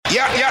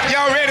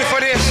Y'all ready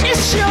for this?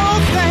 It's your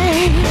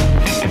thing.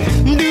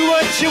 Do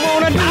what you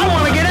wanna do. I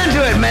wanna get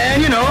into it, man,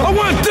 you know.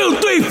 1, 2,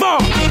 3, 4.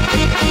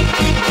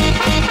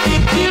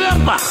 Get up.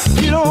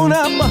 Get on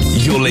up.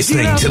 You're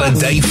listening to the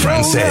Dave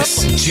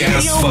Francis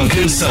Jazz Funk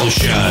and Soul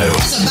Show.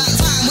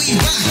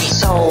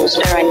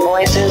 Soul-stirring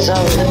voices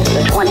of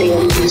the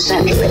 20th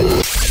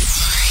century.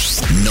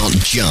 Not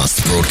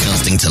just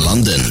broadcasting to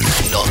London,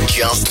 not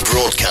just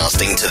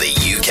broadcasting to the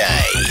UK,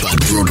 but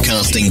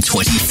broadcasting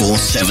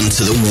 24/7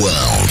 to the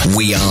world.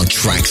 We are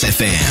Trax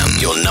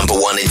FM, your number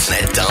one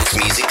internet dance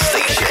music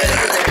station.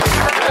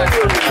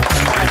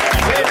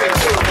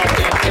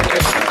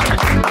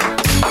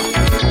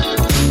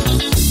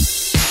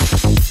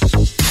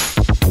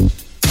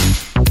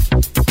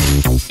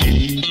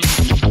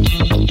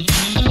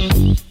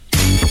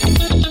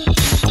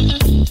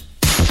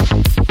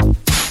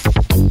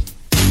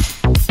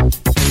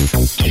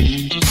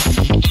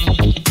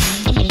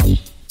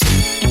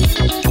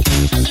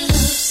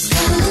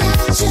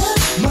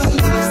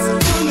 Love's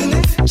coming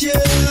at you.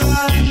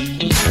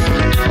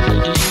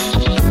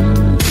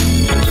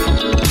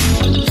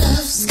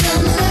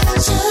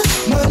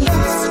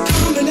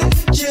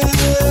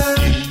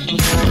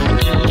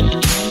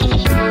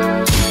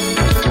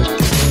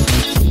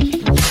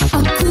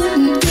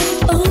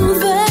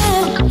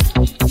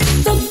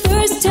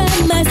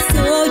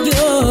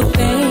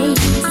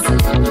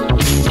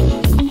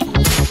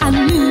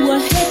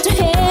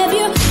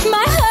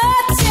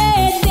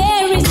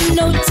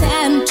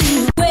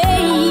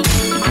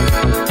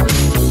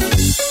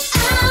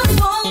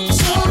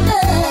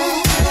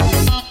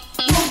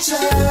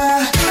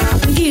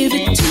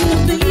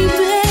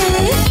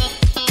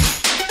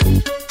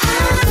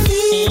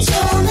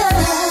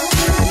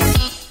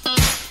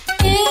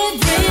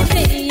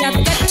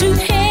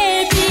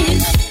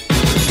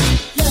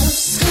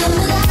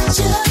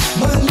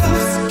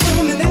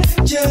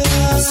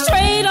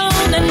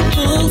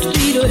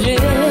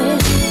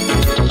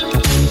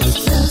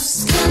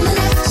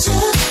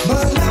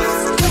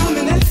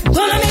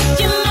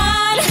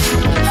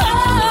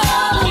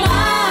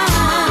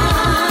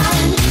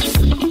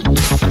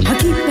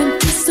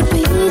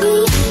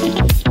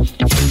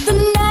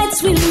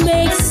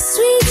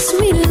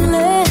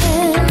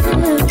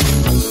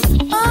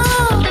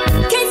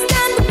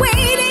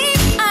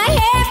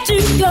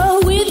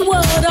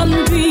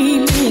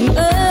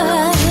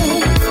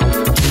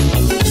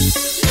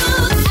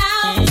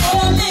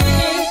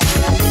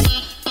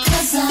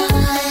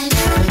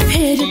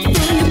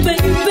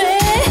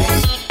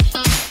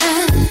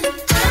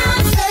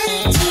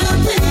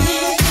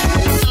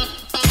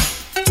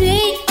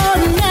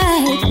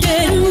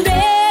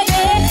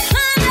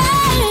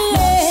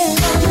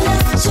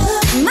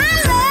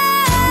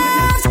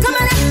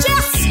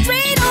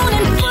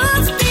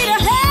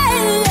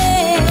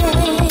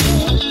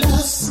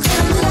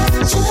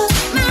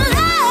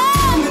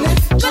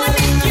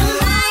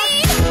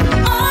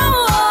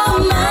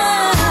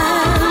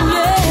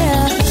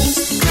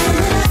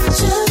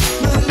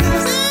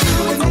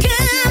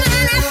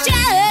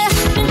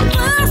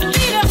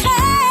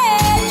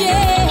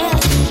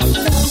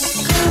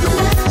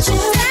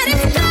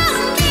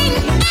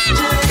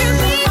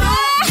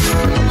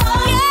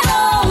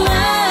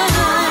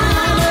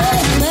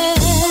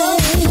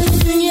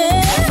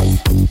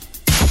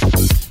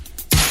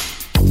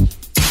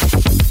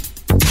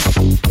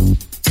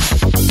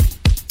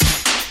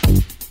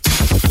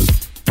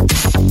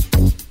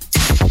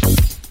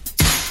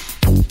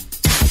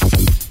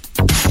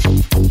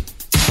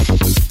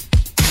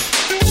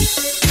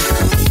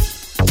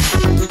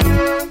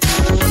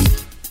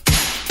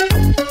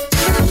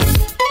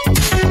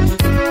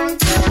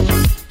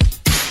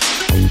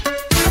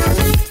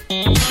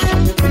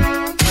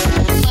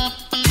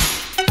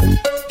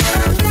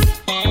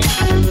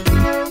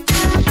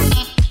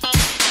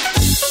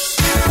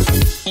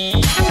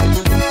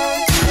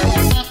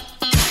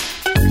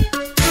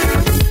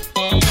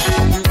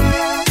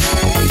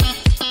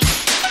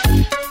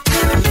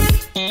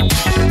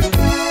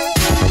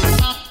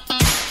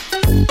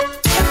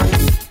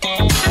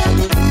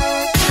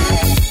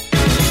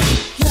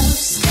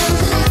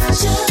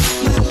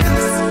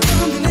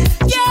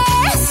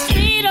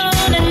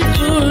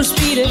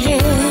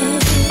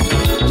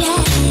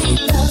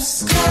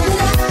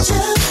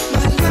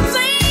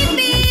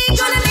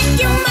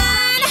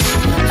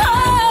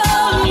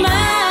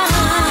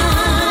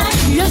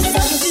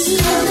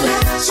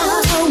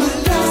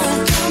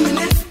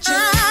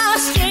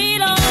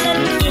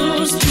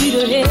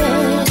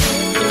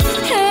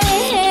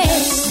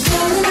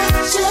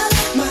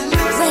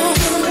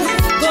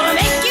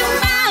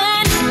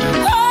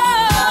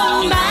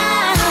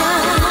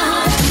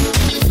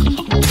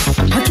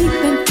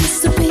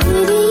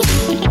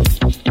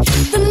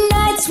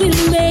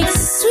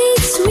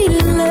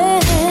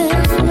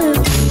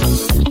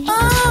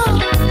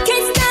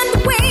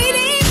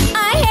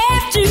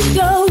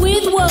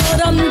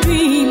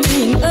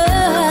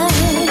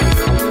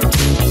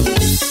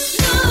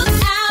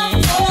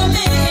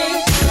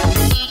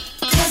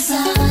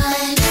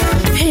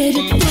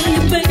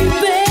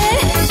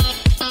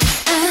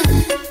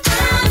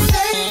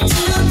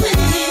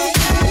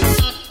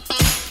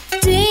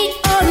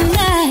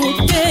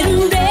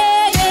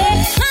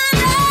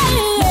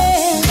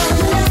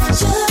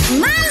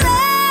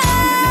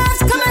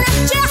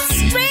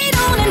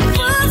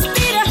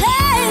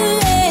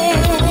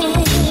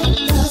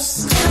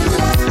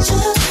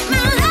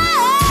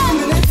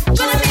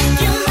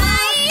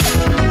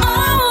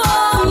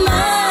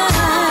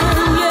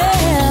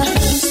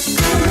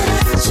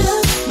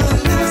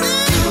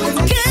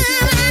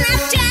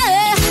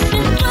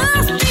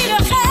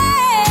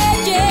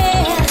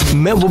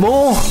 Melbourne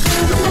Moore.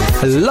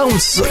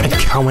 Loves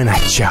coming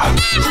at ya.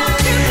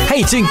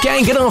 Hey to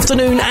gang, good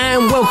afternoon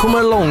and welcome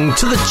along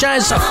to the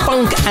Jazz,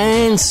 Funk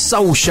and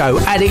Soul Show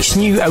at its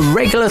new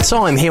regular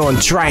time here on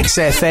Trax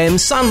FM,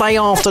 Sunday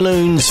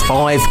afternoons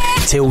 5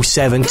 till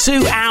 7.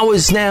 2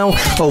 hours now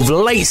of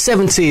late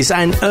 70s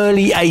and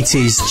early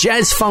 80s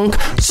jazz,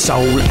 funk,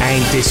 soul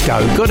and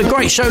disco. Got a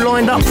great show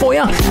lined up for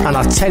you and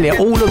I'll tell you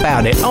all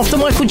about it after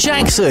Michael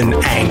Jackson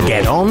and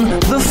Get on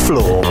the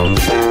Floor.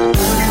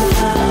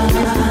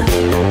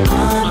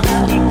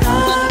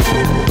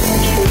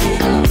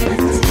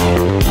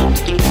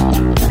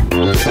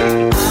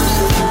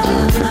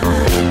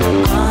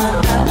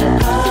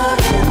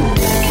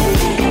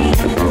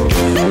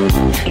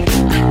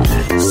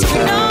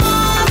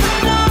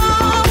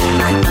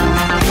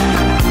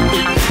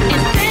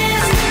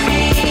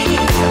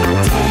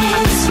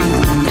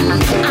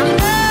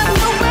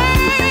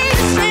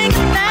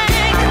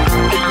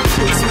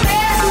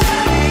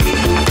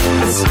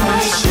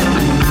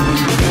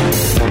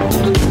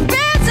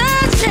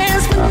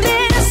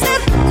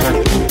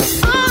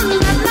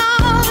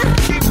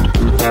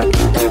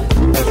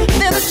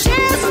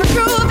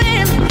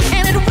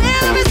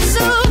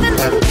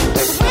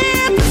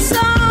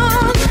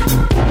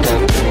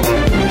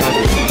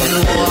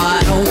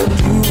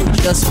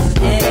 Just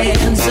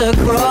dance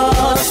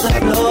across the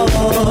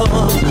floor.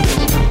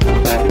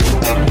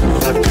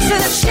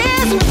 'Cause the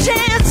chance for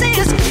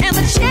chances and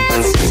the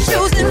chance is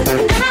choosing,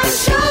 and I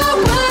sure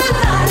would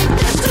like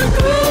just to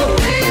groove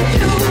with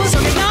you. So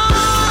come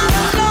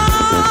on,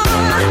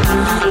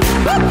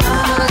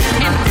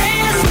 and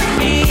dance with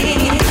me.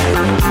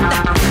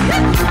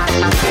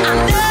 I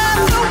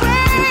love the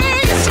way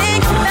you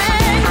shake your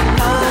leg,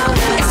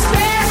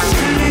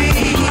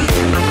 especially.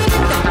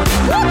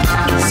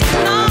 So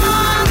come on.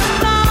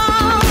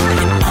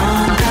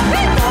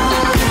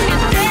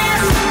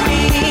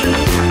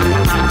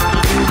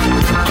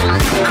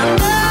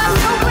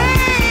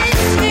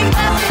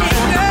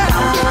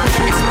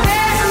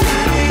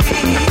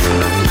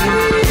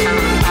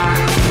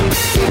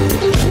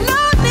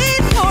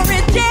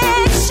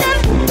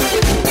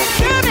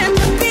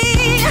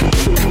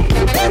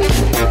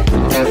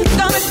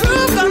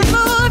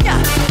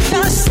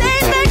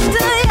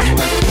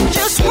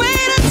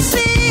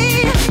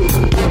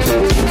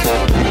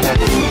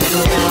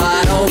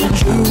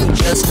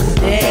 Just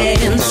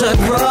dance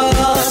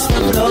across the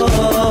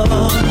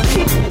floor.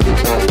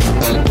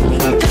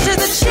 'Cause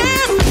there's a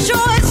chance for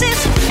choices,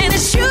 and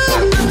it's you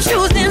I'm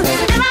choosing,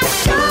 and I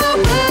sure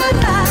would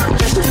like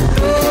just to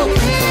go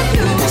with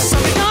you. So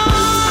come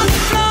on the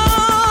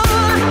floor,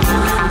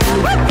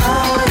 and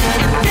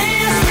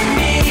dance with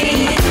me.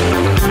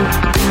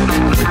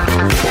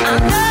 I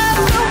love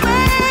the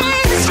way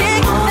you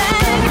shake your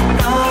leg,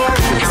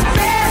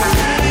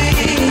 especially.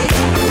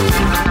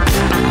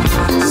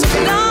 So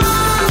come on.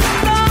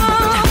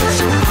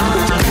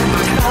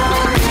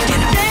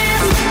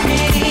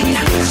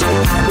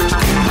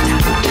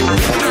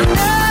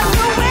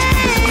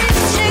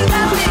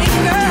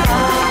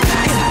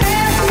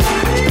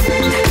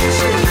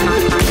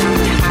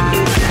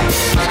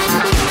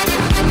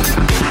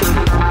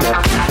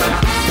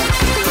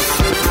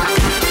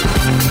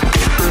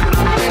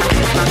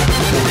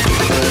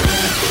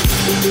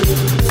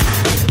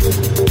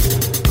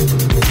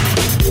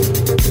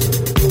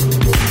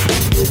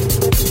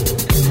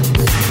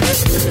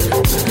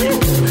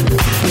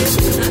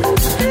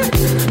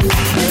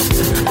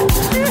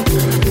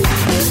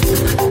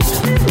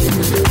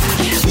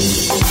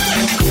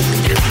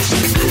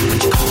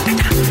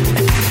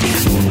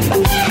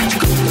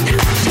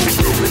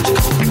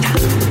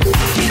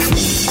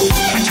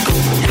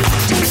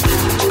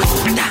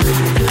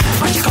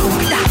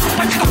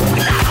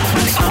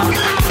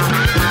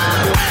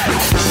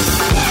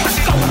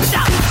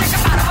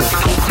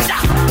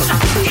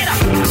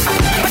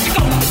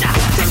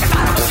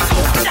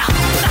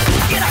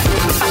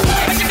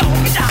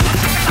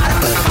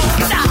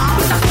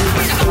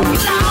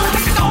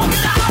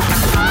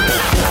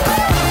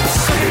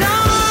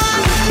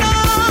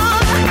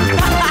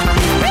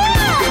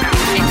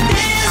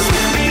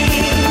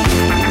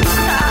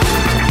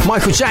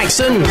 Michael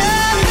Jackson,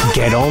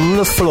 Get on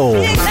the Floor.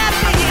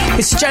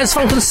 It's the Jazz,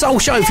 Funk and Soul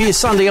Show for your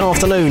Sunday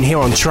afternoon here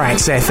on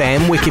Trax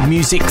FM. Wicked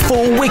music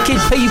for wicked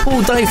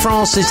people. Dave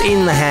Francis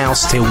in the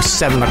house till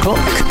 7 o'clock.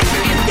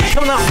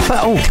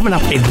 Coming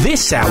up in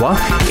this hour,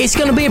 it's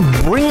going to be a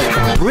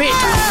Brit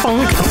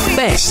Funk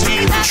Fest.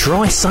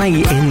 Try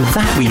saying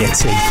that with your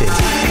teeth in.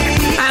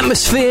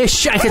 Atmosphere,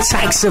 Shack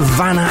Attack,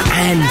 Savannah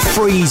and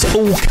Freeze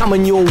all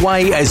coming your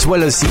way, as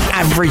well as the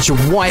Average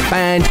White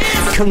Band,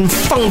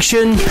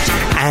 Confunction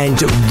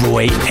and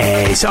Roy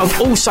Ayers. I've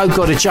also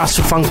got a Just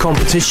for Fun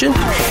competition.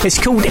 It's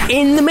called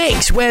In the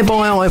Mix,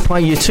 whereby I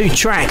play you 2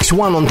 tracks,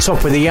 one on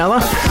top of the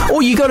other.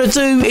 All you got to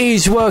do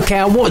is work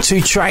out what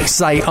 2 tracks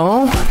they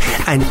are,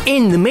 and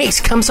In the Mix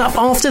comes up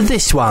after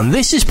this one.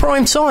 This is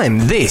Prime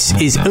Time. This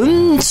is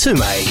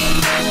Untume.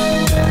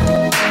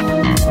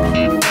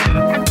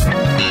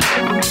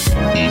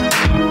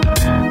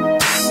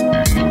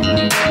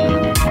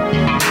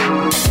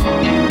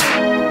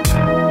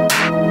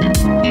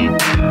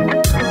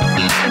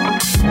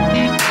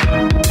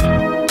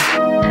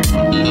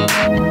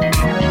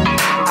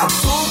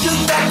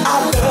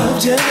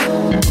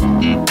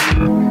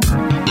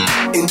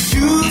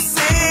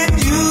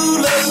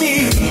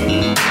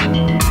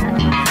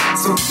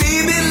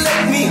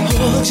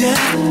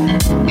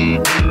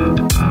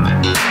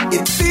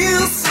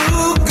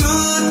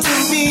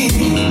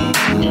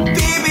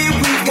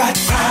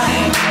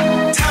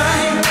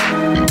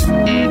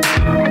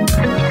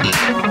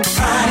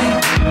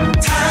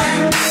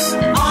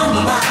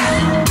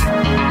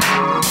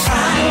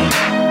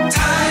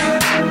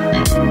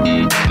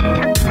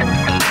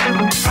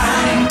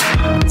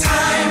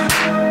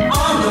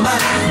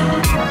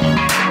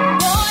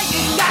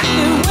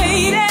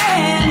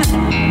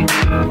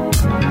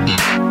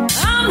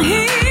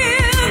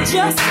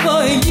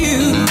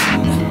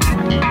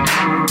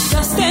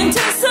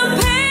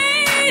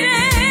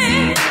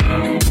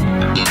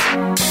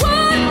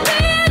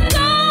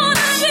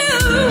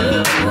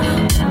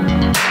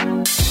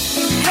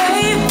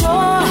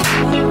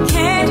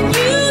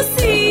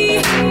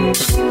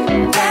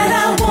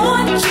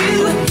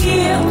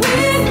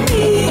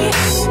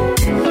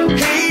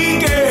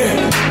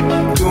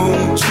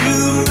 want you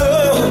to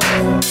know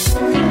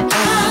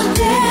I'll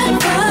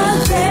never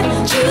let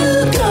you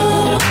go.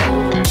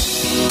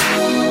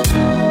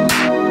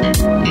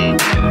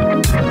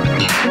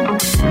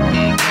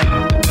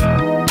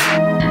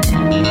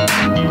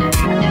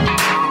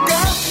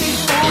 Got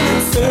people in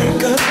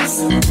circles,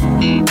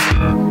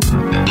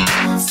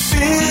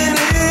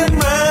 spinning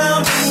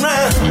round and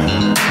round.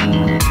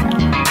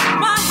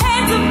 My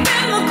head's up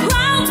in the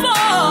clouds,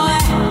 boy.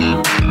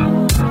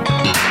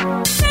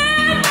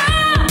 Never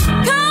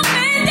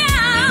coming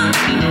down.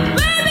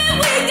 Baby,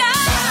 we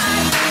got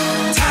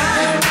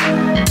time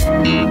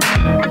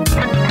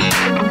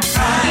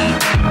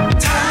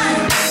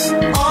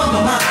on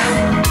my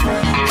mind.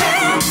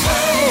 Hey,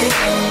 hey,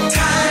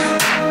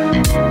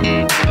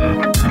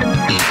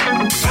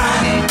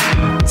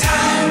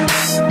 time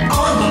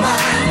on my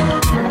mind.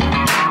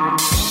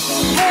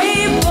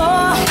 Hey,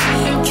 boy,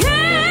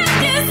 can't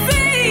you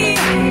see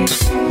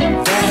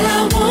that I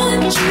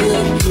want you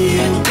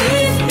here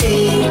with me?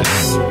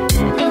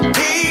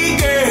 Hey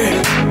girl,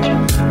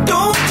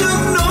 don't you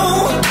know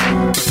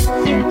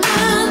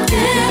I'll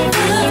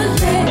never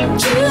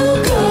let you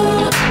go.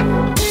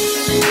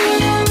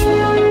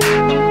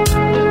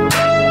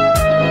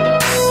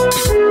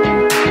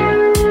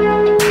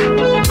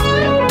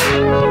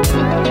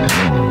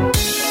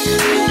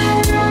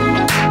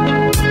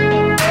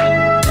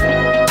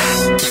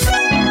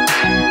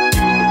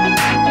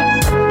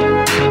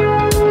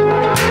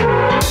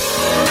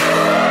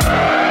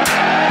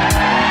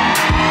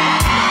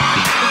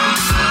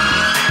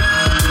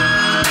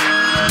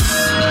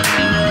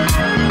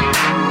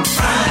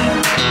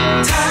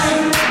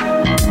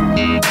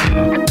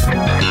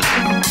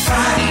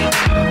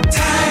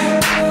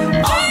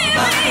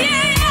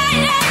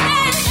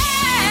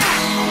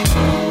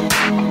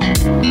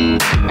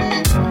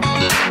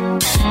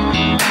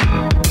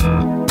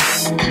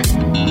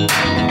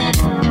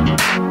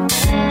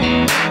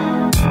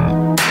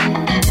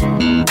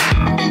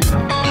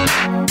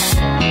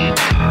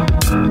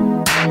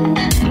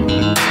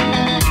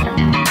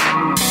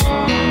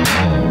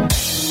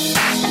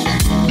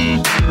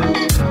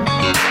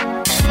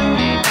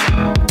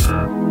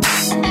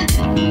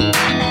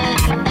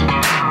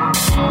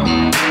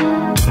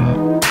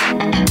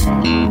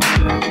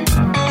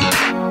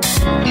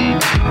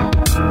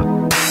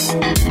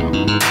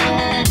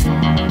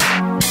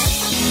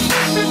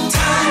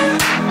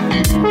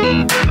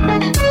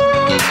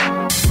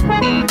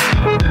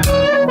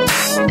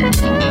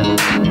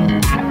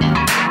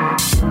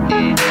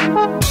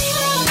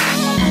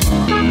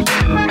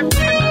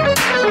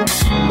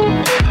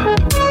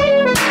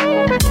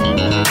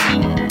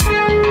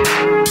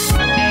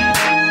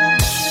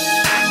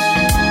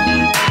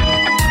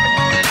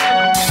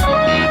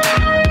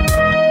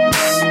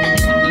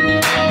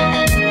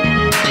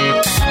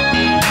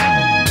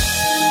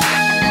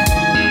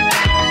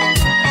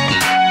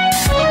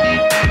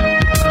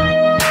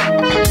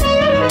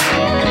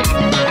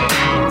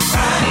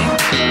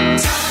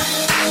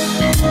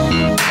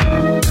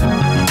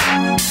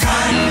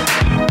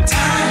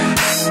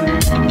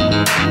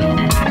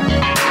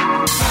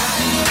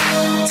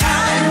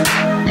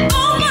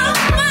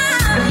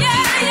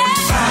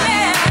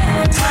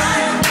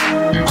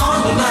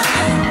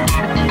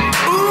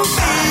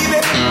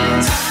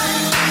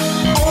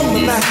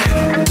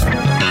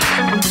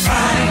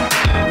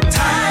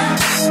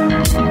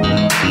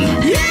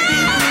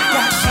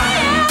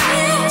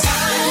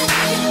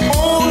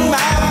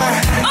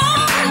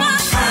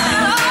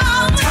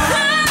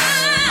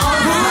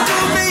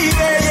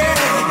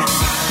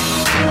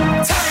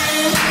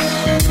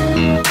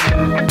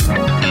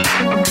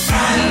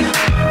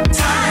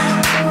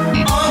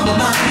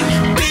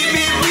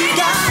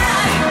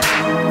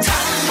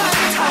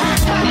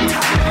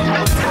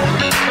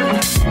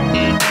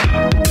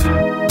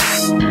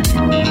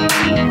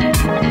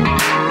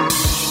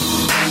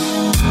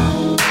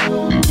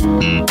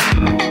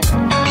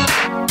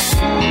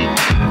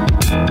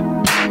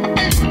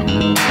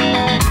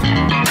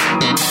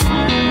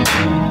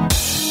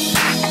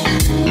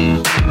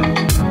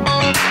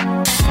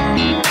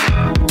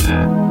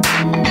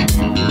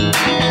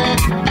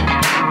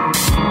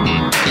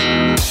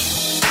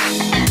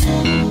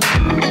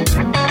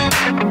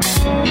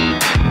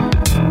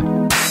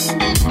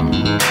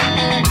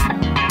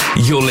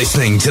 You're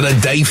listening to the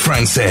Dave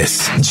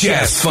Francis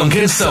Jazz Funk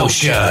and Soul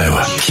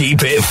Show.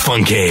 Keep it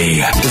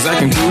funky. Cause I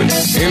can do it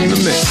in the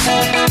mix.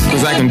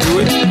 Cause I can do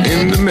it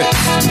in the mix.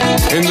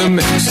 In the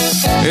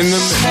mix. In the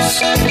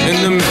mix.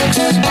 In the mix.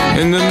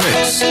 In the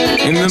mix.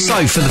 In the mix.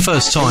 So, for the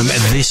first time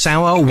this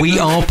hour, we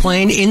are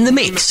playing In the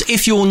Mix.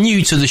 If you're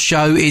new to the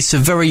show, it's a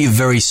very,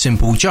 very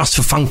simple Just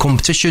for Fun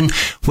competition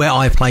where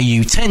I play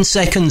you 10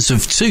 seconds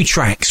of two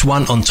tracks,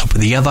 one on top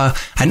of the other,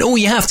 and all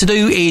you have to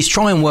do is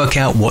try and work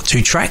out what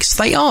two tracks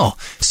they are.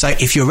 So,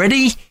 if you're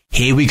ready,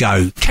 here we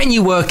go. Can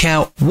you work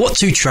out what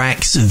two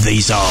tracks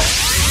these are?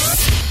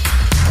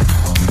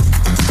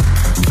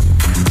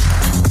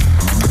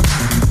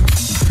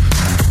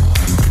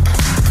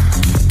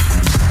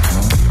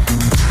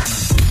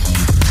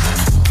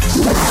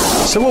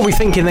 So what are we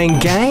thinking then,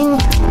 gang?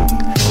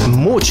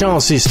 More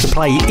chances to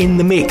play In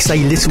the Mix a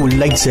little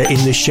later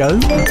in the show.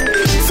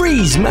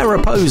 Freeze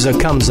Mariposa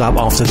comes up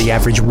after the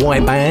Average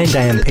White Band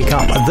and Pick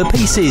Up the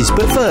Pieces.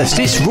 But first,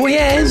 it's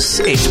Royez,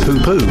 it's Poo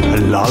Poo,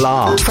 La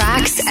La.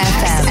 Tracks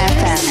FM.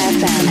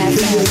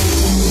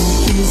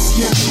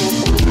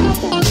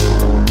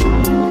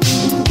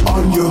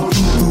 On your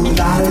Poo Poo,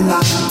 La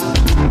La.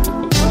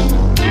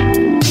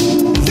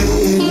 Let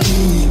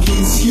me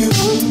kiss you.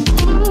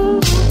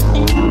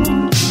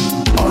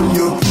 On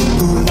your Poo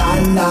Poo, La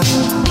La.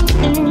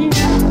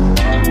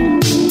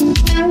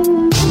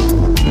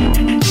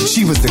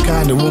 She was the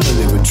kind of woman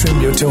that would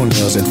trim your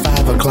toenails at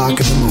 5 o'clock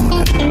in the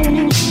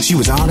morning. She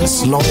was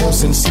honest, loyal,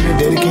 sincere,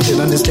 dedicated,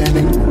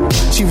 understanding.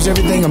 She was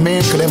everything a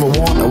man could ever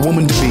want a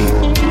woman to be.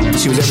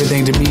 She was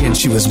everything to me, and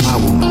she was my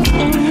woman.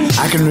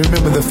 I can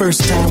remember the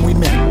first time we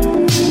met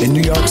in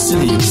New York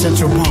City, in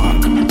Central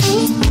Park.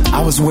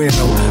 I was wearing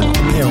a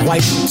pair of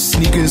white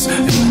sneakers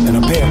and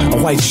a pair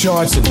of white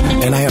shorts,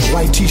 and I had a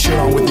white t-shirt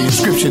on with the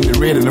inscription that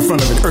read in the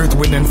front of it, Earth,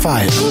 Wind, and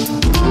Fire.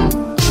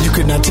 You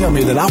could not tell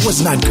me that I was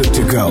not good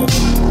to go.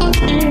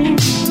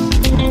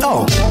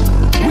 Oh,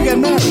 we got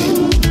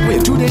married.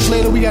 2 days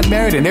later, we got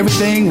married, and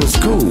everything was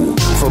cool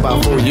for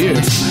about 4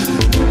 years.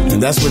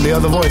 And that's when the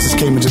other voices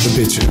came into the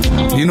picture.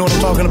 You know what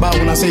I'm talking about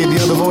when I say the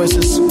other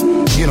voices?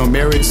 You know,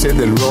 Mary said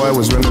that Roy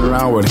was running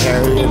around with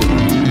Harriet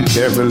and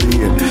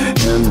Beverly, and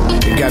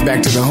it got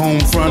back to the home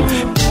front.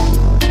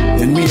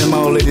 And me and my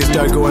old lady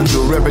started going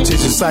through a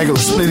repetitious cycle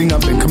of splitting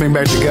up and coming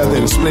back together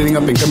and splitting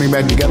up and coming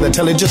back together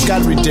until it just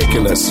got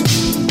ridiculous.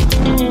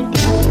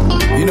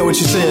 You know what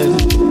she said?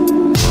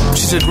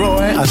 She said, Roy,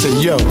 I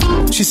said, yo.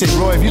 She said,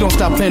 Roy, if you don't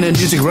stop playing that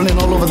music running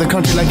all over the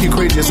country like you're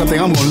crazy or something,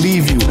 I'm going to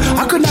leave you.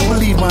 I could not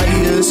believe my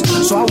ears,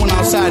 so I went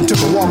outside and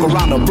took a walk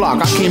around the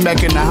block. I came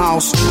back in the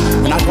house,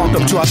 and I walked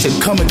up to her, I said,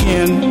 come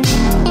again.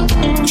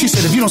 She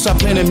said, if you don't stop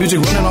playing that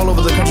music running all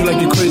over the country like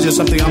you're crazy or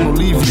something, I'm going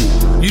to leave you.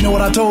 You know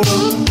what I told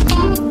her?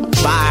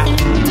 Bye.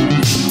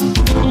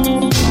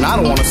 And I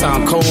don't want to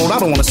sound cold, I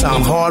don't want to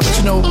sound hard, but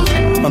you know,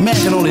 a man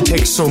can only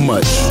take so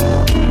much.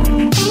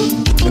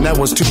 And that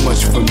was too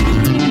much for me.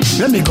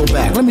 Let me go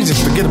back. Let me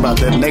just forget about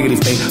that negative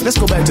thing. Let's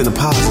go back to the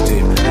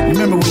positive.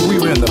 Remember when we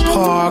were in the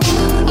park?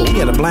 We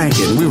had a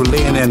blanket. We were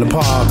laying there in the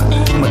park.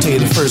 I'm going to tell you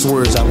the first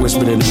words I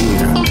whispered in her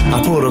ear.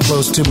 I pulled her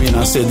close to me and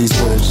I said these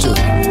words to her.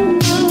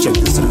 Check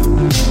this out.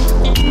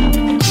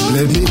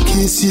 Let me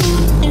kiss you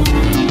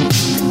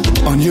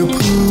on your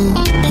poo,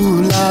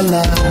 poo, la,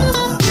 la.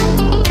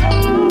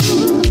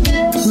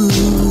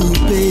 Ooh,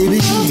 baby.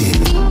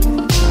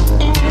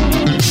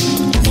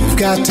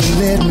 Got to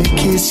let me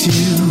kiss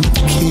you,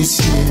 kiss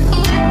you.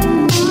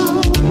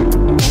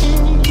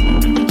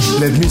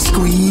 Let me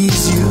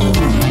squeeze you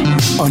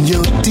on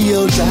your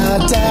deal, da,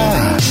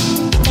 da.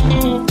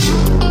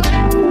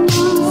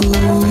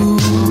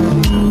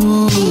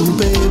 Ooh,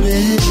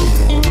 baby.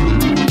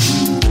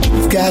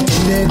 You've got to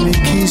let me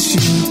kiss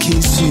you,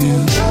 kiss you.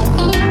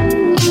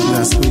 And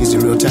I squeezed you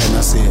real tight and I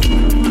said,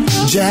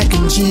 Jack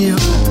and Jill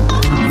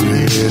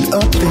ran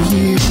up the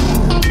hill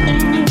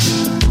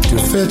to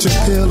fetch a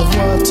pail of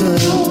water.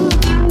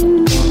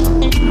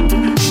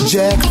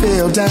 Jack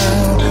fell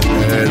down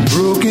and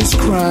broke his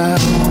crown.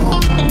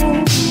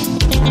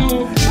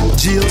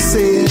 Jill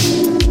said,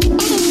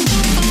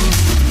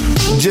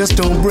 just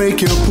don't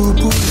break your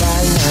poo-poo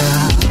right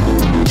now.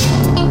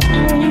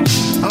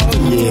 Oh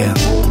yeah.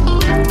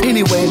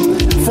 Anyway,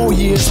 4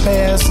 years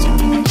passed,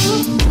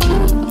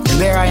 and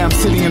there I am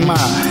sitting in my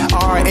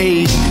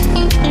RANYC-BAPT,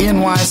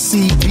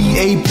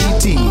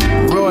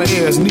 Roy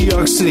Ayers, New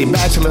York City,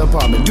 bachelor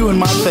apartment, doing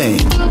my thing,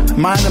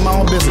 minding my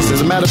own business.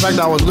 As a matter of fact,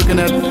 I was looking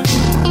at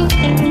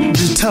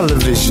the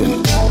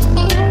television,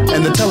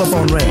 and the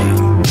telephone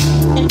rang.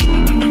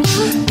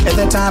 At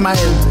that time, I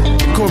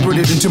had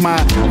incorporated into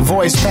my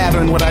voice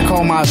pattern what I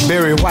call my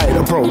Barry White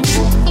approach.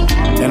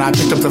 And I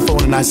picked up the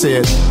phone and I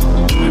said,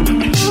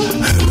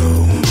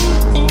 hello.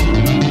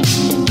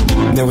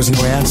 There was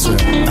no answer.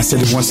 I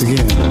said it once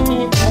again.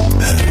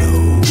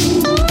 Hello.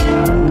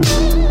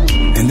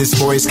 And this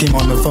voice came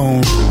on the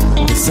phone.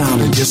 It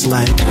sounded just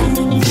like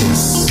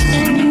this.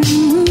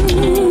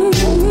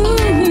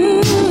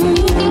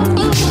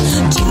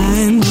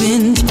 Time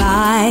went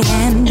by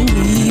and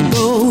we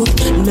both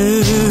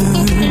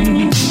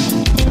learned.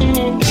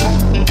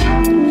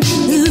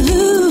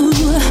 Ooh,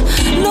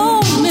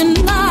 lonely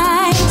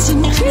nights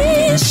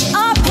increase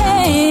our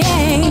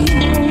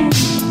pain.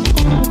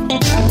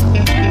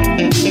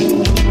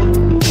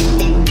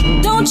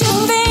 Don't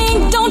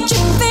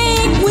you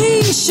think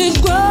we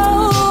should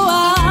grow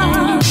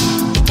up?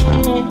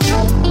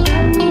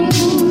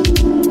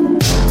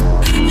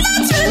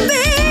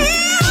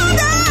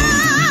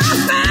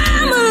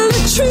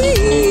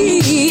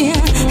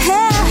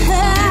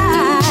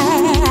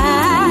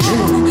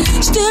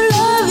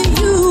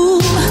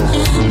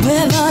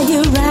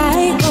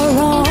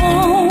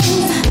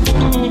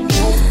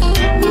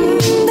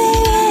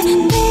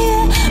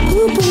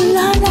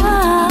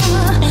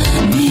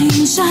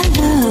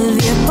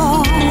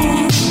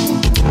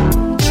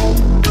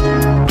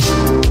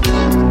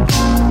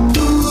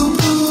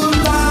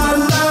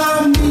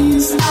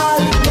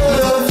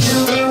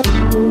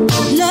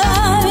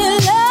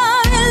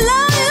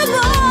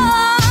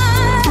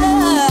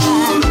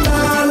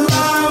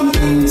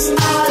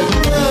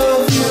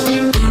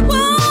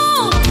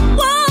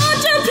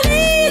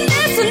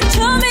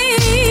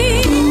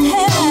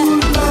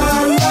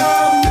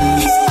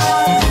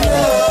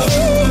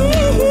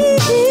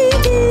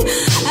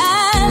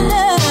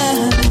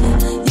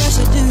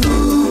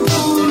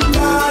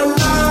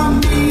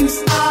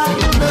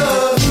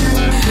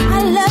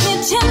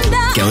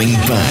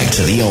 back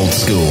to the old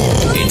school.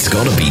 It's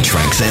gotta be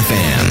Tracks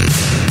FM.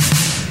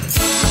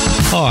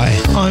 Hi,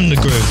 I'm the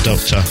Groove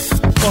Doctor.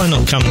 Why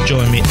not come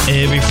join me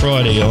every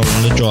Friday on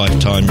the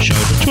Drive Time Show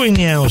between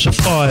the hours of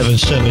 5 and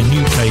 7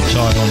 UK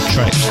time on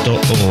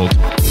tracks.org.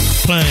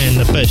 Playing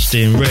the best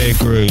in rare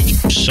grooves,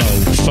 soul,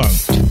 funk,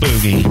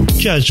 boogie,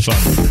 jazz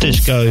funk,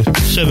 disco,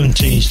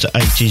 70s to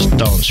 80s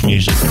dance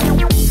music.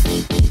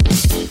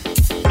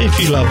 If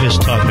you love this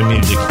type of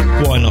music,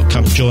 why not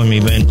come join me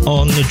then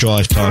on the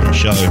Drive Time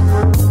Show?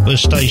 The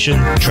station,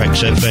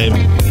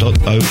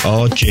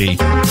 tracksfm.org.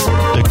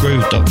 The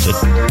Groove Doctor,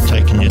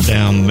 taking you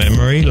down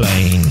memory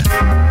lane.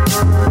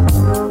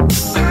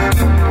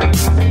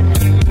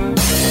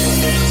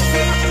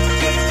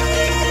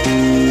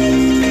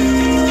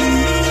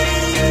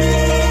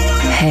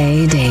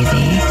 Hey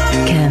Davey,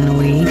 can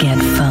we get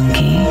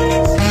funky?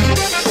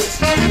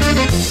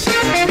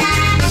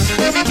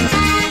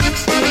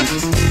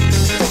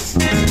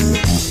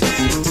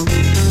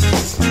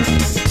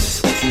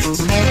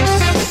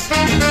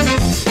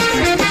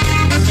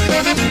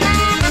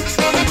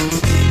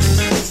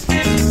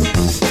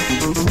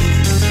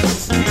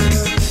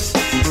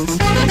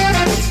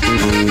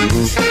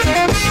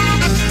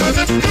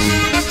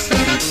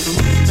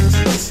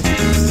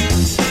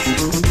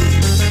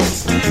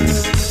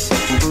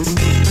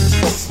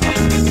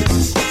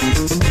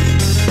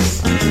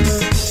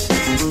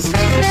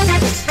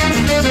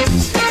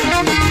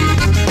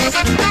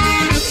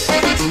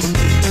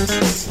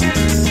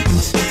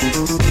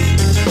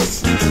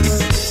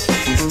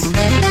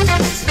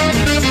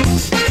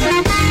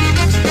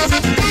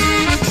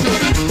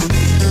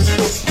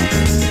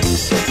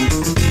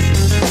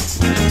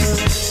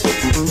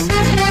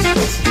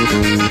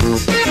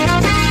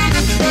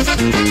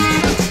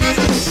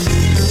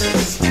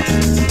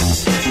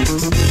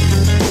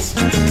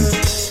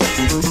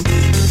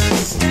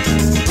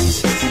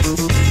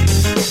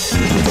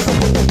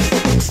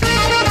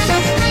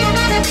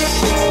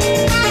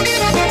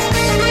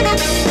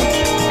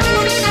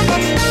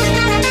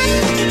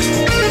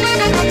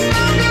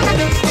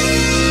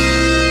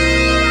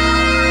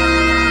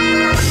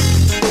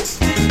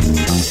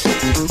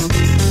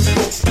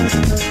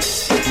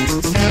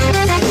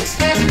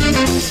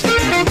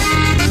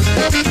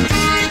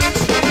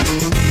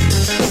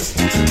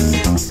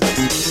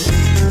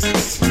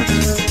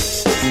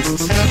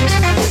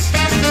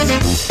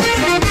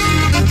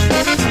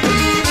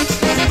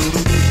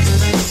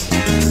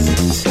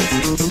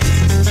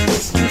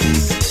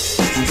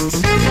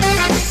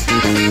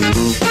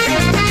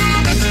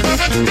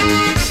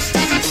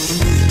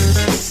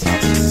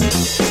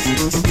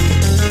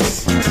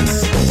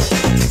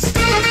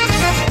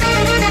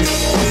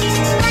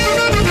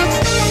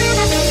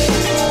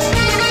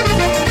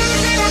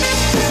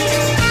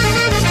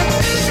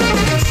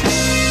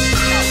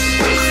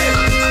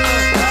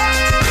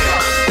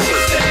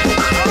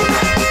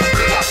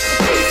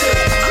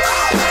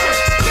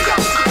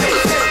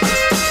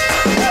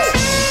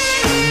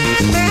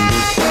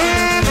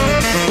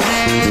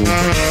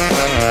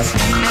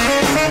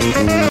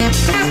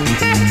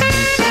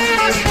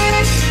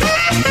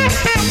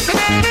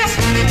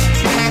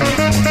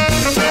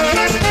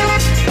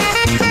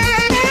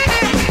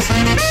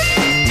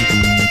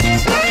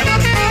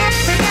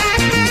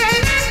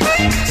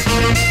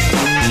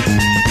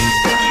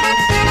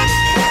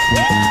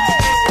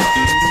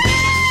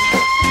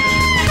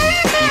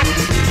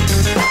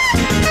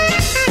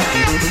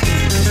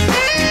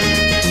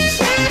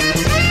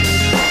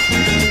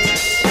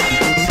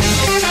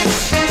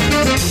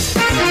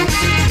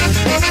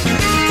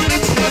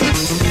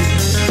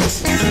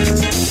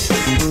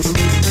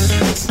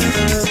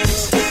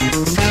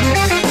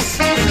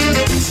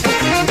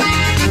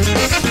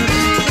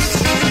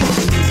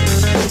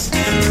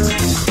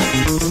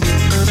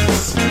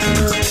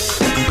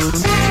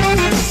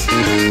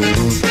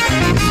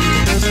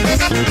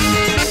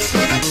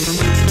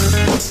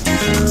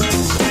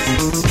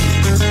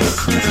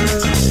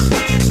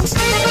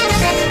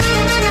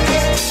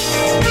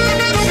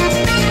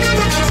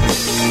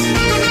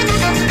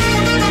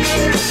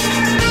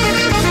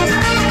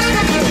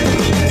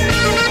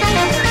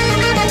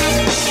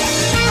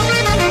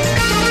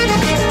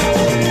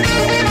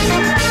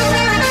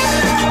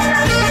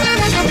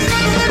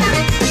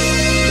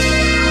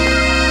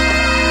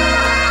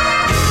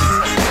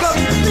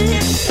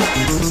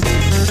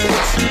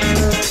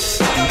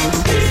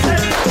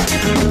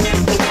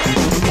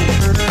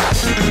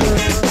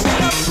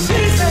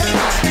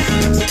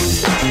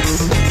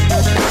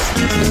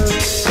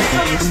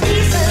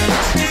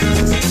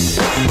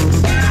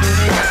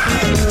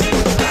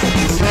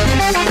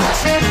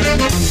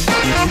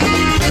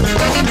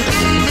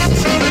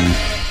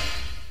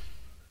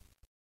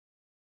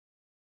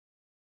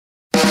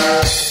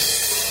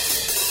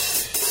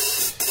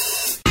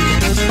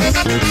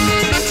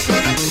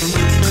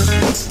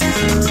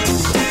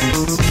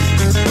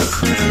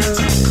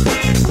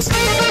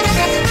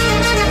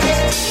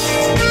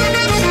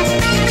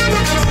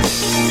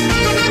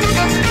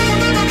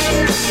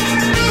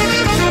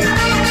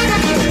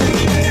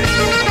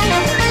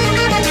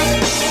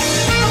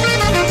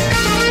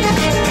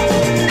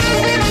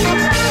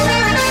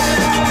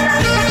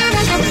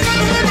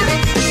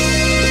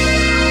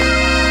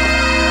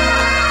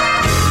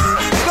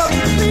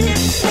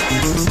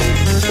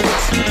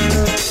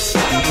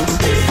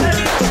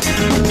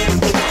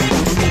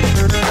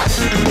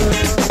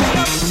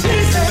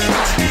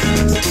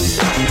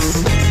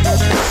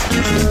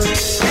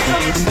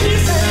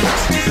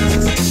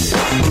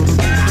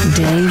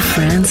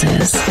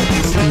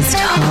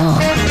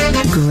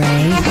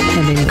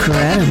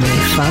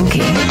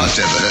 I've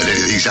never heard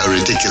anything so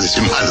ridiculous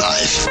in my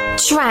life.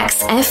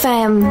 Tracks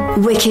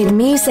FM. Wicked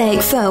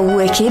music for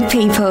wicked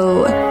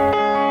people.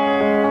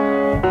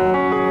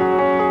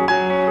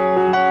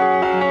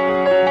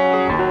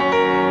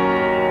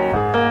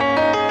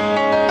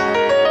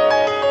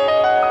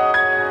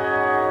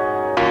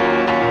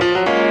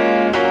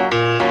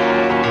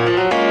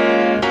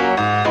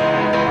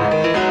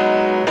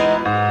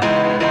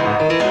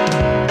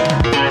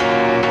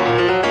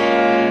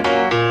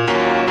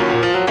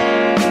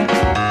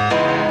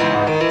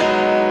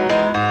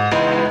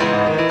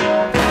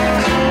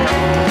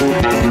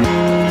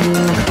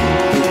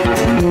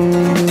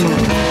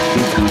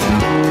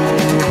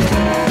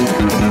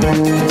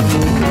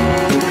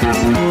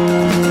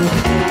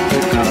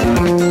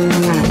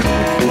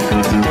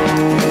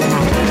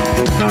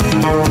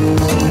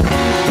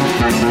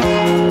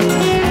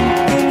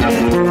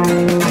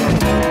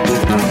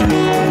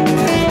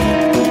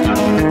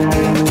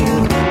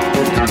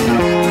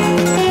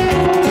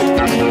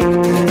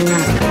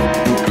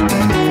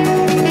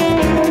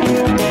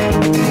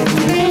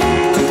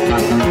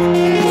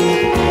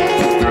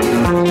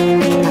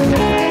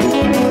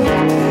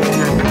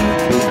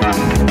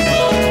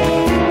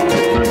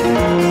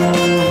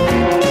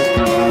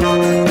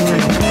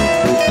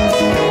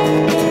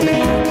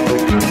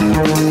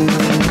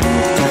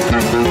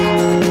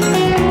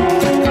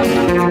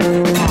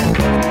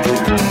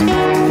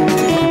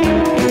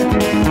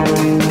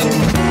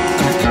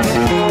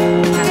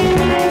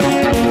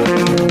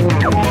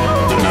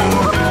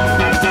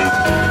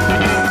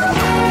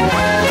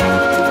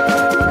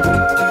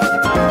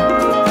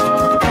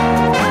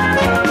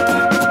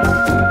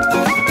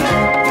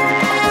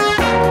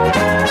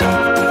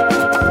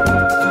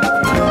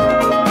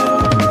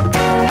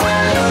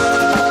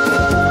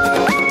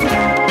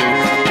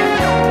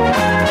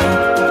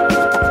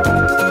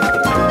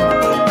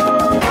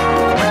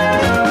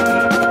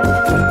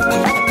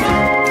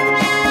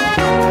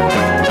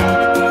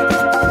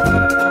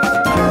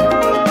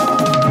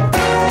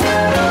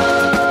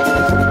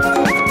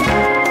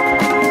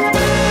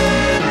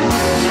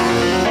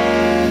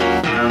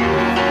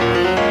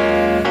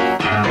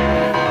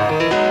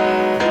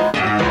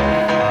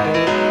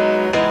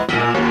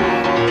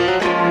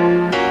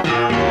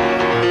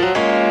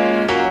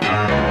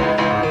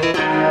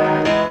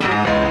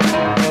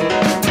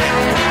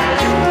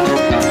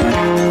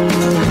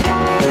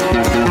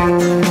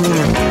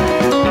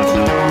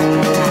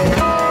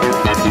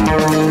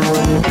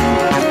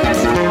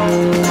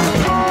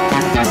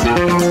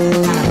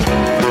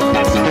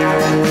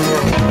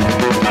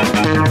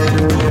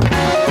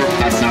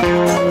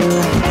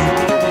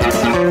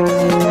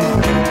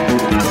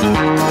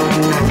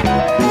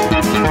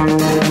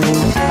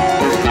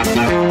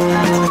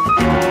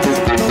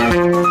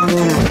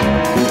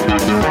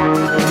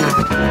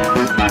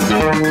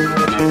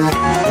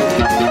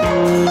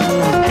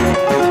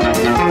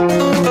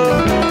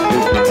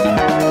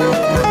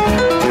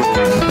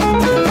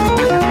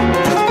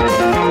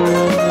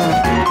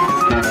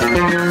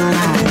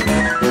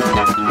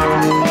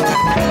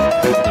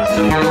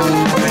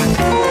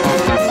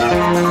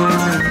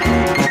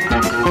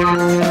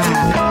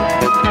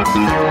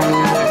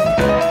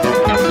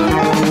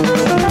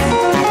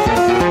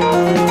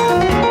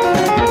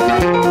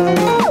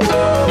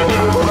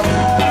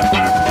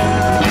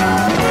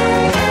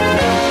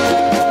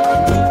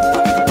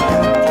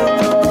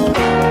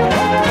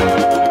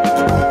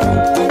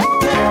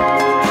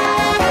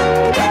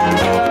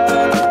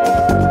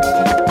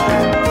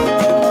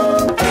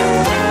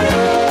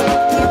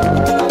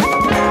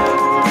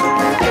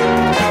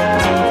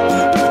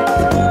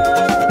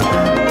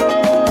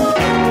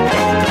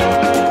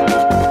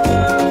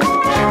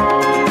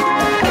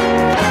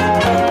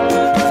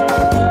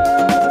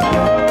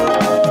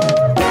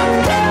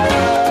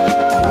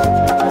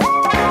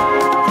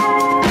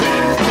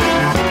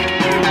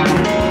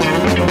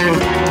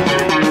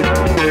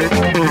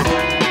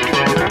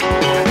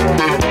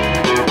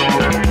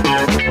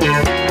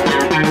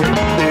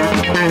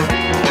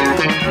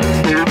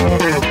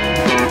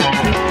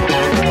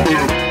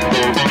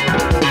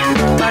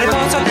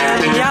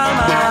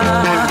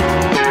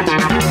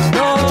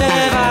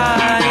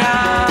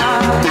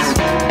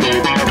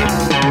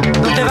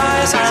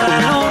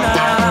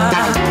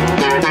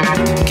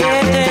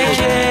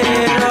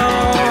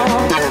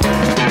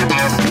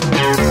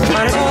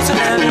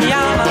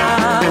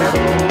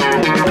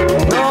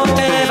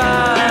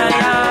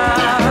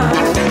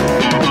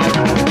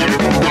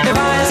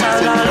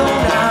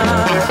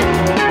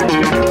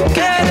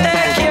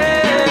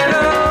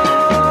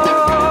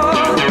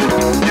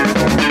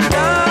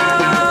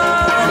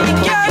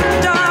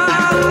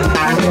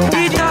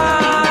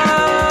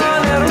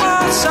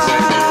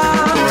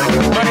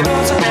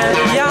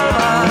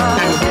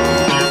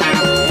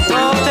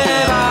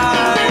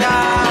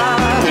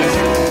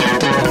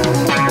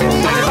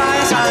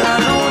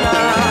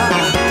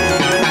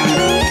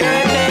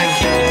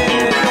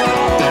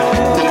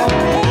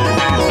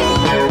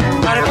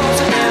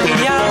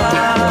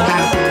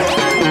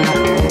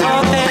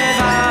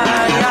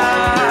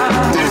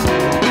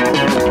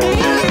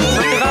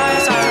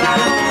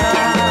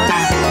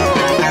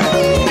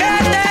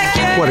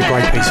 What a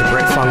great piece of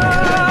Brit Funk.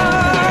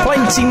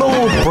 Plenty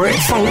more Brit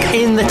Funk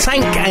in the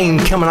tank game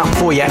coming up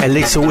for you a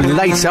little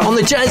later on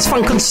the Jazz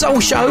Funk and Soul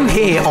Show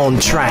here on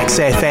Trax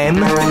FM.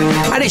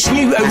 At its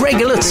new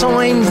regular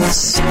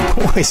times,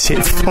 what is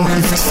it?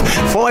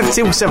 5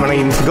 till 7. I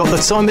even forgot the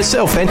time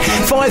myself then.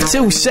 5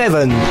 till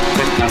 7.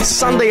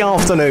 Sunday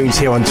afternoons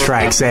here on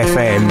Trax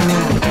FM.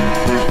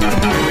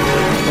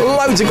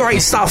 Loads of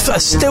great stuff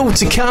still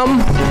to come,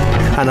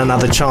 and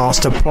another chance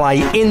to play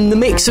in the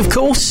mix, of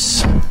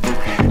course.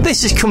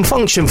 This is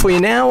Confunction for you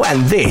now,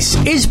 and this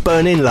is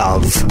Burning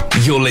Love.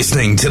 You're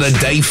listening to the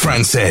Dave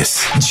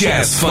Francis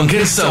Jazz Funk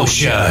and Soul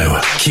Show.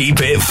 Keep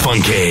it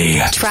funky.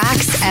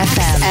 Trax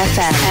FM.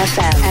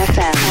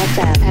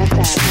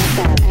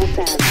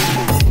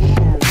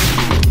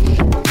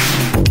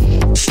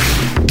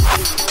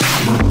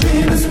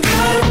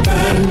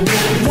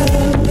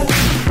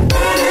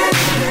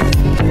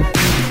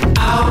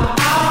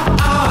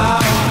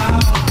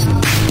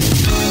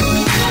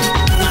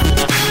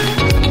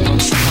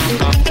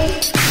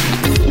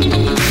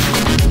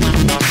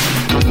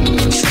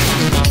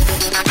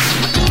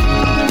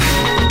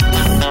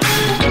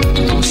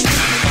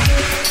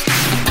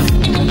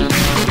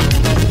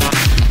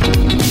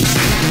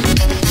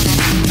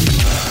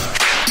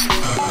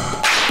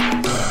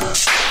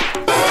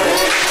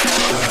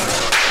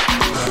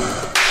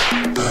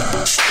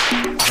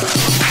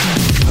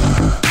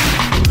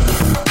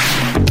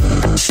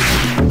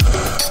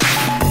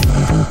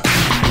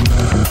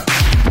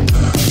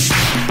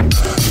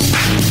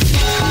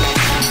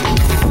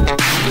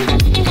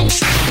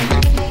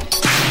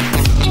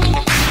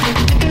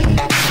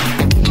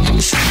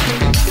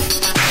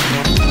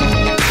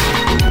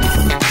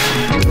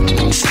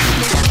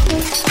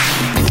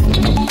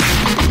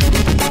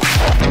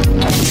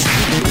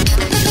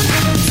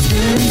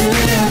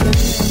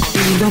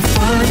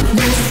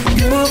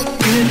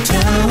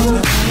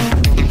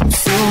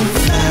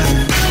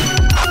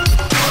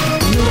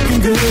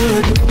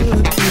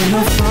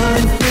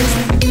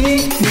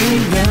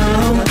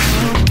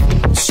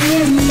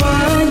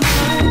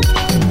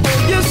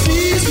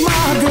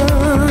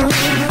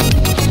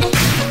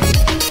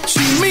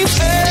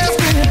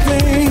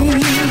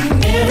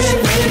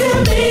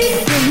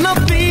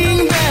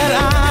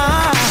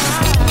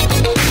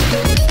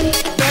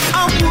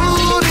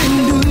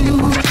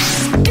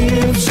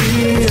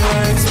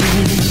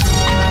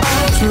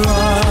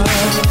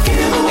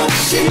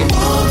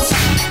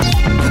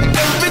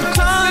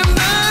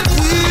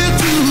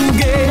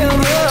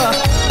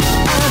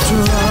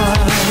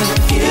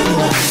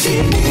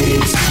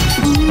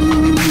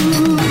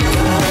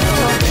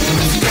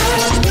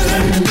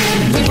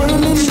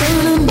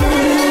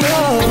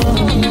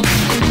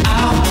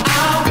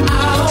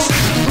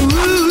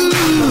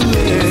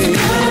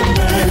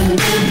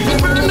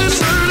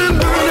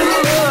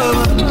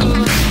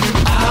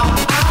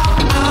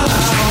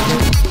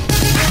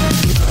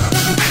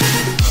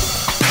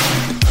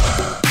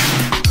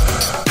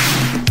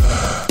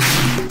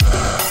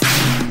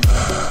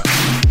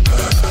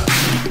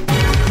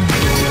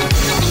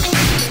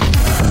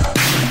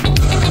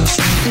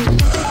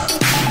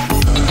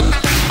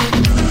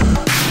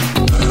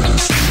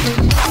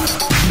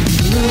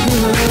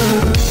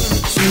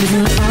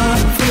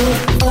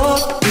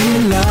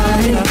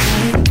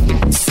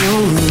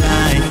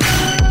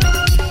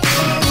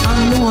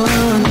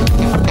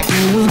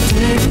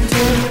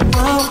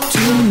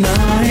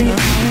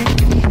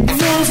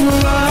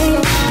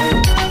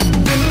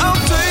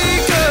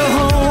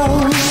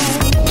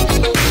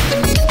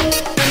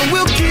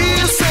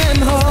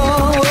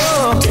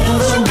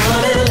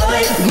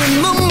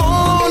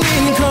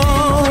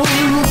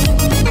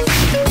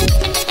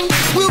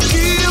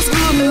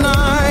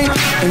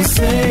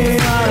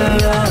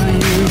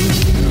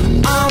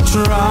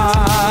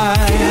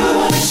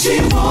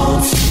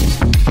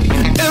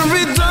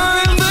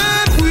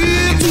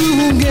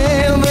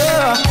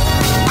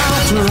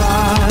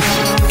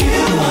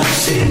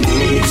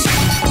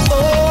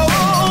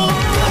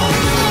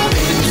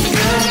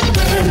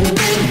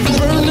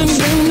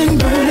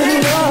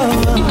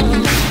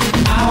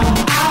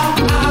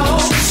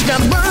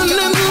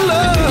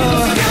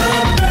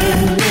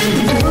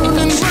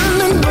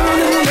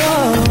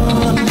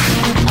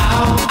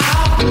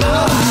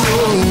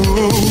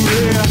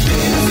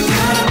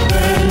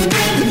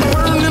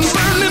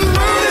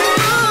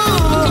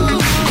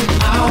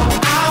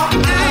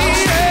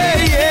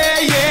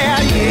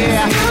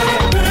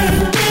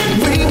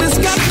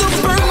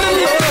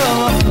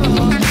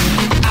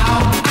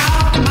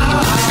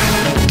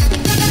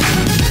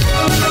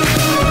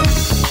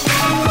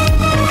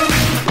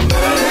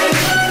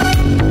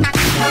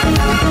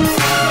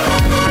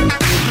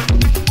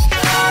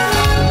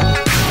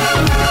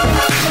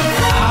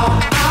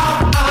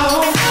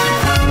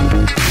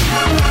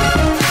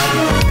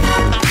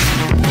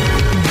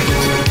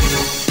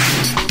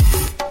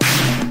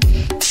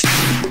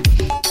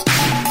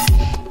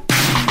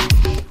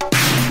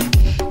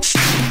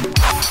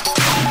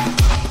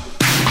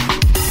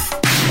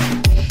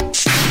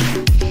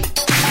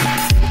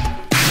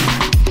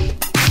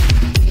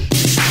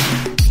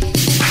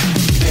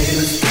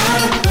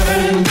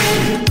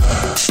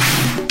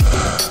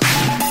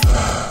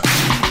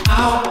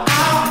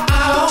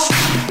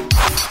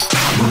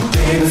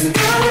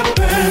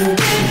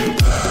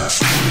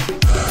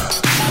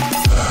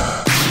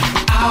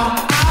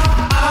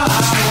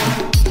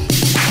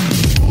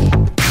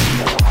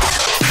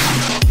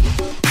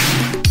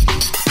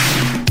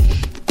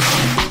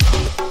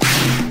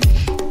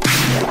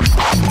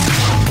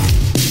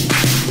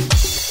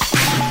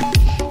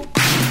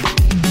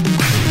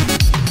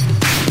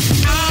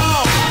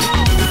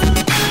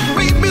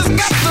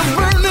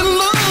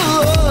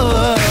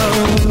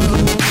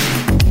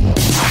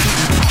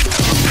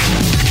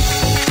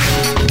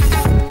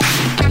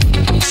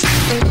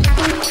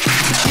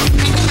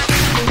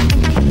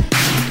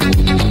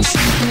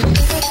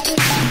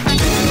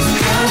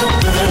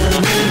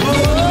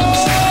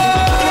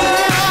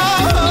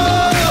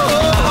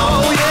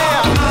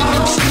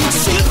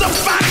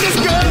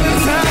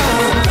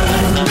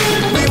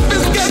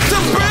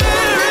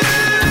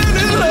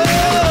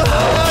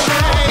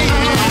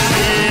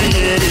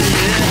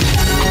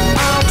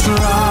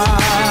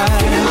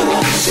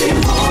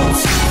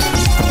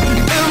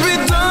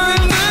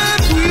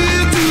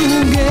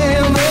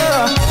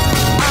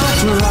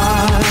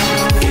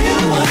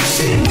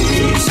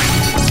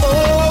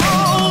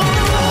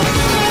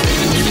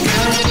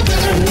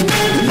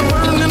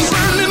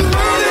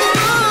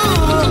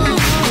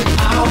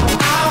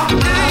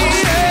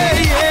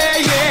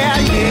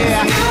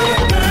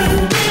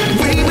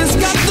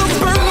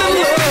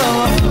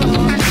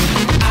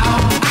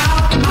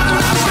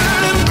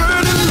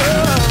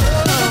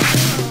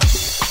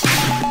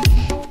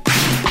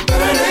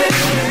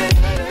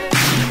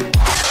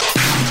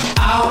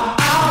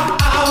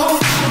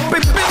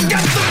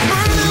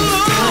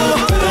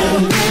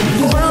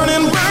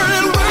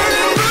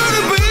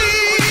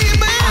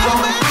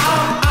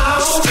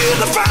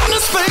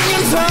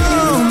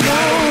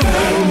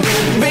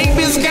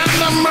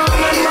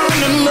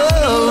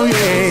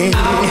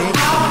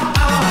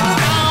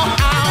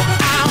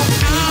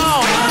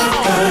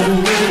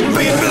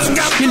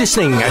 You're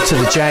listening to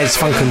the Jazz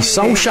Funk and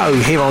Soul Show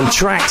here on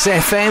Tracks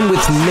FM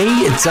with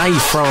me,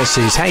 Dave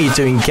Francis. How you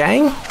doing,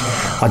 gang?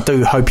 I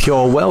do hope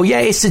you're well. Yeah,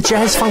 it's the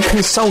Jazz Funk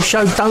and Soul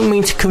Show. Don't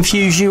mean to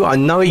confuse you. I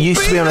know it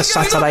used to be on a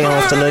Saturday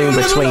afternoon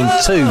between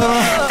 2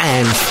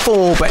 and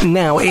 4, but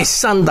now it's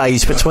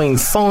Sundays between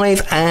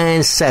 5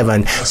 and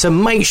 7. So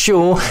make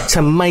sure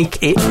to make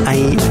it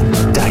a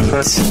date.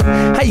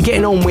 How you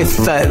getting on with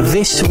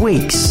this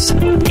week's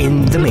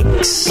In The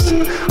Mix?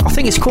 I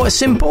think it's quite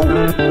simple,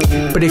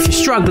 but if you're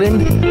struggling,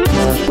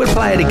 we'll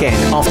play it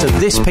again after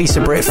this piece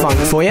of Brit Funk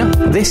for you.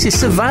 This is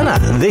Savannah.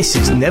 This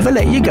is Never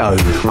Let You Go.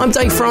 I'm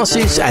Dave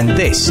Francis, and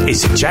this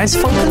is the Jazz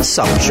Funk and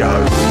Soul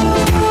Show.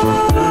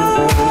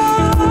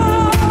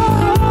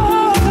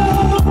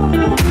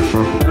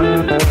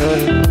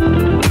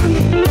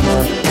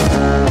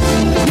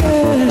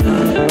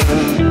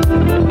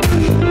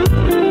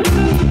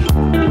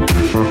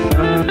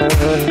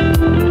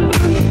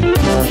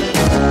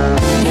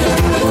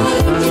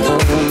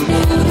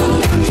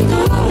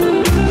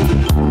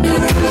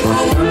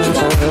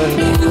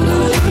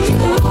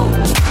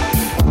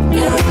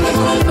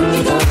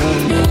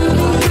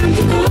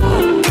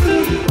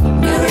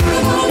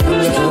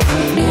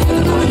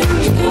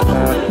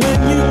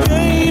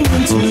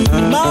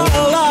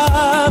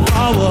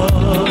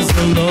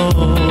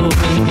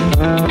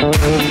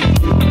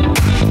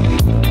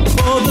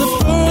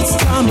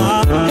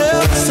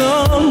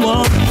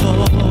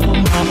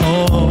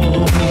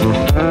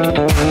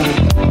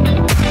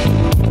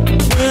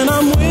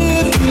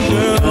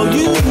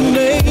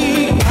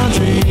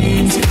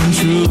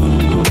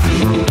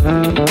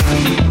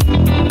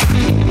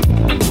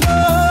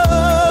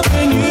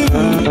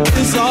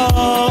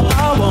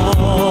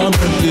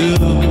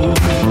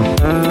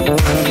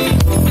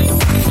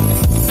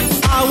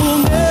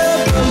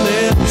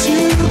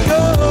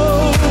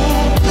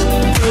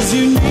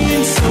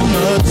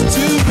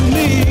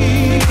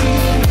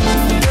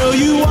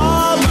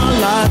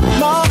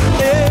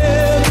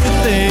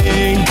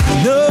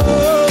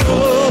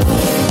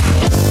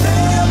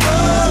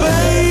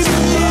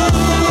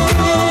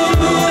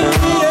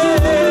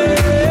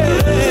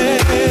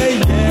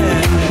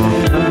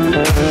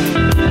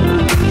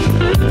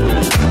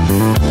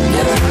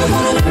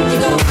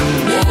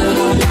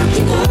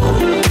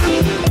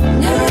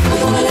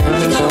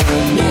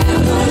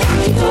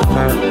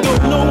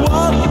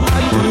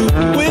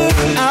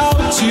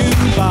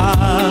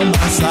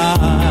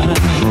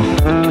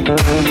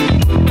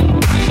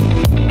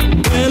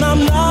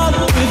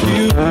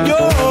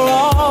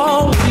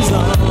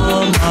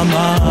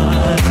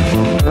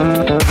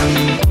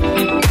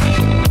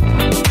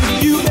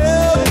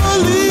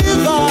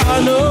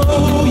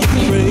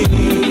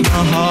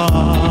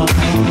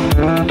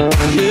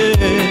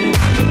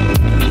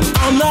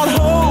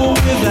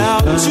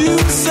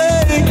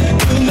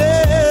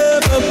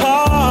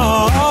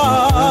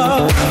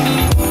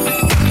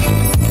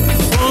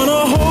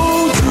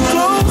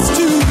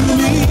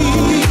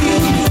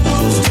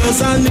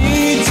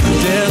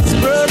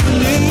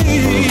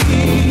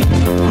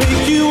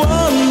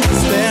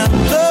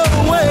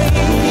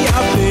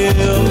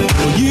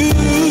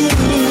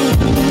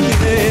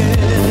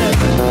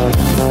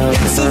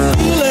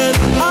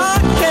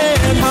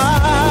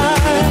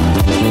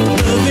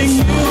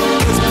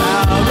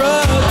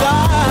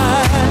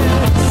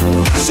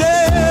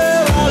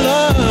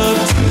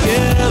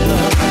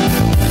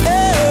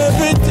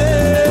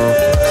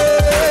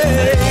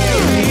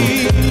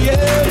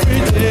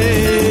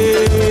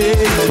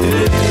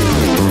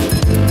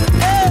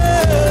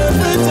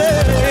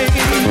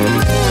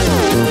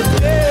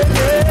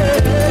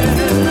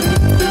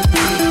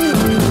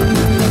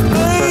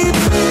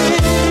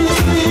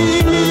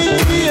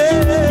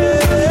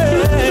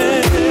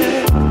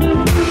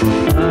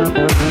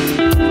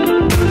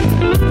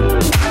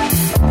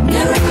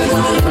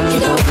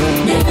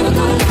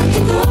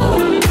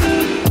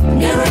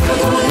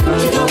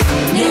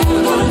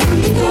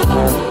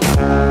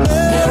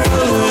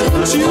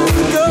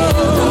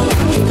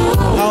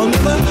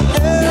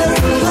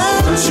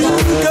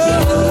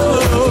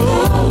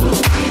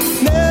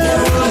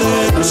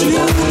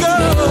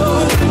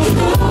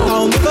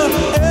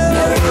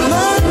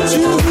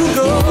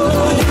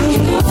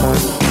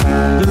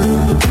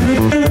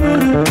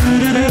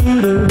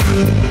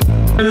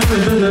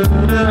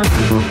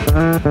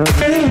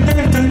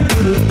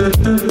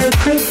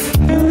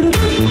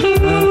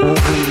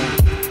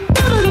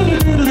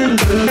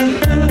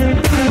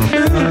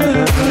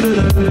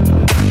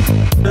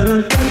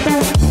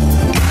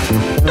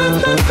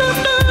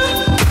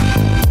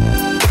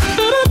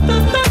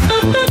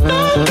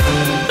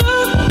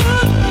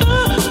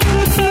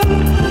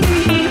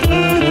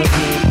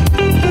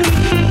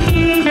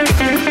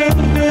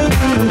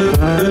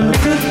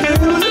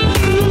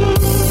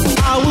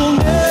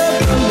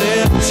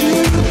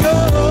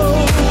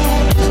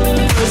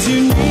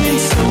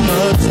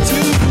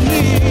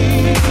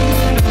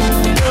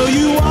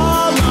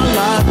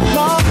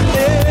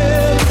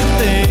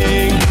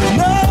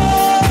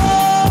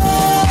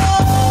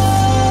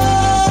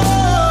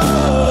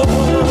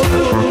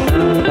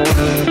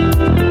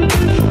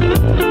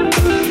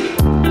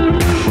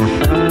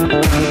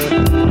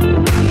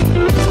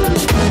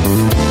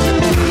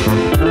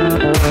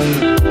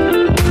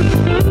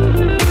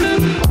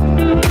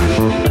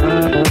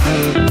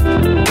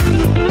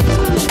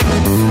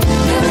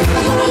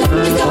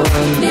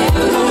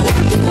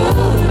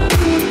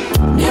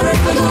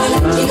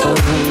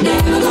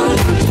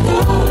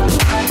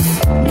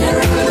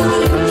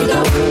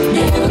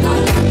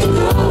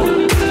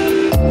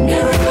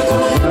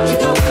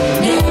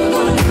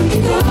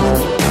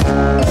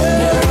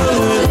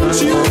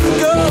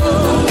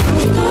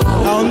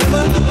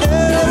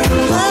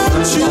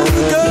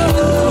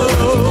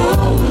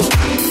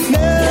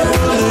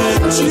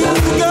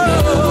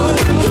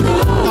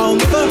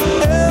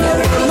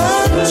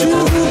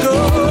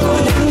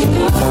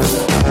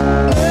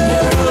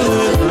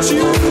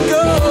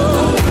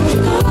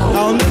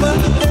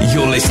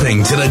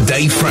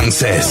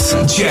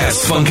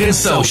 Jazz Funk and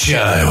Soul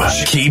Show.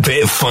 Keep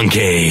it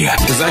funky.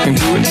 Cause I can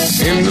do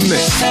it in the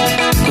mix.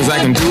 Cause I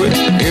can do it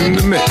in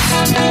the mix.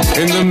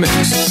 In the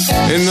mix.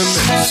 In the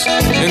mix.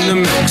 In the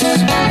mix.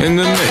 In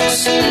the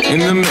mix. In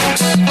the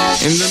mix.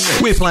 In the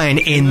mix. We're playing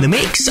In the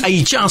Mix,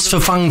 a Just for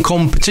Fun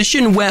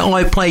competition where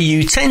I play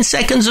you 10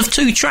 seconds of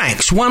two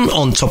tracks, one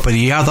on top of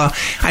the other,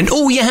 and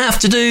all you have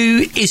to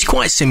do is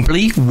quite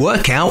simply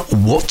work out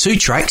what two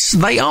tracks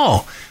they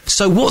are.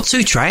 So what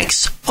two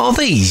tracks are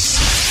these?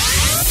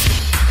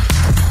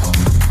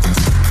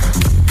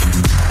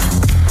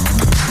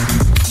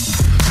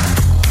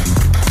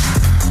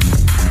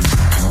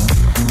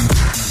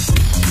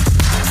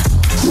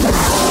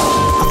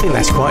 I think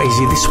that's quite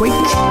easy this week.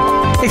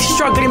 If you're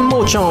struggling,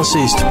 more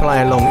chances to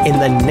play along in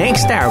the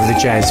next hour of the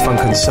Jazz Funk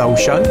and Soul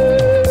Show.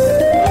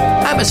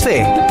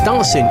 Atmosphere,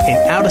 Dancing in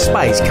Outer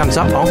Space comes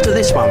up after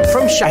this one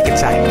from Shack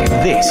Attack.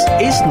 This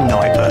is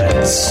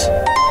Nightbirds.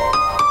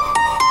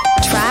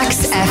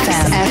 Tracks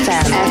FM.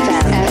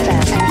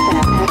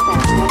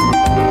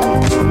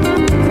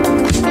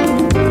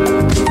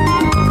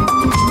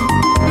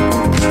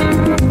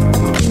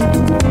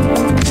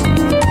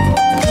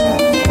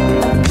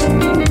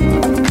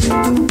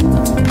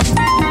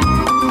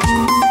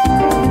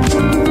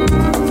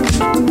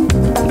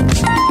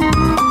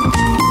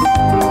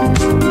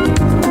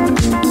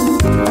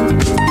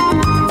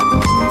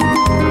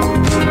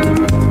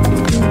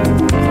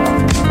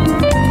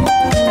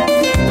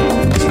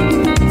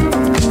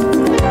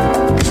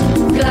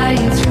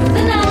 Gliding through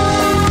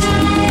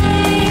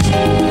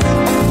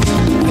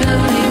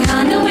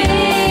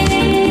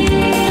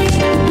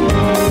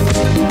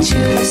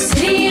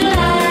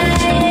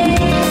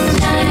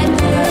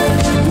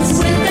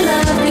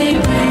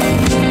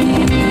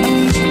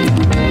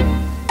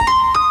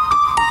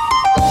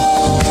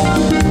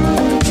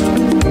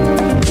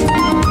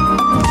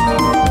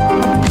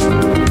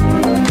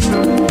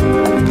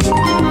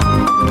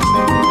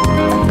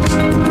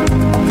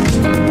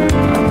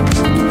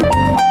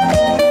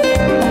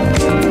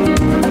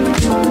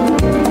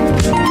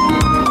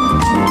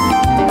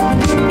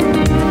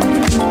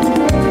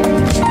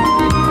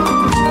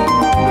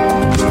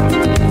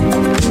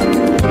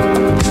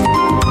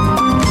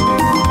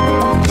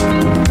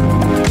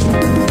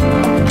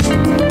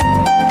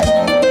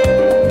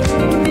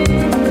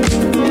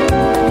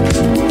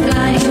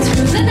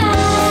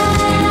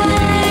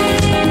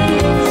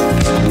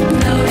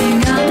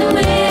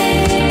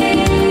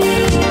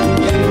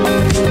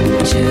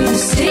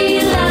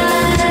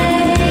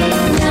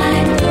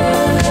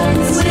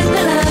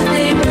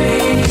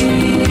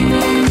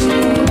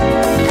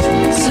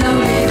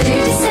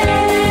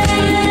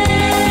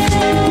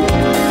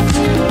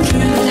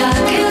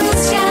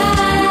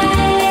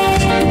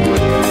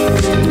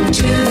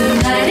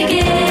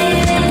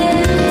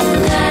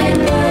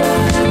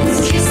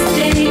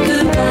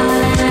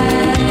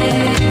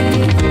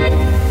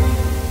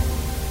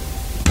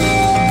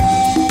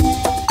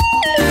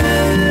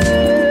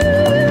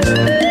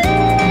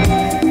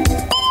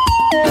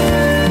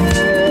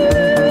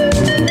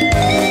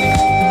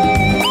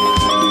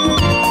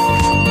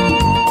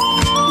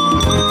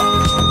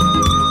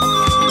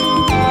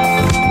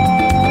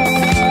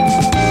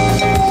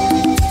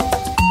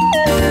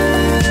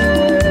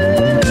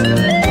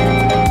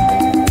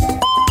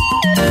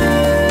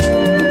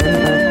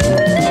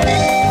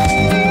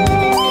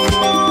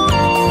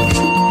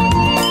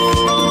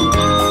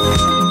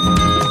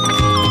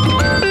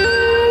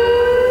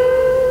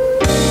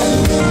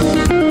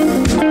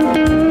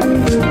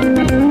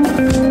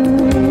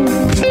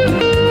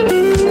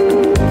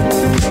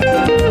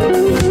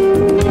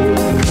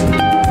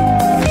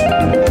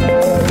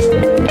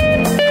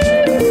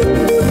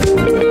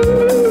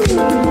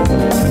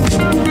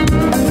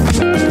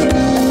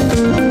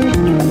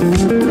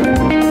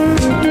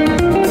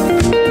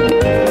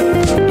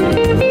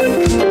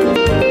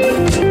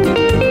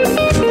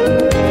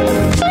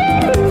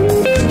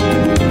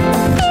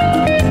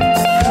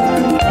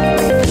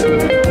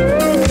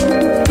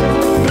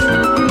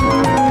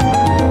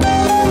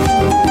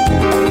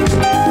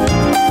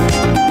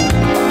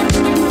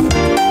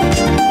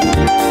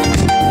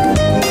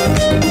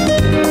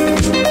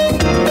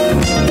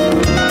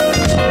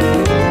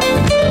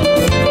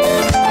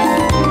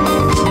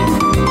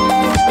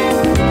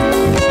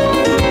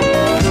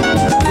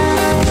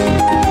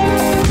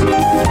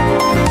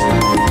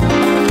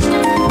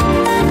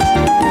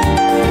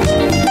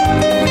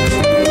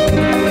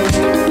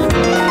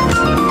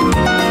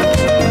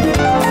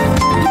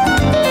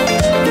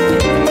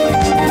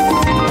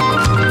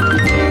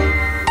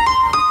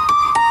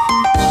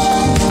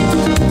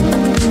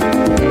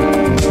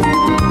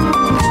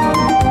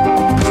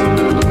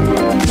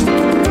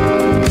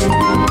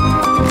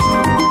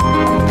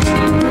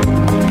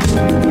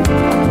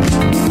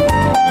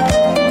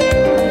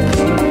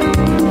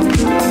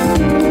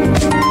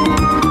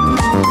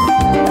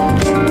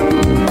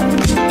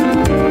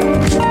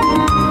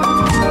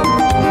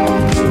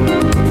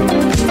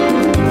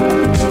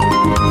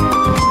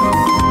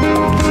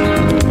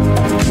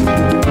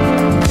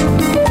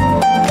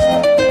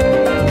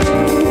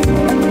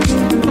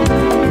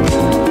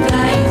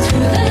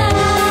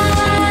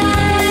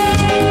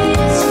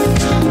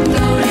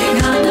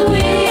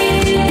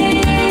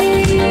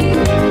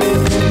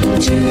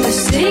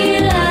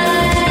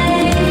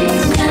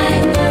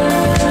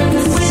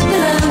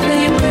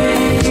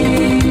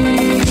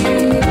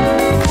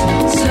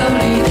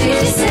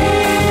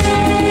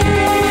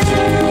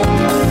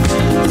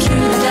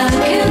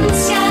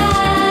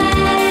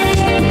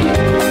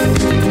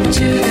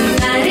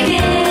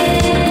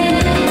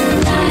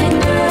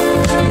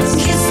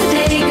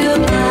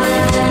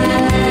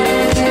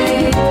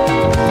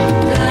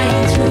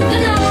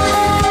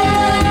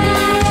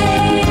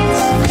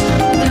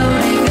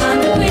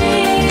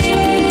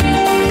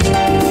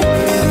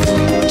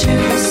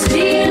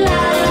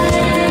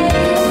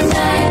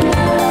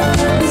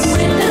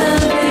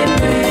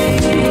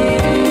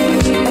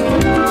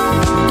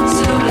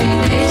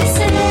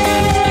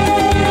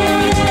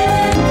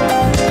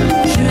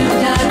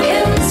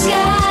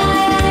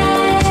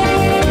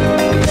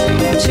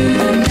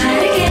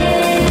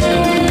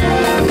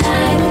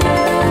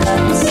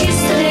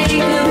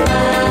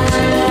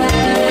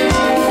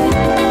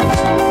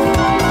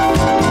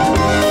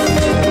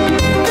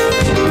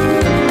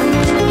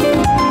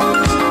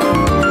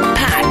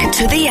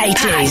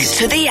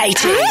to the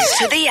 80s.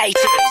 To the 80s.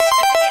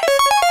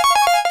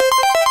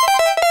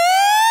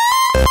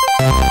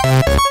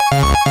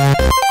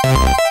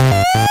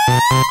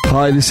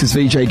 Hi, this is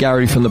VJ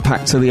Gary from the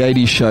Pack to the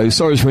 80s show.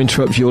 Sorry to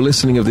interrupt your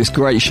listening of this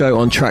great show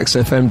on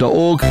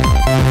tracksfm.org,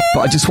 but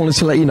I just wanted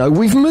to let you know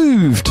we've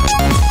moved.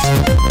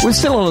 We're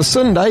still on a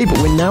Sunday, but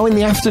we're now in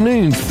the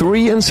afternoon,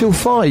 3 until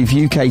 5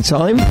 UK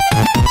time.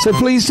 So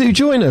please do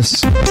join us.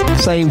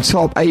 Same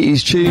top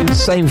 80s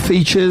tunes, same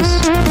features,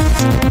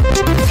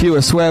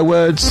 fewer swear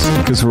words,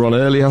 because we're on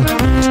earlier.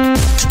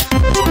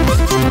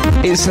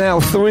 It's now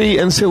 3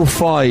 until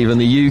 5 in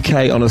the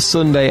UK on a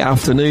Sunday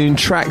afternoon,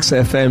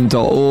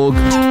 tracksfm.org.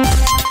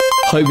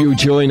 Hope you'll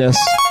join us.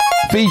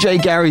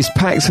 VJ Gary's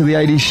Pack to the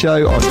 80s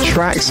show on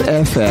Tracks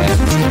FM.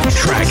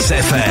 Tracks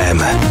FM.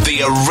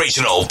 The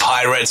original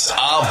pirates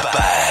are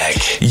back.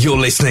 You're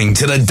listening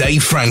to the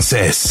Dave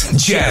Francis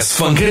Jazz,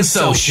 Funk and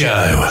Soul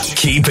Show.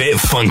 Keep it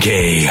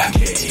funky.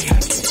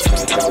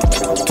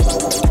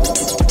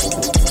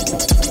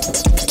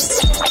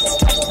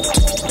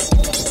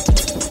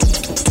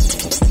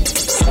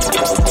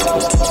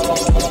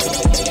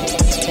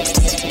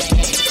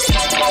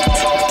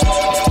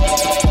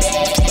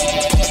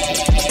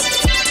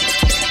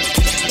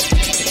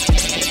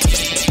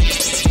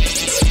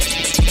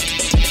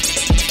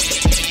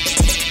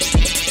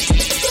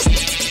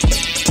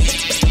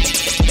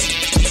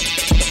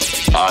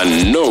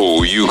 I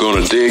know you're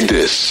gonna dig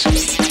this.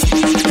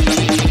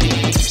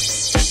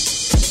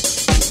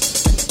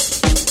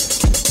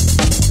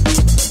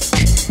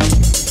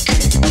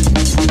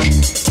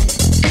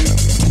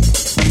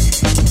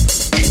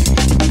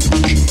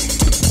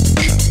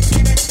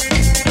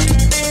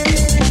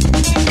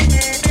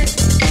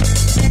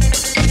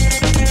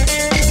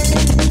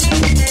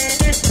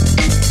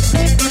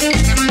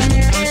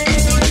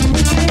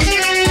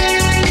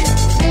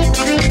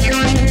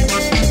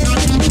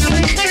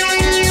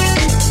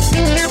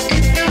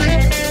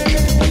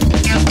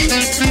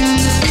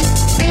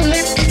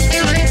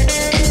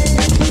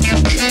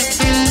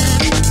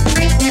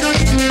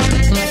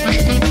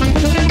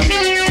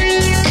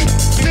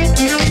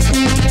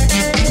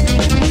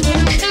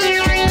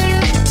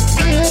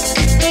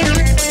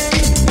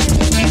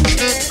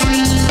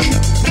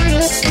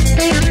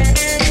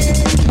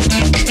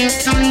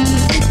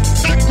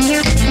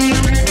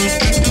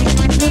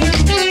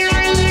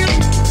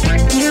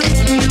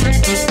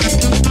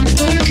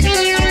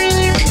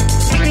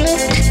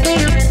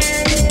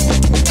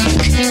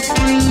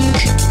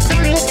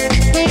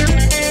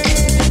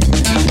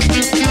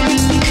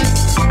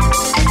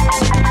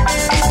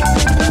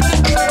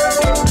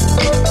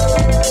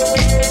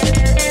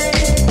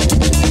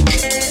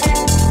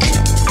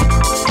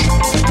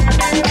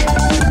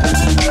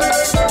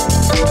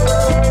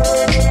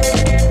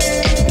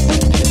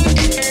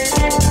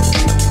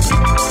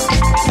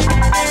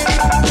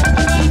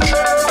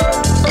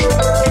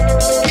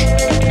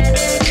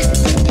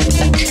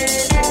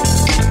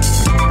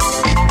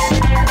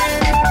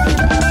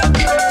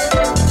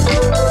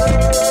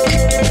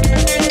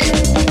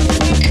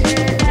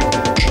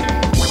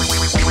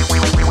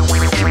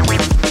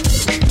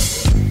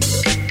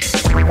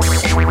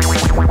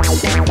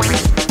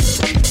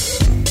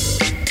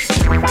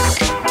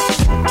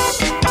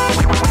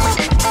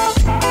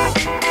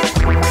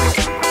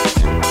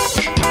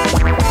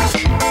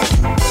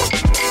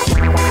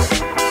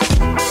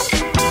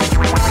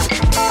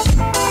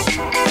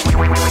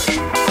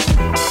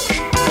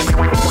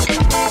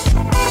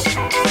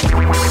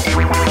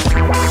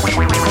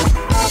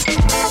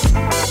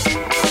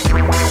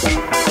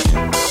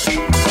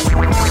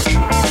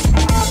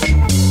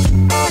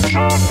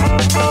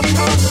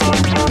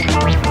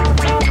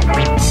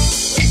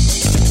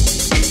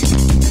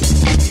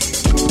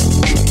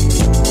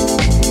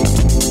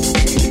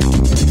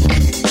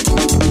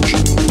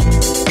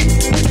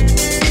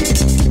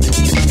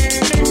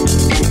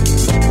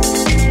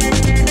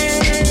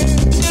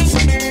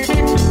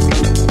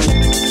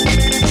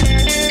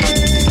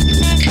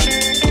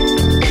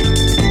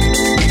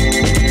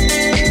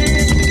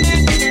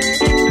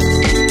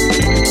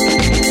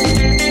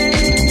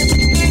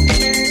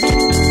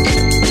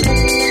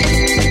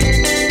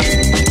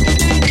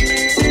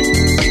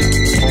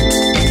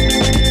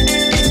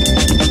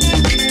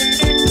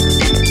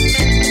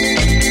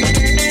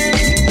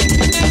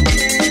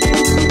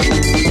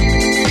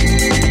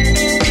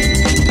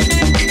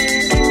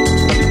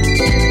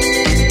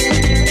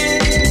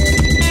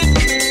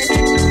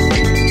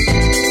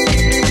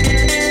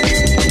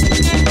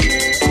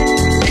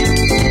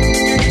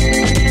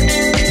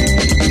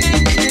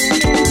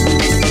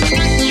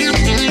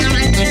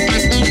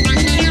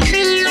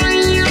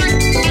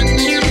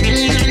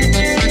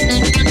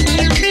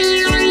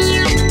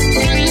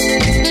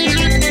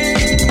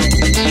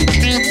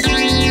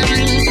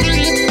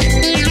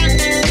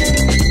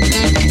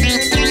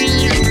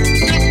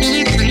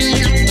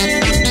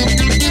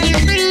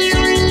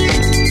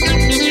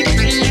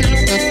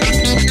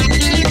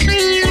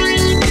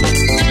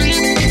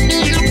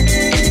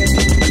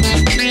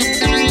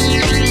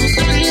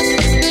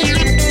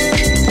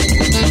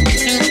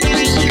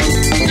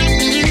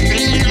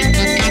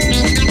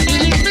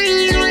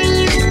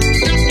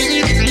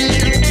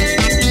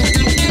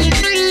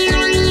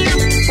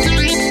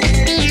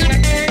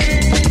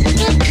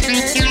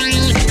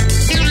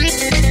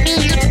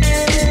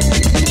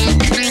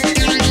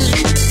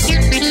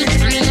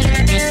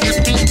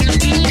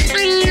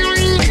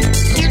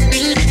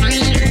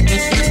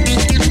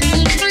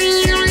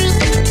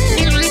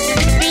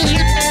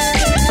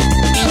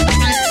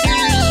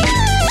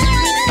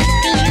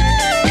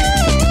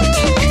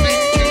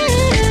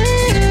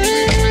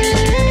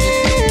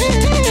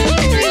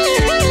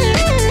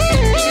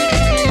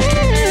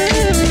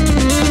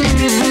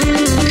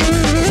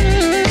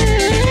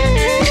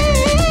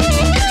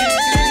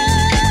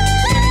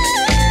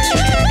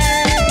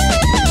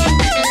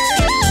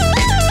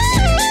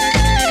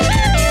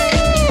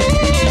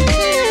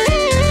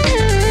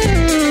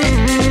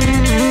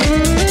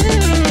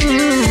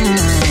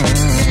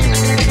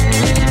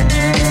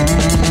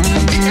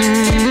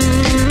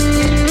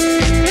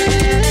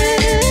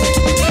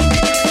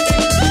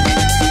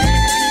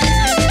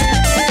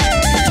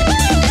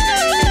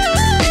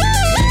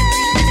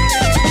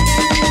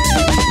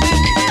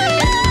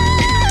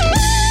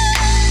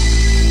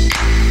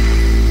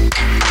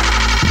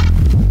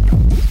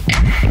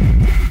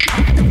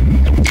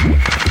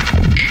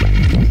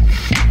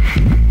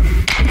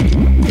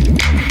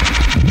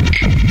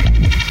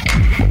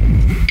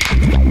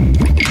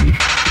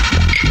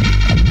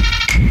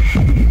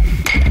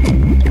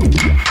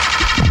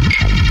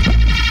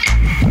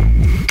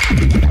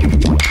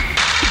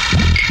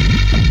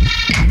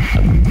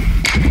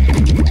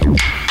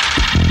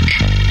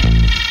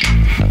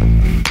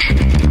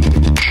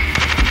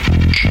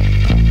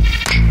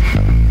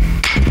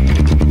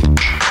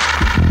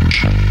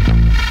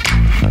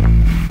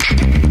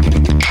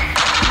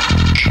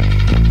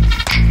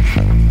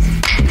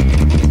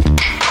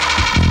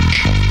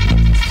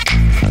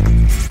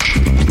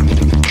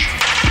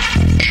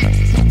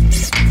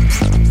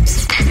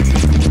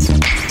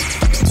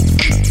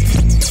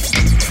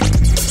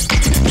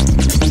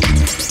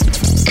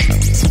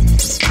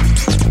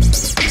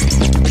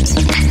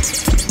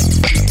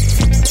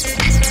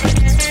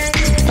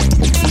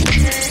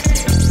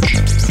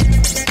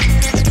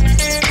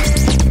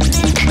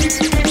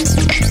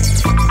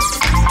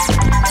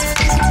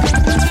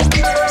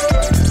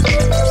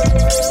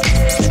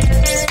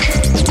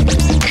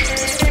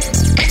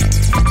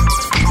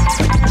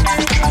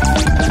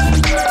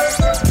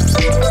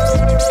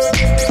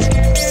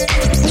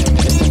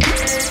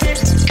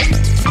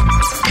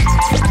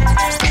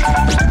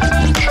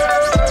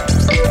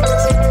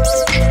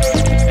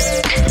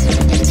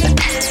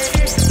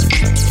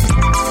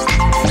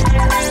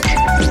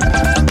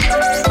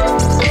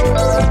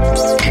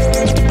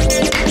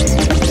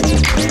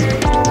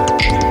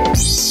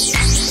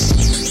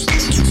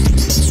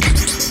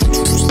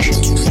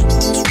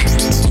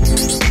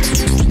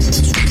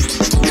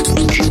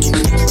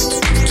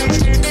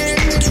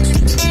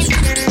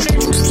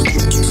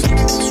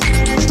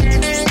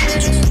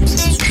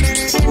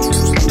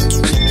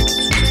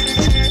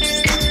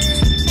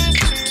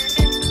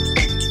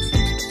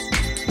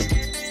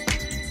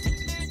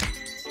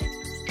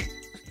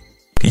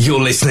 You're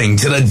listening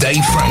to the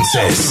Dave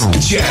Francis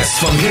Jazz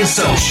Funk and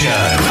Soul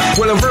Show.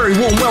 Well, a very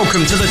warm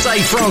welcome to the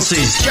Dave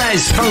Francis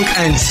Jazz Funk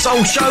and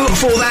Soul Show.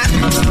 For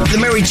that, the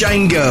Mary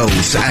Jane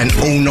Girls and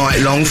All Night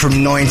Long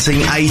from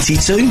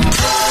 1982.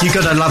 You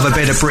gotta love a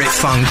bit of Brit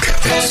funk.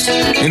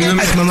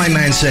 As my main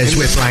man says,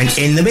 we're playing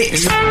In the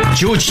Mix.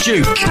 George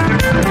Duke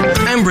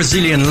and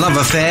Brazilian Love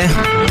Affair.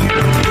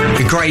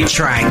 A great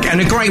track and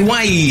a great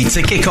way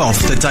to kick off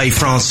the Dave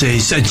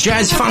Francis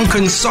Jazz Funk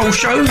and Soul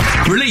Show,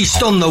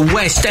 released on the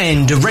West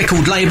End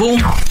record label.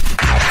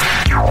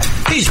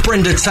 Here's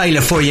Brenda Taylor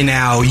for you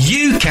now.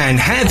 You can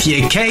have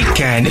your cake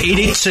and eat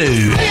it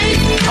too.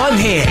 I'm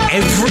here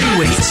every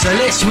week, so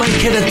let's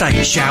make it a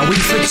date, shall we?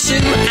 For 2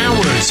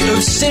 hours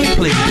of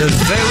simply the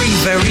very,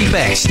 very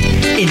best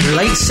in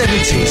late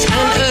 70s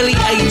and early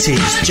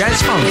 80s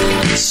jazz funk,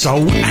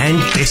 soul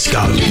and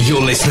disco.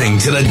 You're listening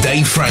to the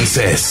Dave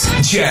Francis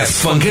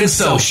Jazz Funk and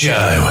Soul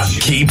Show.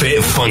 Keep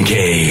it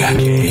funky.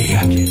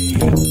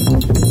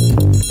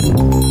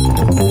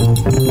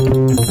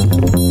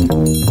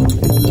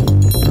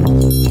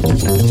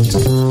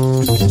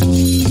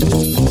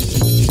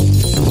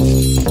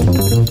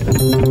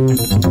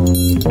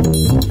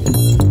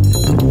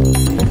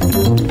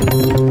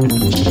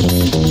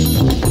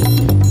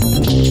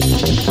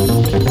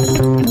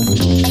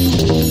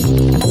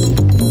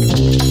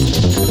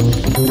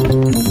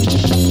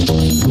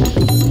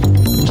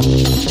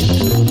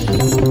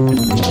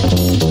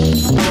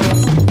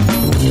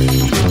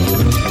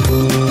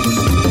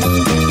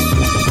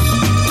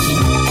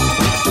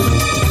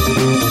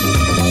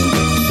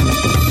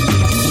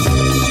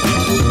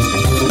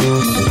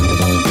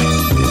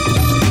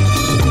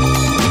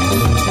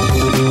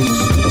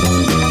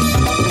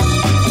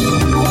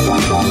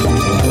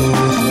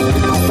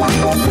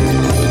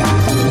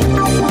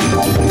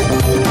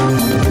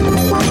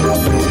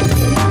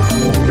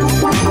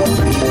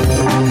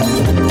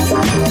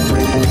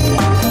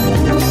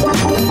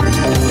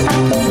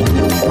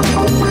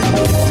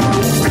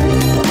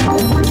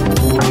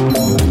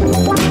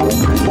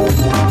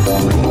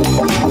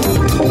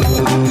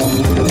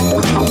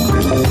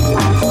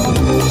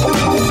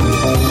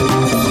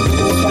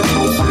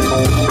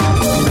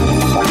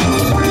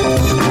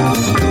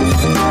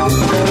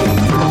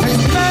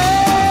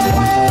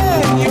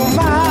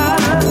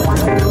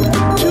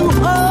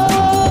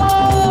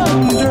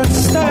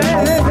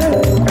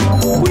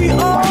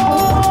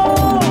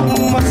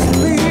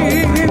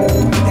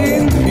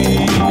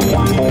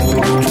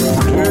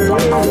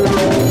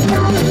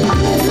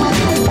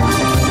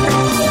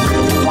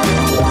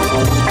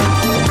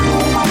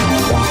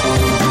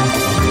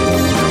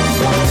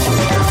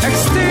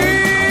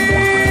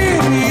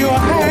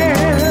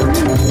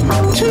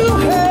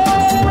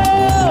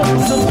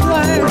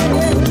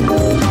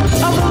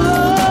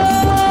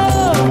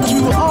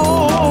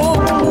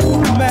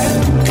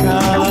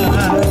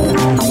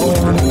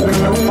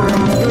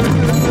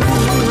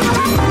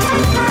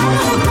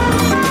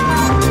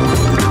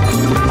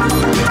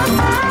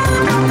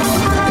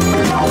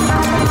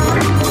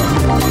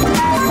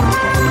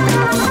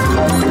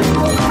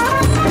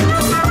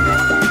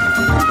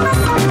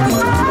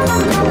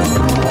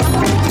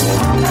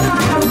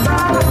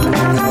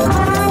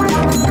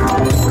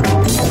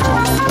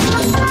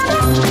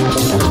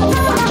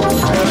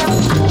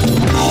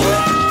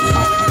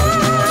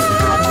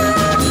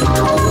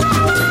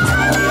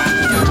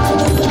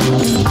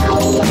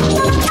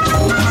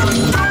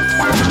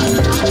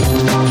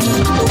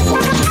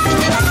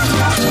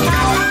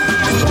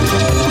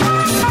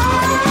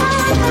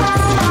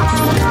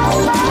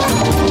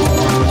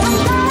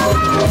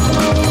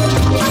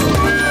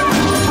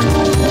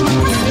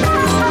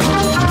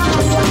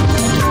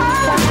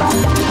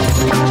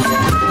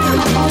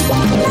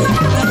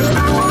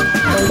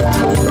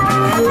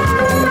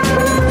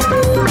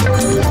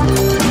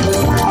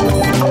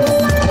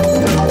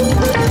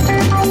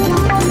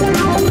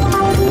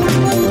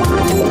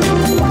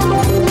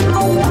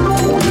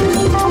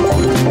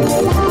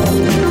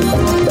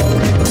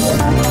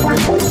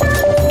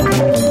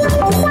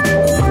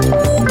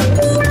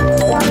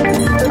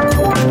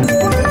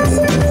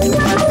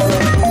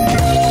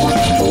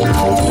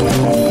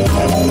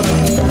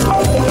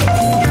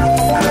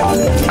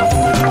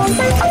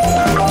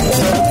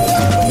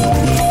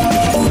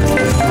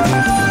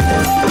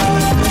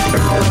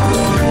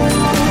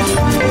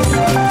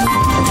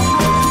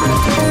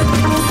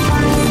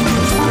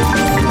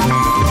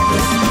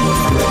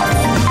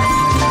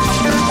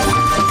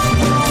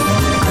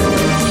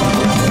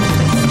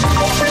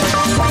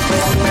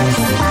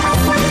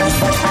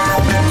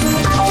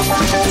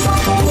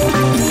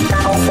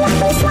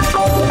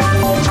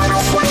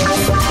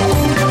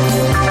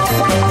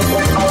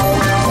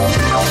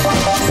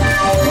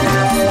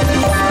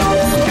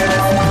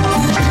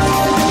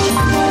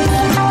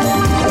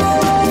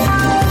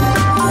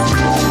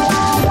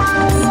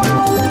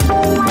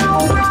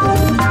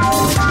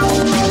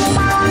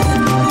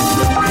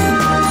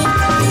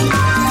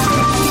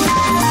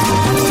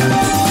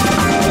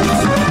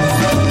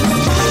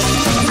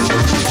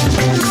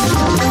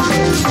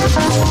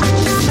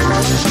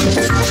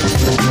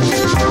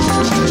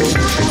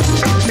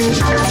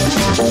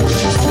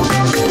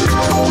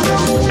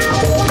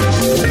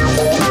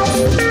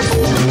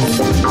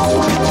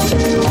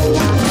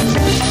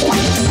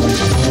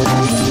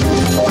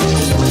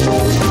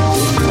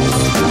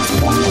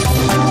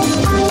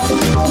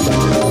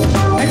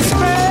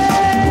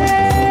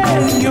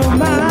 Expand your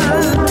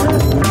mind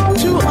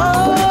to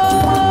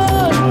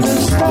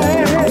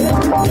understand.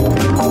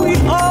 We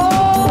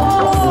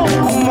all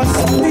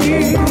must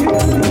live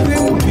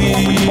in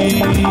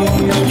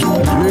peace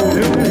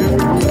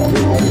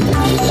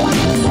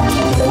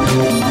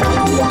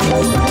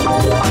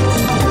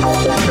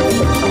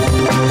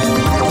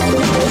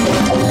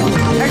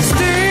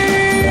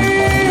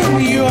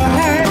Extend your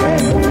hand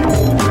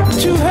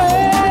to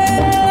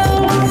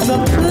help the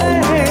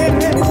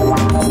plan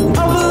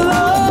of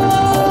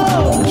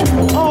love to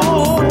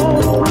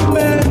all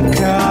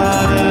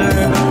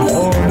mankind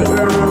on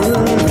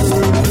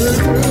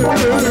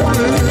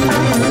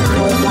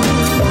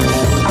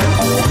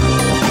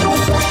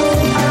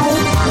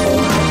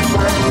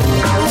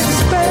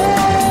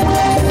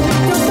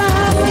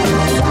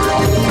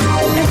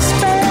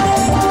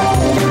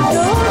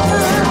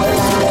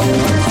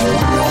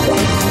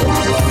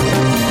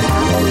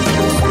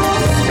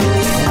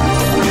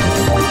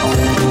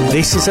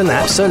This is an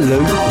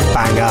absolute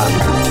banger.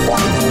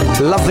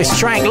 Love this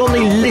track.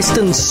 Lonnie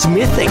Liston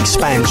Smith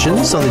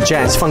expansions on the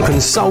Jazz Funk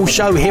and Soul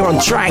Show here on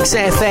Tracks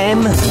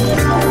FM.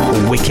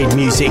 Wicked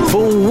music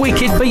for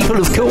wicked people,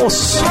 of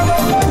course.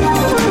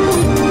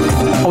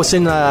 I was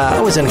in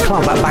a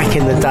club back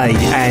in the day,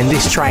 and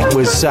this track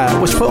was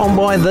put on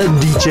by the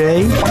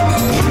DJ,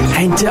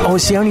 and I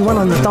was the only one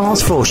on the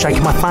dance floor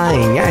shaking my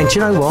thing. And do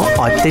you know what?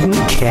 I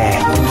didn't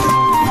care.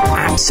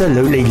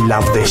 Absolutely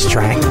love this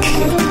track.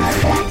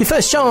 Your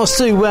first chance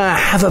to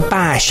have a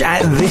bash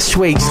at this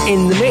week's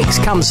In The Mix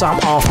comes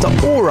up after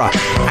Aura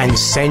and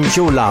Send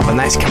Your Love, and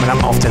that's coming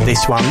up after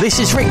this one. This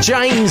is Rick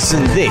James,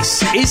 and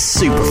this is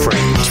Super Freak.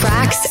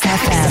 Tracks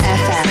FM.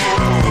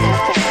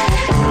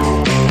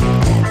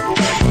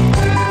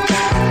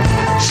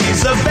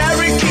 She's a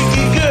very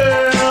kinky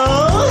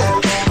girl,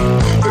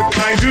 the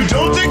kind who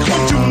don't take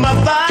home to my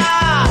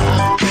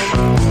vibe.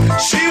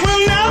 She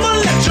will never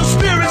let your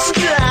spirits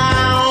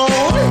down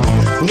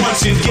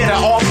once you get her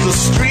off the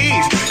street.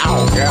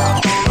 Oh, girl.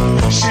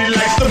 She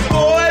likes the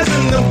boys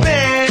in the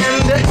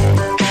band.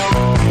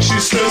 She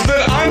says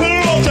that I'm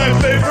her all-time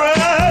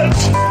favorite.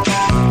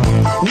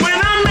 When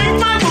I make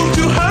my move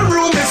to her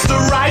room, it's the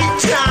right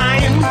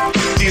time.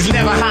 She's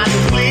never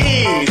hiding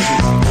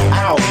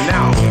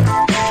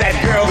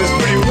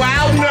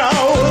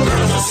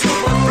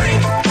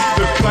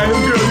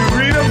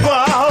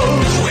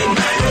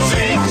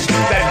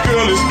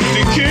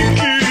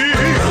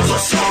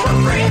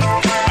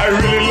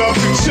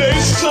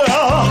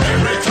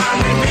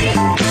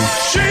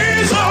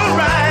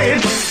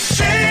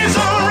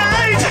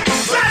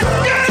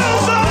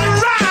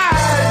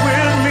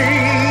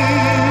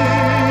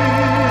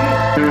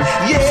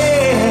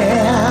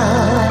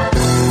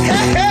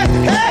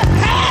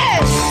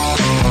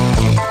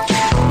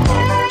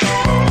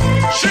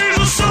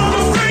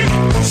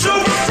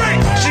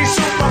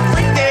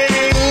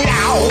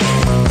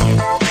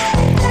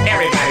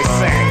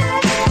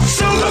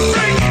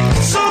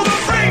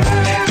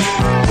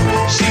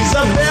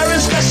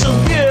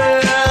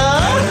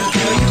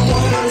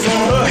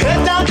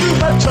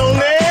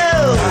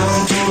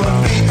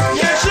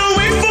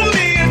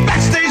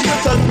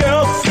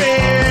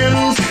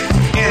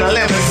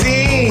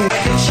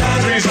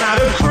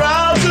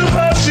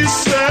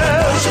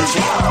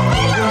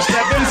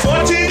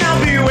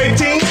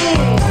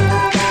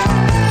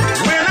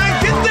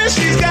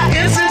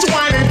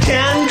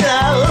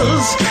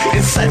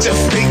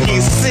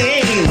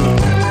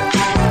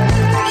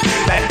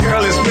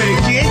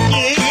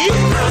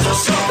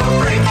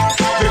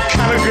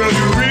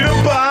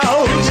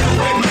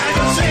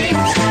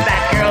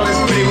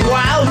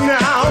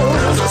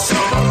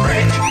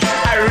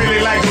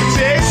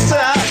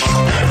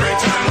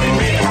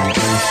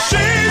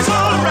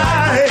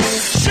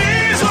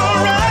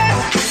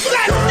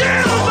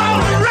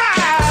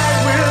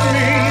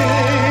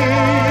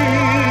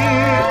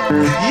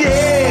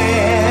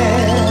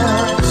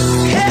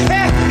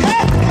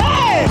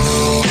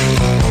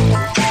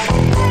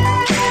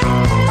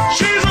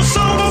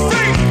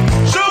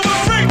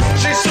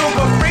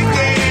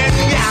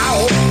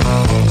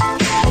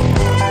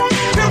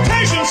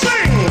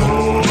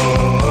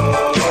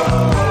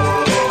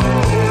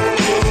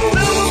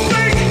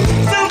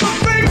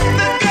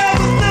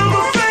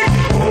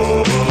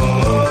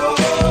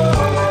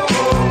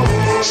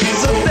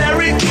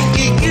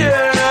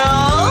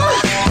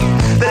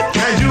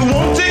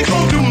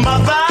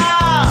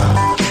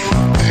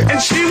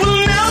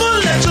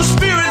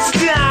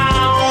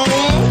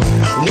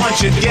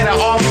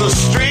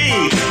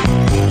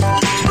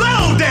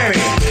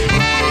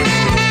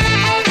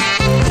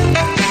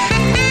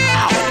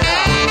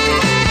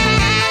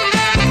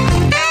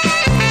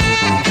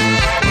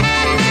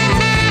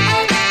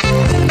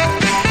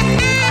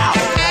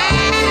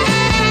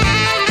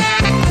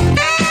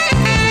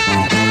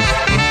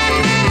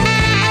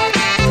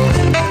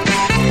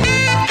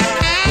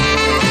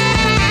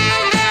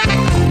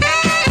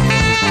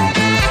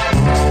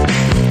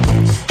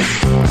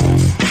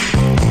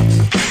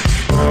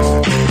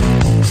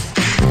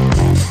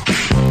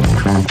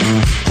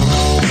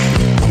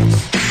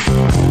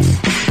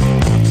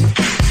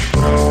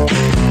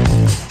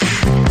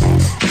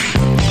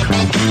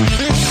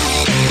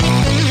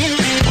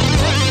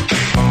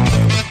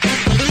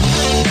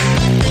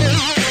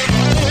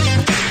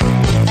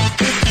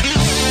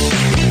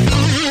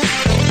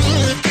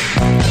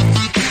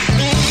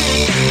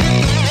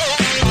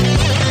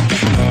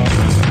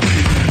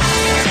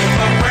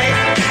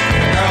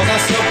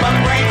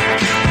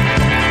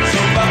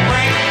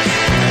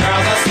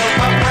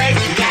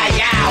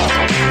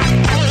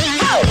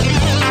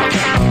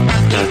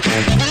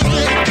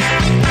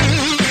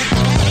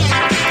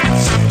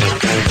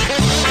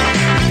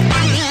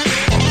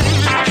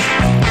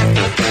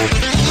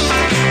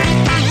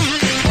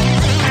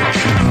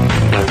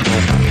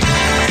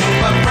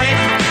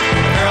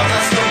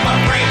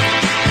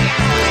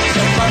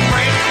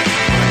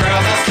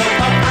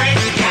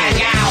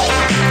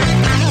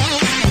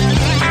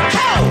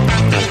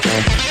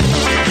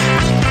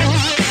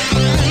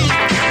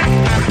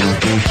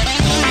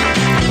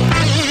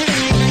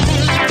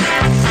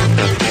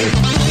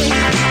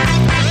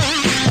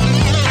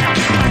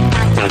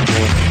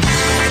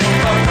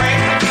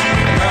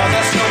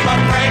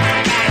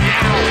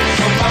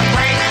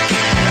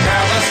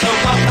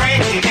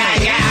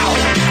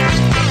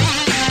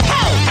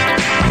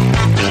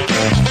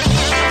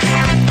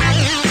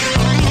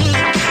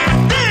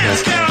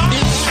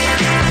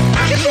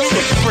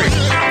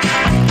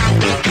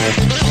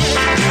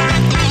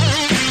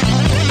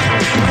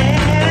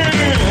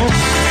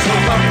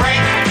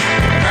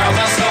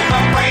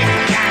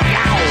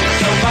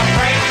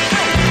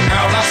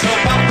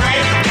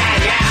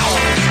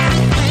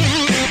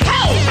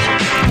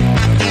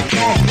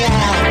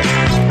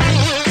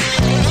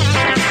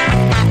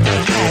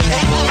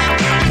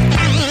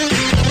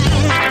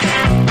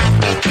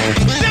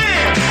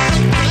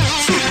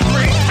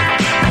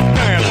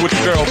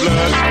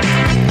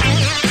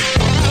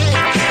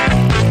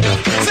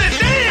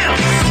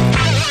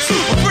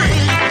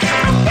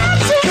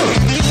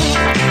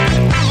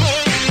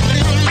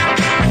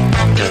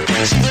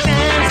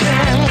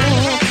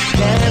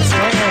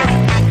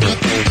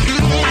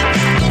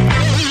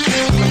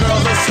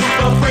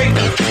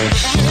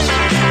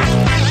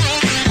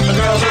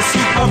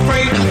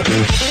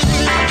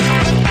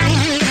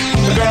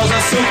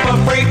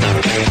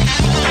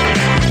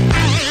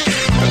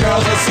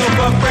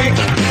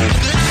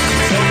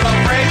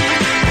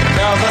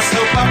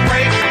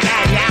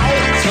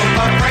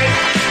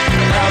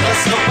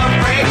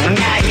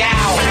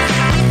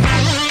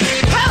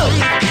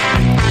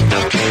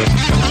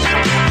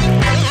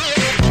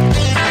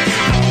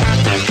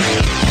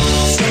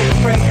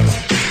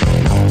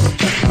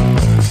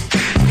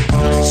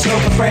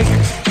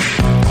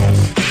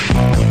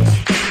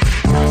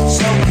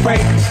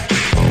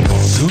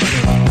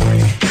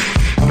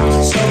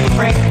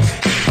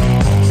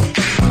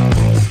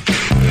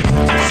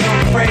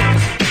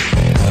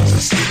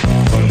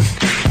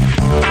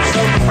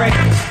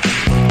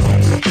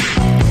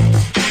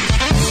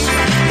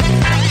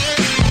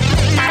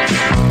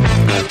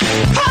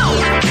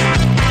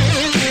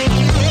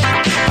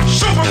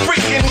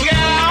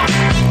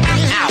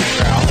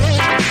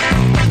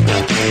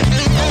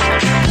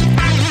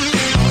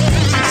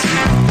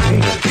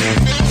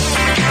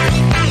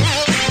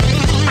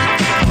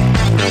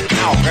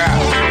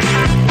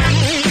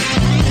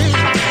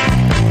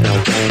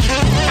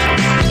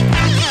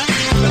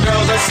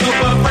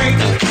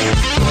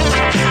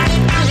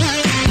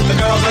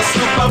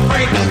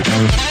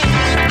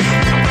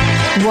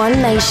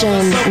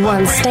nation,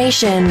 one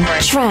station,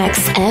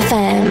 Tracks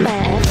FM.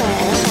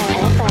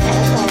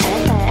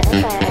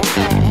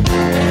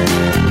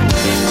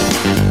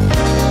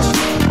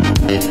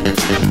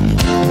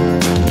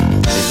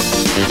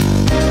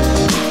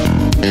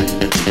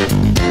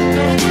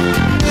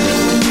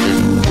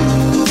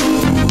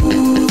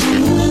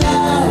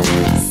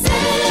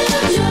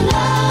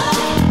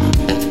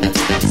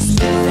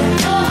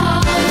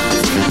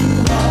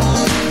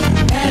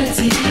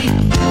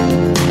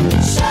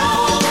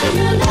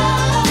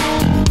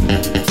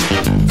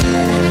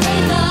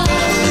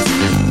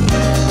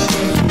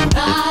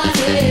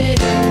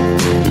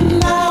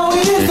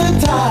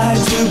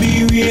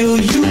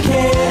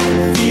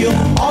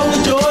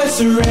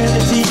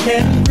 Serenity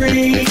can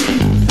bring. Take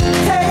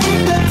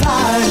the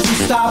time to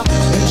stop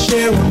and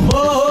share a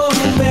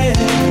moment.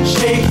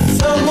 Shake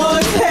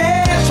someone's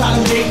hand, try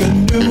to make a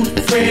new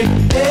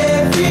friend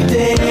every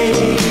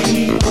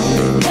day.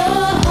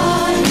 Your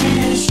heart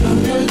and show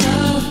your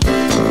love.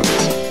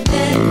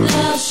 Let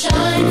love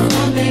shine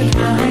for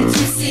mankind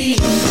to see.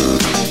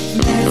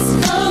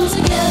 Let's come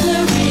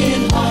together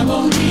in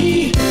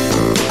harmony.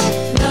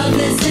 Love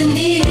is in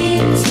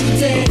need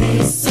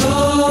today,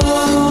 so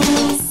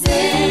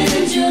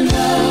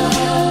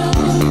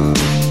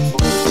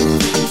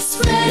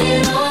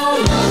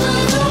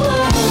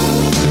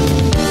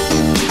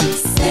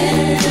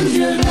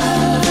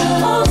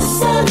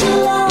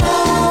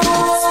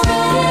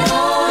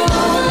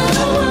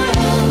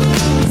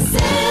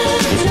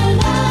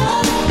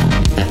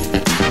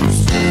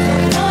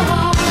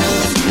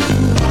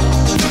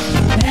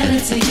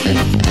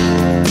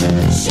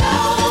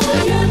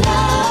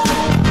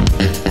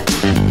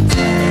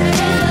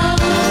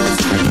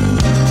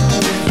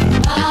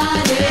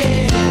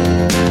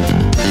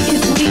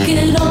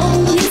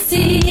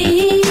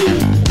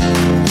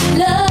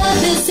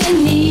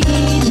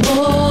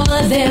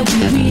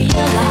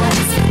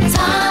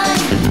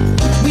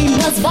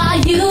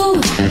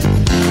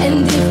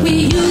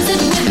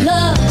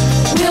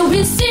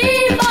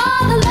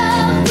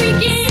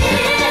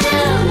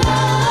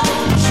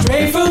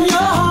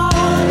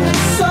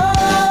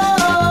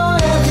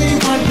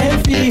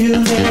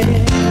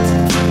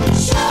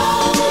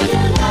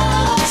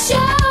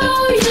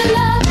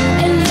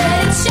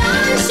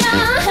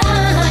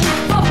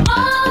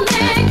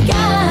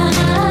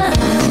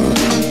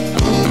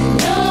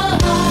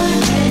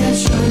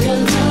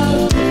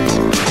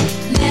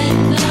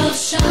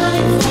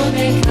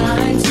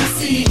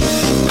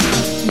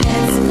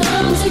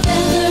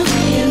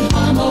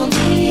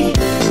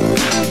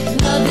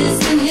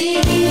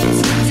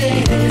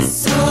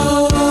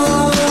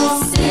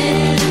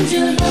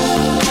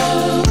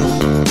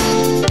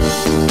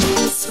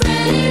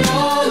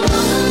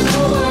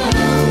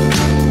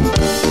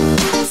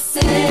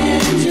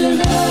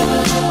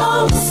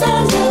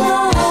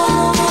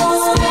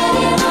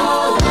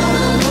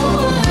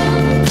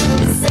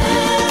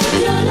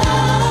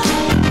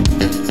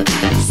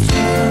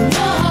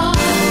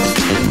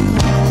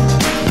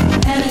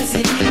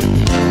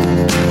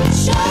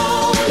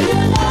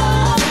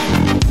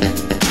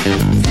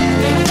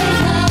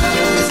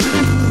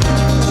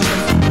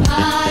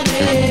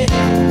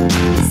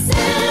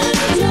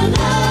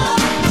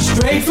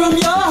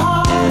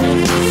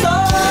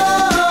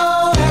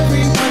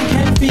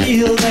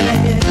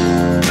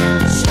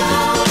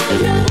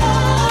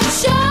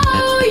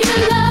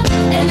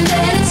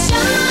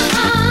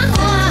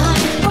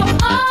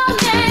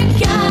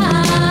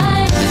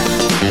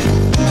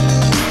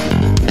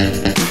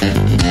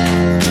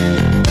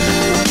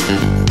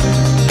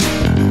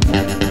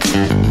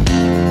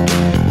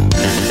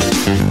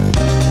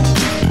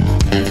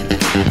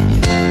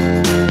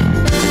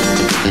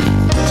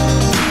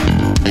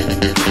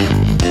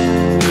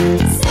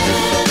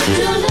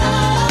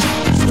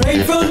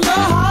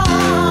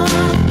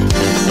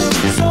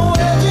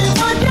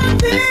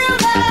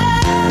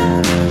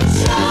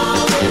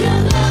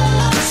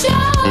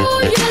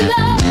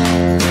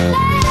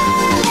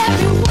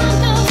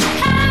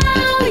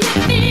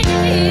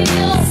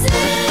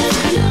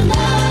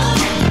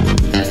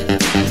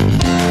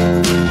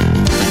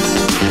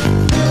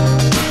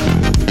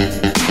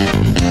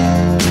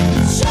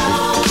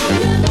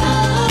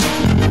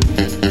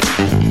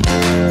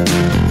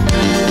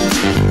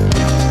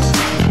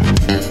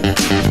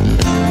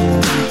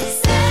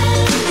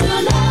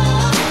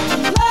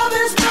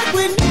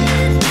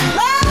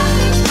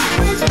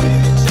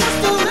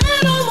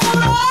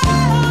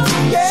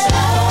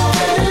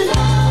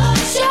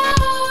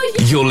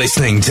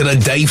Listening to the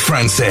Dave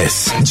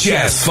Francis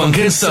Jazz Funk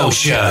and Soul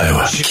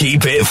Show.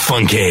 Keep it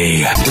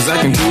funky. Cause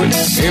I can do it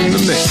in the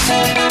mix.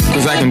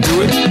 Cause I can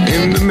do it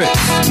in the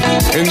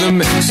mix. In the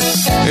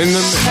mix. In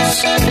the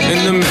mix.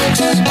 In the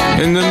mix.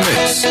 In the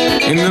mix.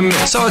 In the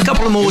mix. So a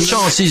couple of more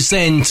chances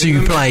then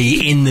to play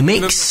in the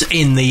mix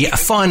in the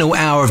final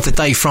hour of the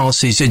Dave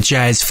Francis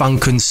Jazz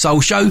Funk and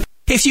Soul Show.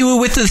 If you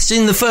were with us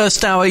in the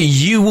first hour,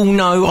 you will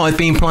know I've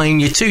been playing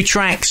you two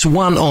tracks,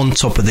 one on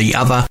top of the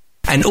other.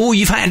 and all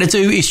you've had to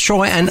do is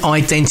try and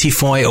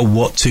identify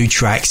what 2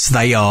 tracks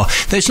they are.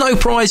 There's no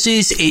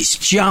prizes, it's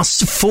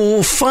just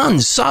for fun.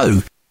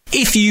 So,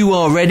 if you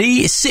are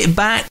ready, sit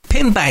back,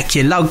 pin back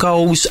your lug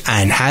goals,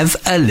 and have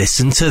a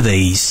listen to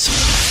these.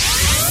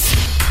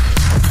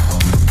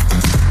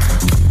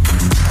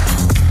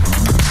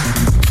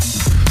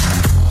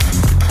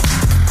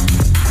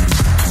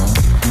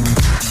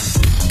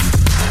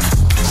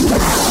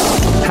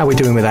 How are we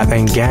doing with that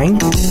then, gang?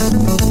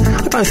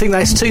 I don't think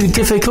that's too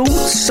difficult.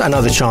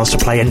 Another chance to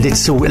play a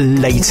little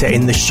later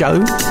in the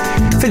show.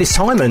 Phyllis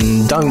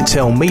Hyman, Don't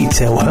Tell Me,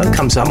 Tell Her,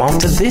 comes up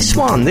after this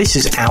one. This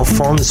is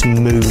Alphonse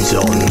Moves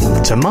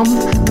On to Mum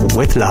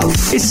with Love.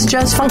 It's the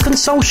Jazz Funk and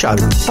Soul Show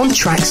on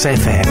Tracks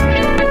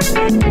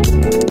FM.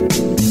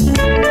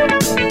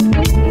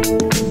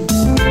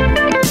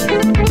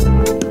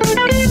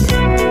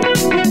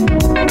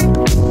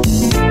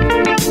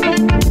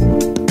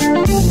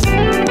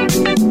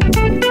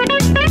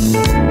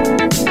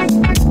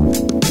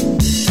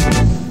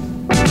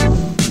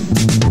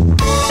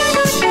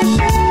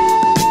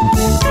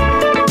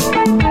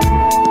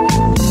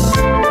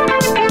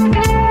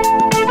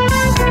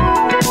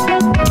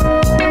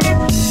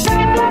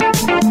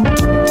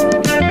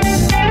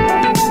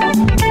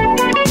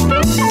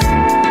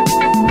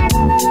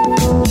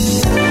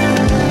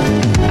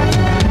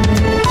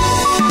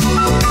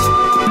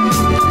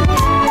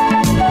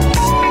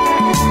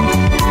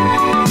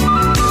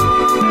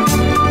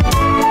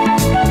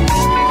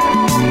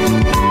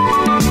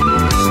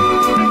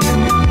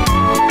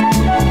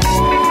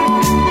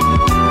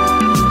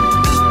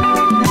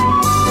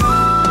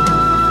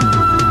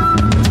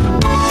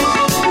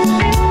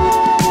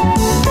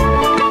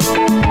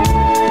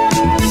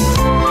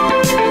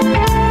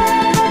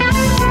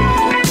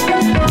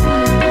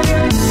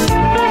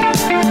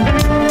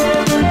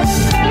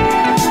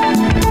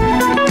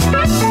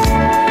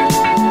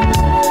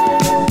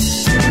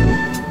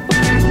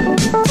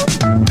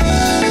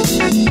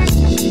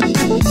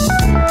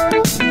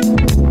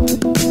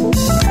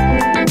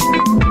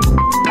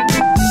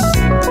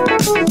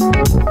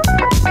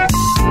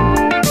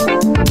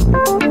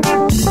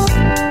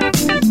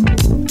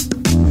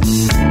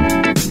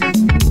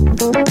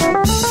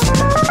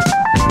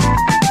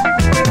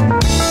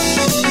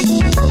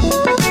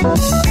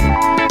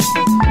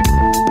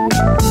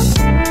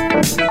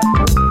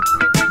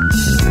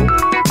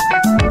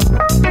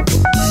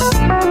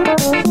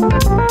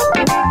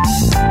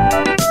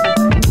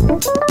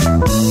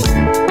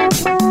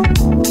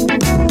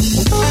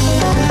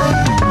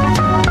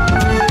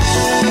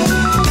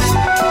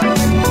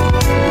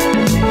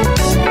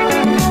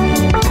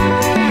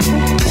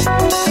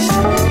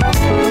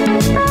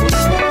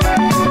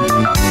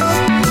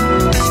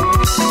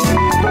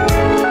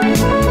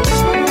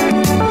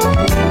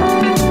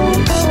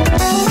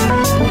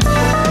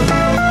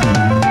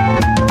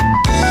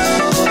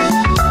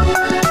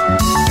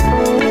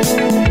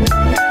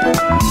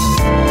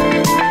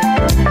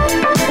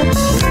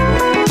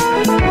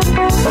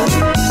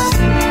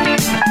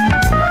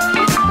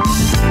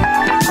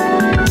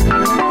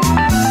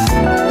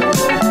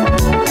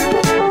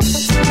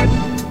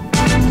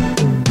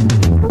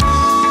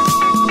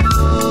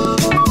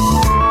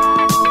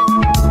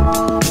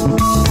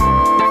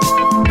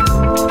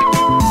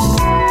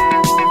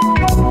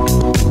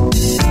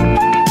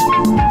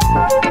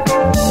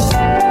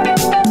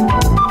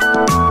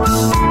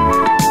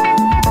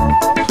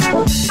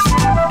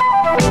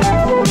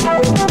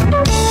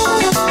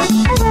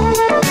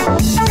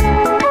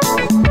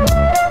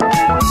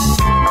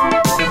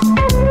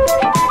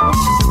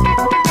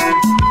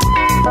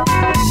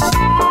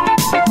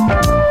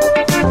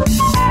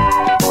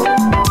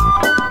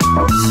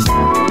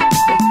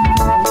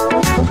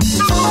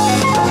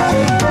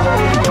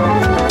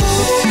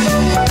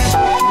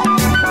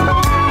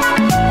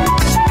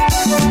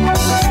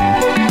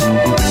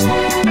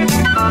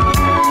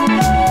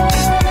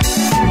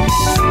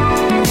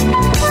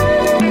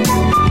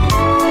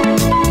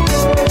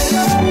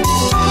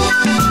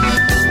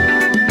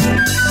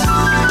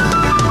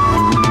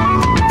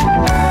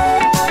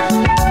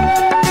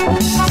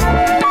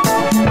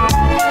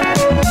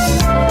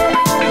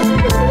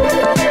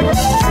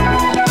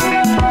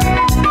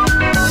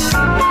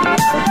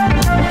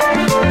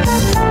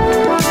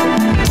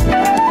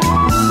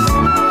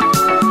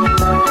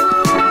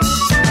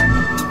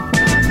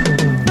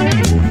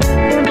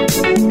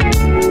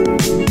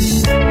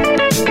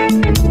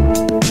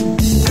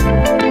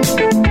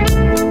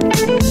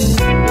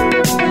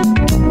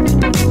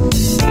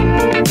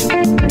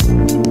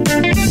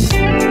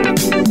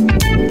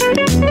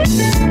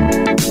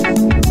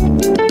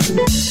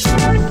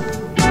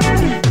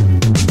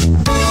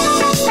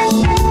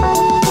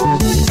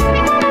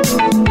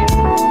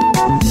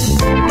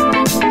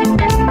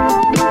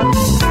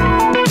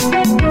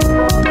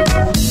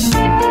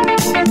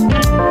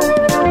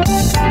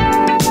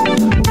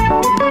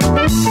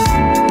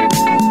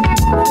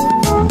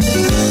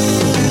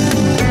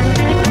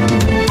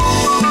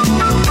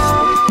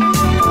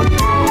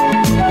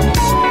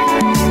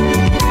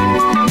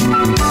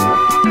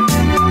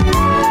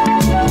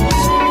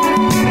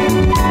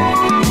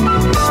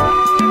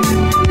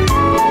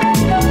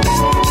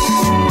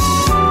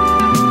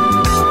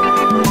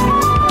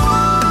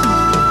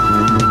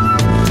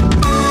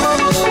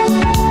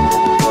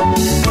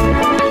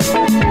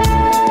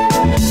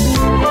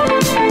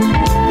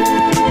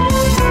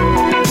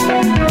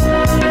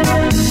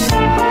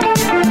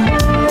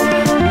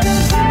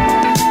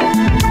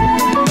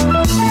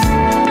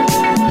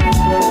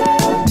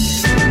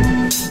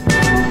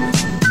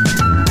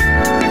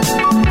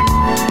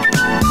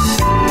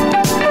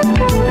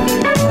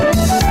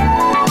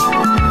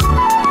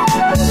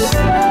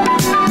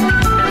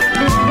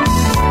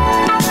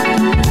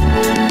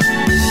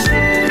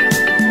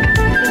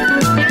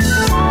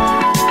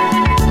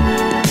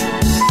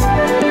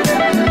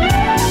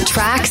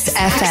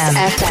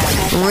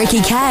 FM.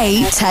 Ricky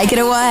K, take it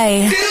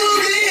away.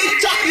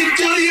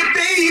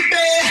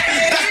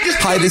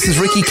 Hi, this is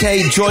Ricky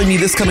K. Join me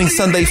this coming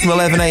Sunday from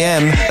 11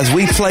 a.m. as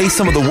we play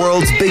some of the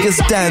world's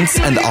biggest dance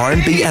and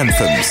R&B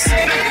anthems.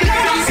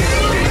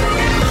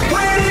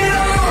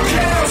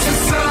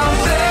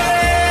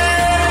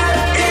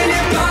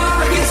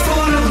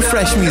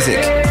 Fresh music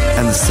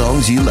and the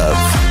songs you love.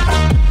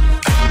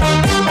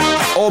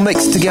 All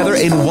mixed together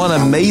in one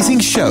amazing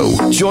show.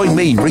 Join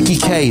me, Ricky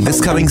K, this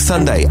coming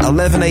Sunday,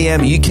 11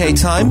 a.m. UK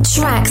time.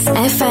 Tracks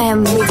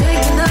FM. We take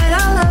the night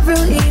I love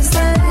real easy.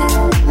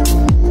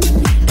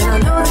 And I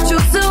know that you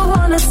still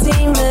wanna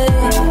see me.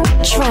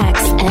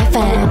 Tracks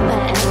FM.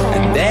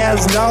 And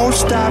there's no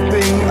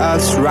stopping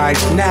us right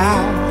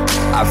now.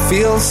 I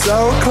feel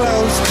so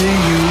close to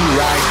you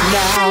right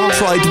now.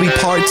 Try to be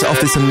part of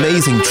this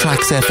amazing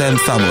Tracks FM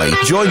family.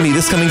 Join me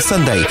this coming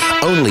Sunday,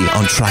 only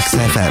on Tracks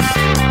FM.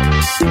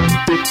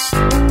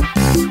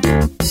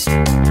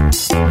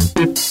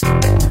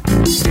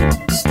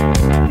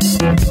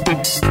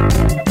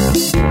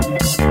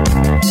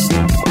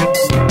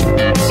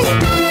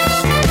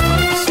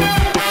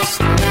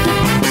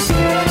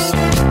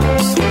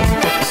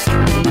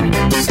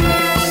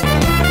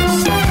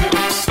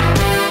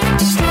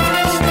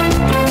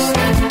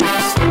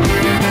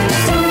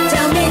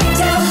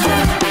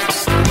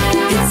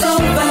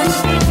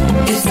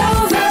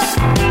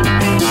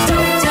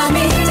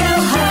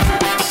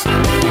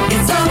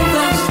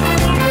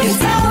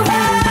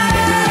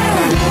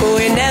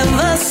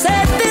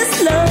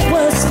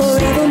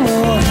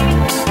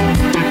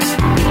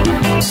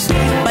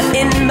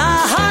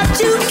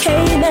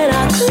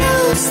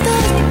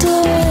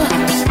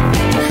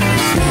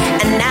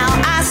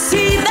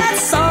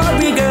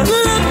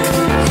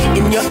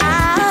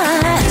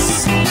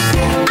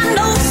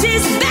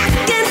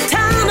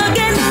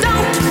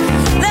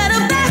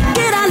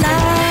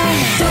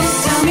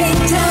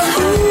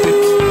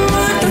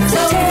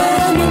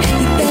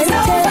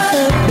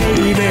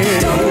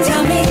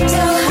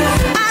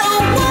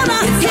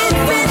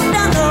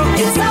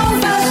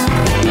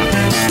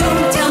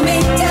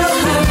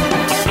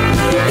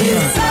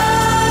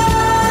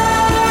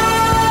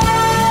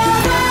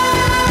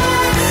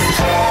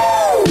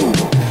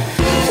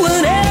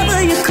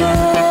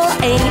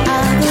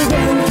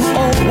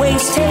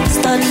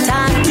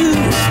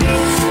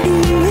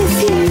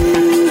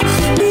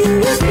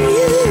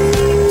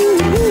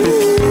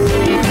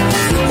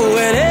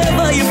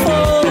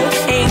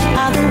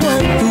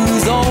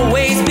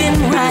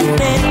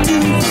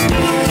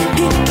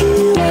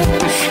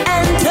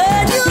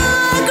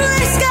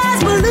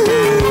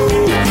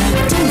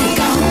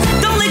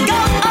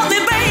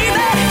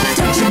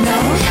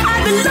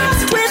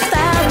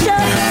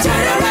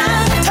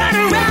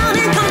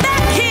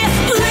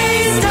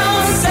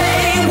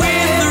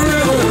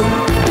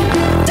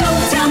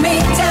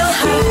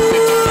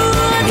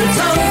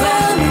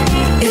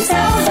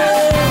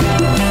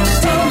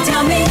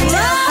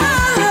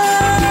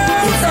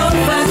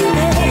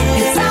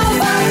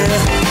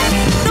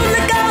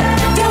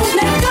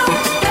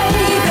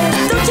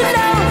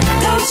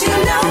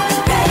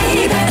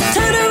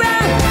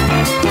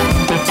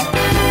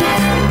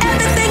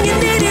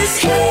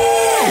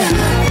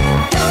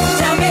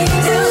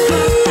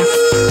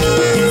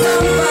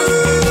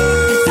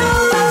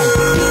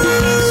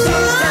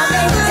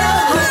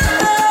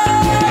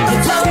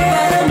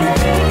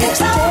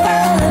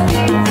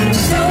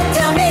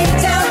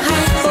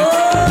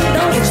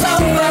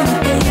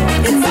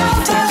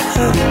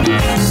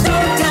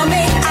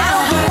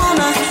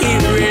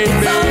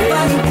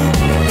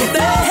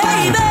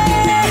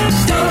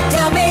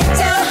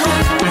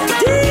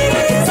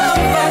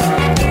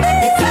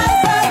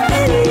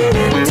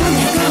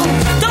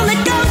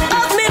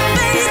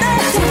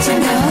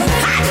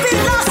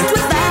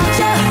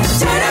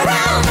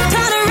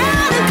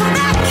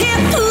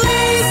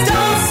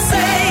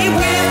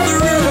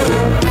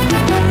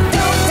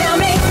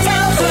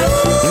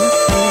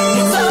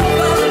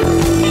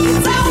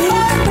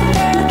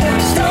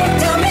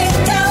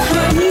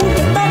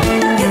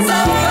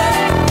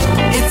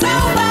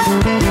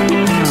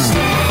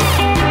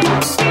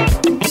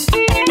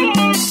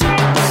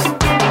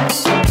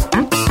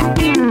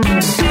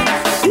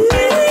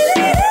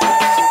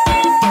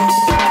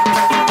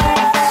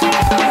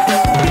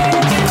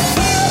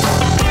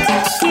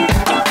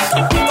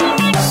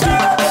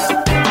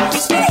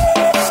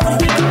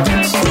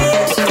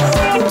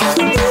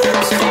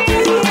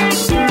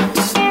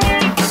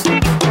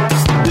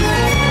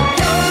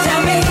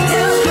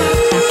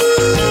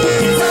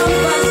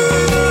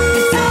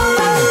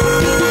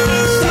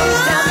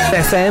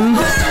 FM,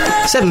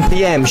 7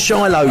 p.m.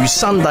 Shiloh's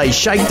Sunday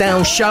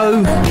Shakedown Show,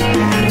 and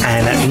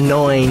at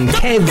 9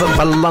 Kev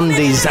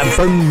Belundi's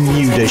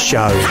Bermuda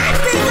Show.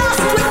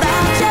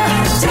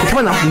 And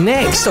coming up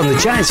next on the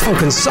Jazz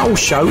Funk and Soul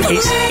Show,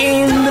 it's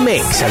In the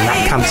Mix, and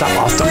that comes up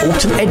after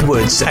Alton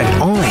Edwards and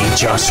I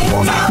Just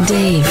Wanna.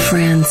 Dave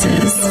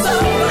Francis.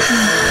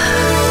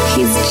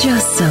 He's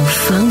just so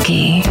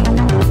funky.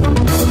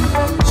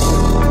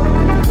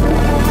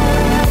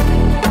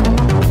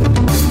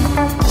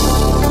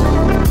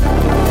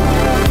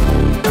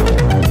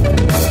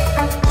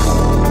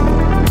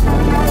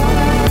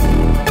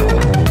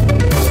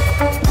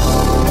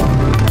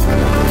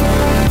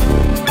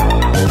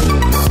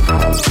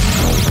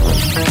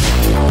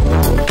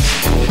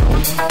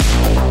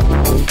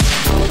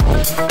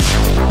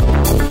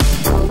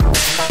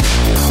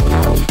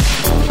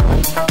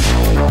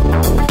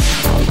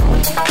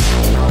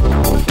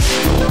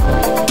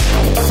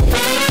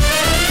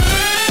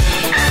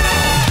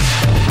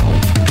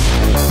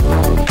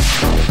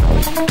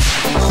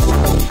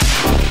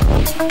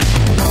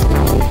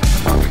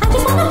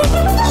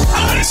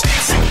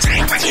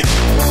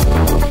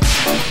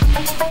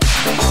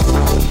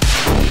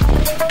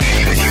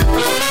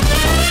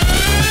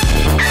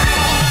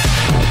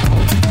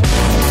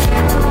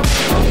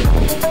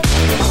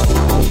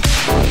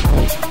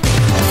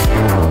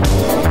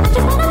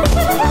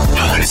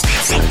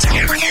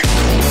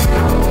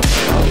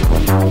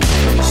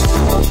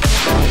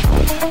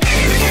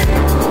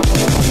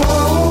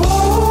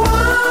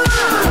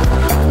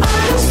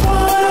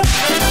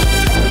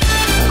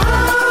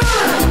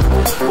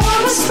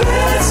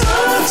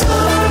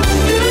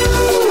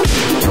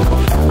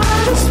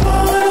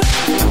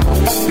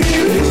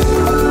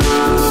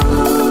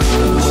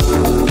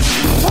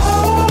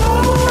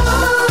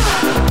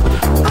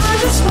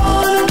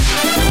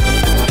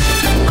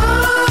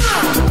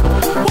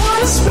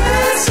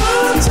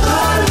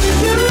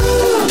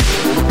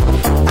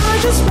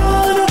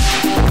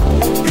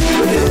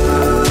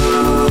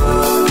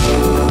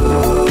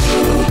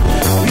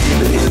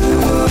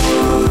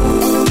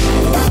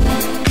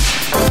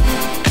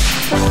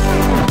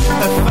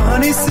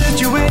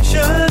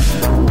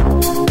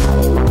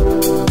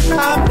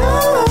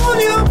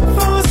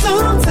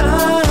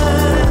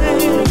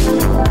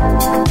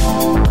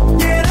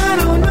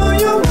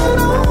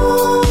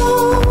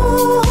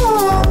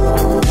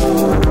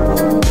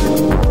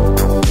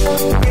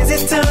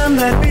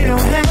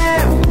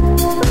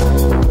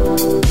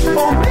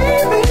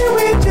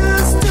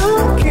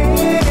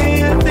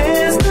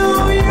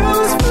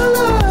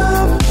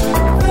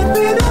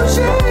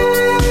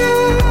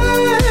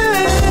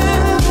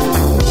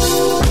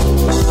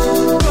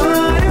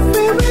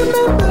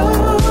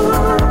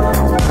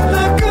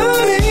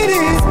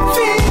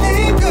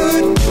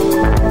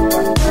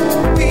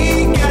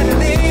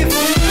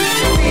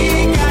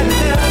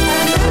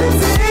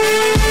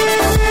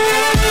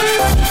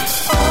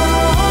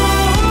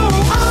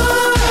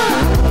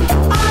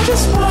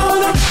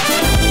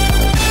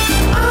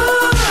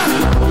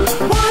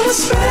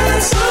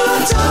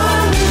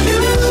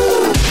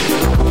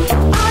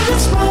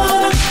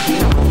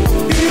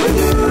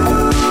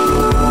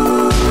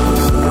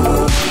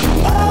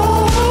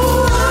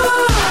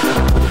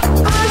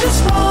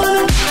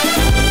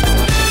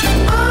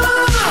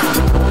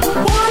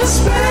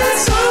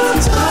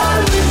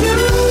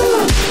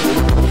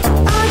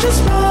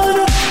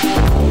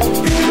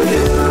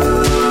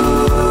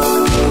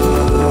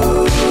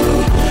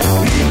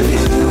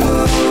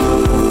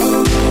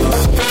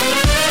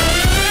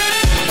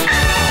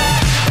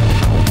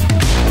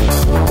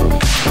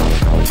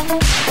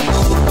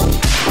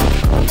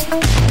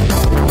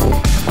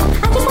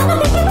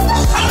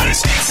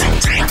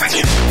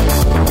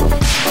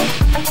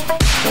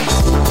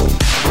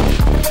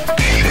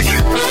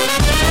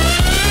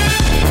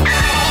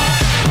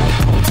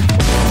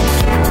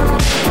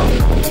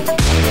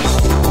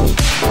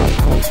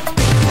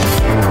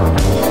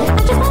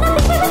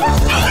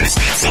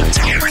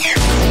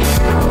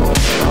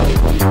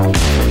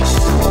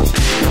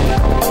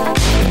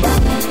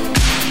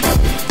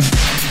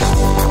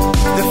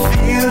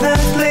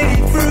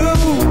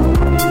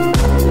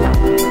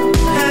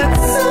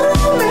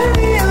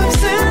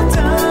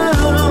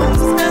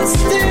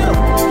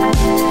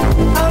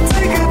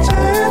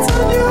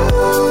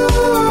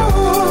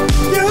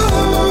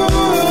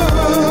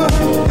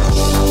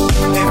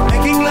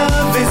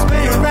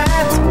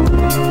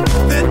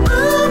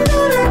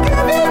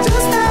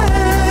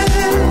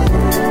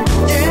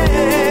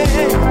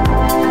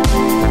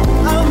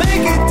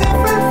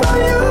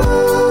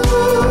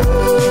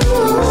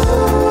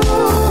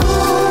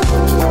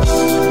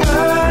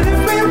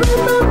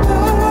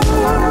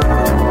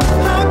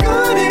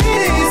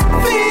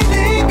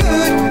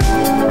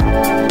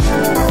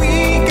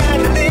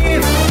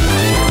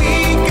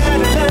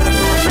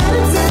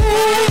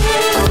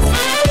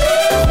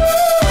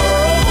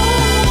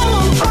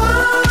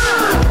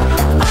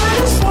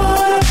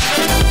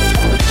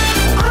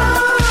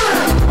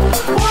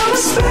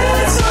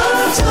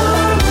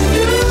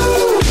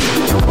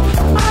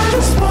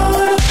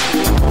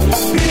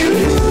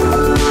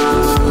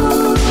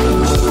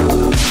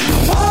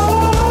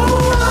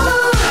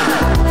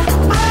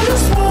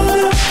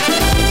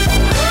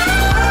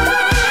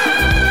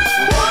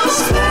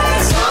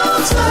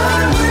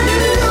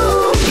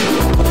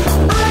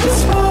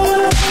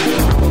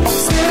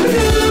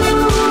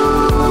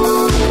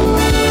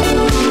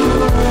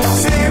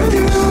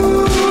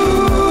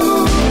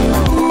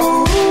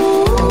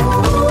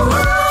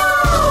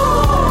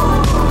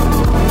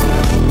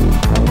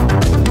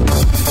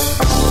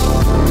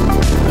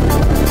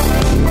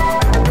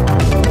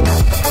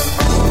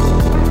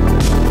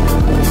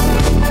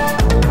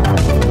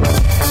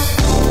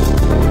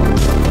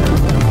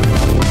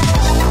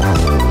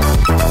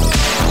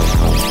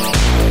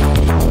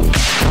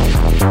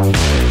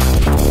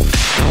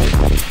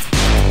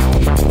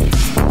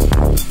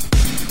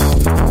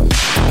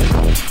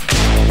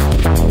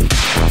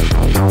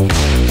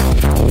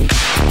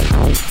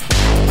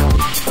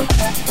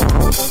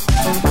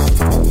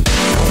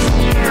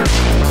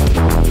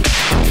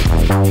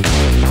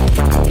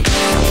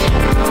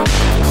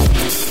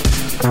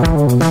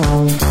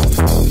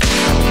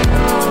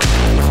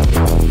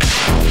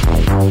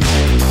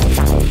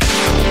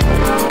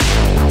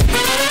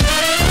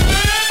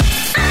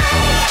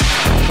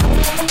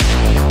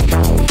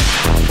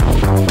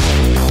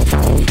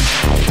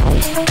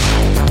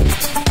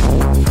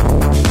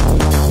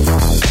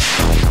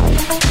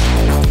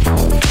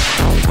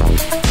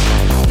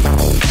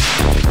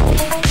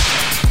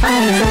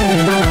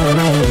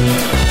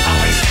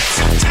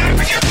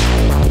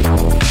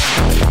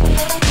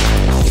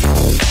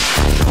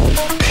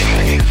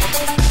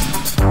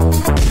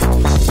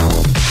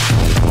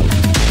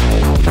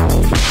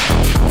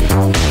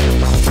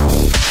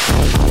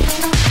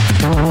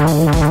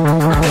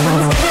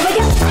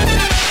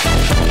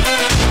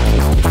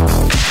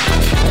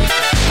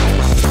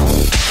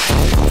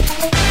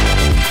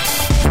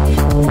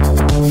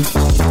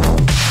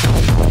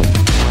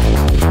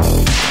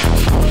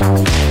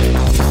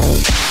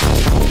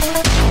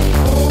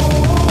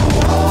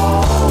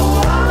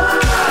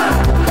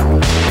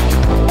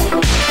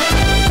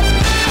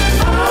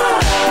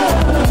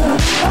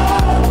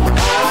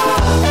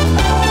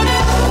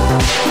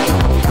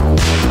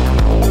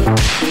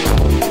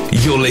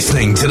 You're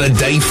listening to the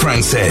Dave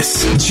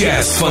Francis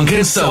Jazz Funk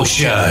and Soul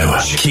Show.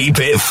 Keep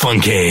it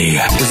funky.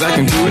 Cause I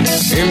can do it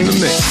in the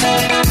mix.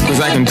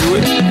 Cause I can do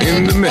it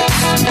in the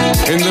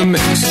mix. In the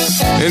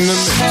mix. In the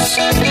mix.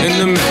 In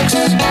the mix.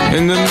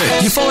 In the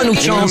mix. Your final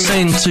chance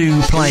then to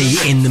play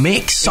in the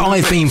mix.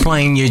 I've been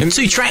playing you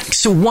two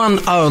tracks,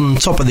 one on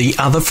top of the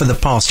other for the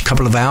past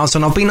couple of hours,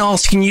 and I've been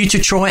asking you to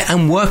try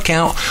and work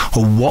out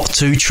what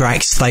two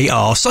tracks they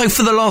are. So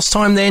for the last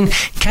time then,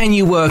 can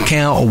you work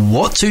out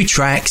what two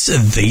tracks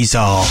these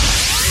are?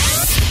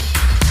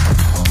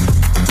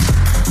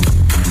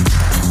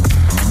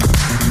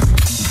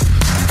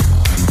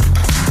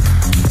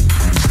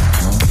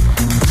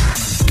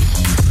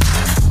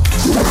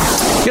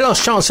 Your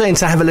last chance then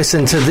to have a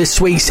listen to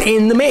this week's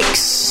In The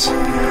Mix.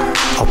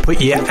 I'll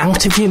put you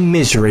out of your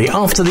misery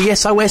after the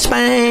SOS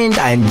Band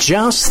and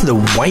Just the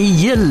Way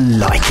You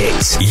Like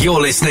It.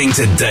 You're listening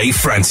to Dave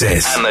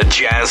Francis and the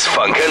Jazz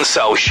Funk and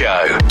Soul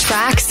Show.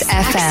 Tracks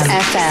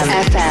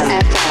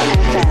FM.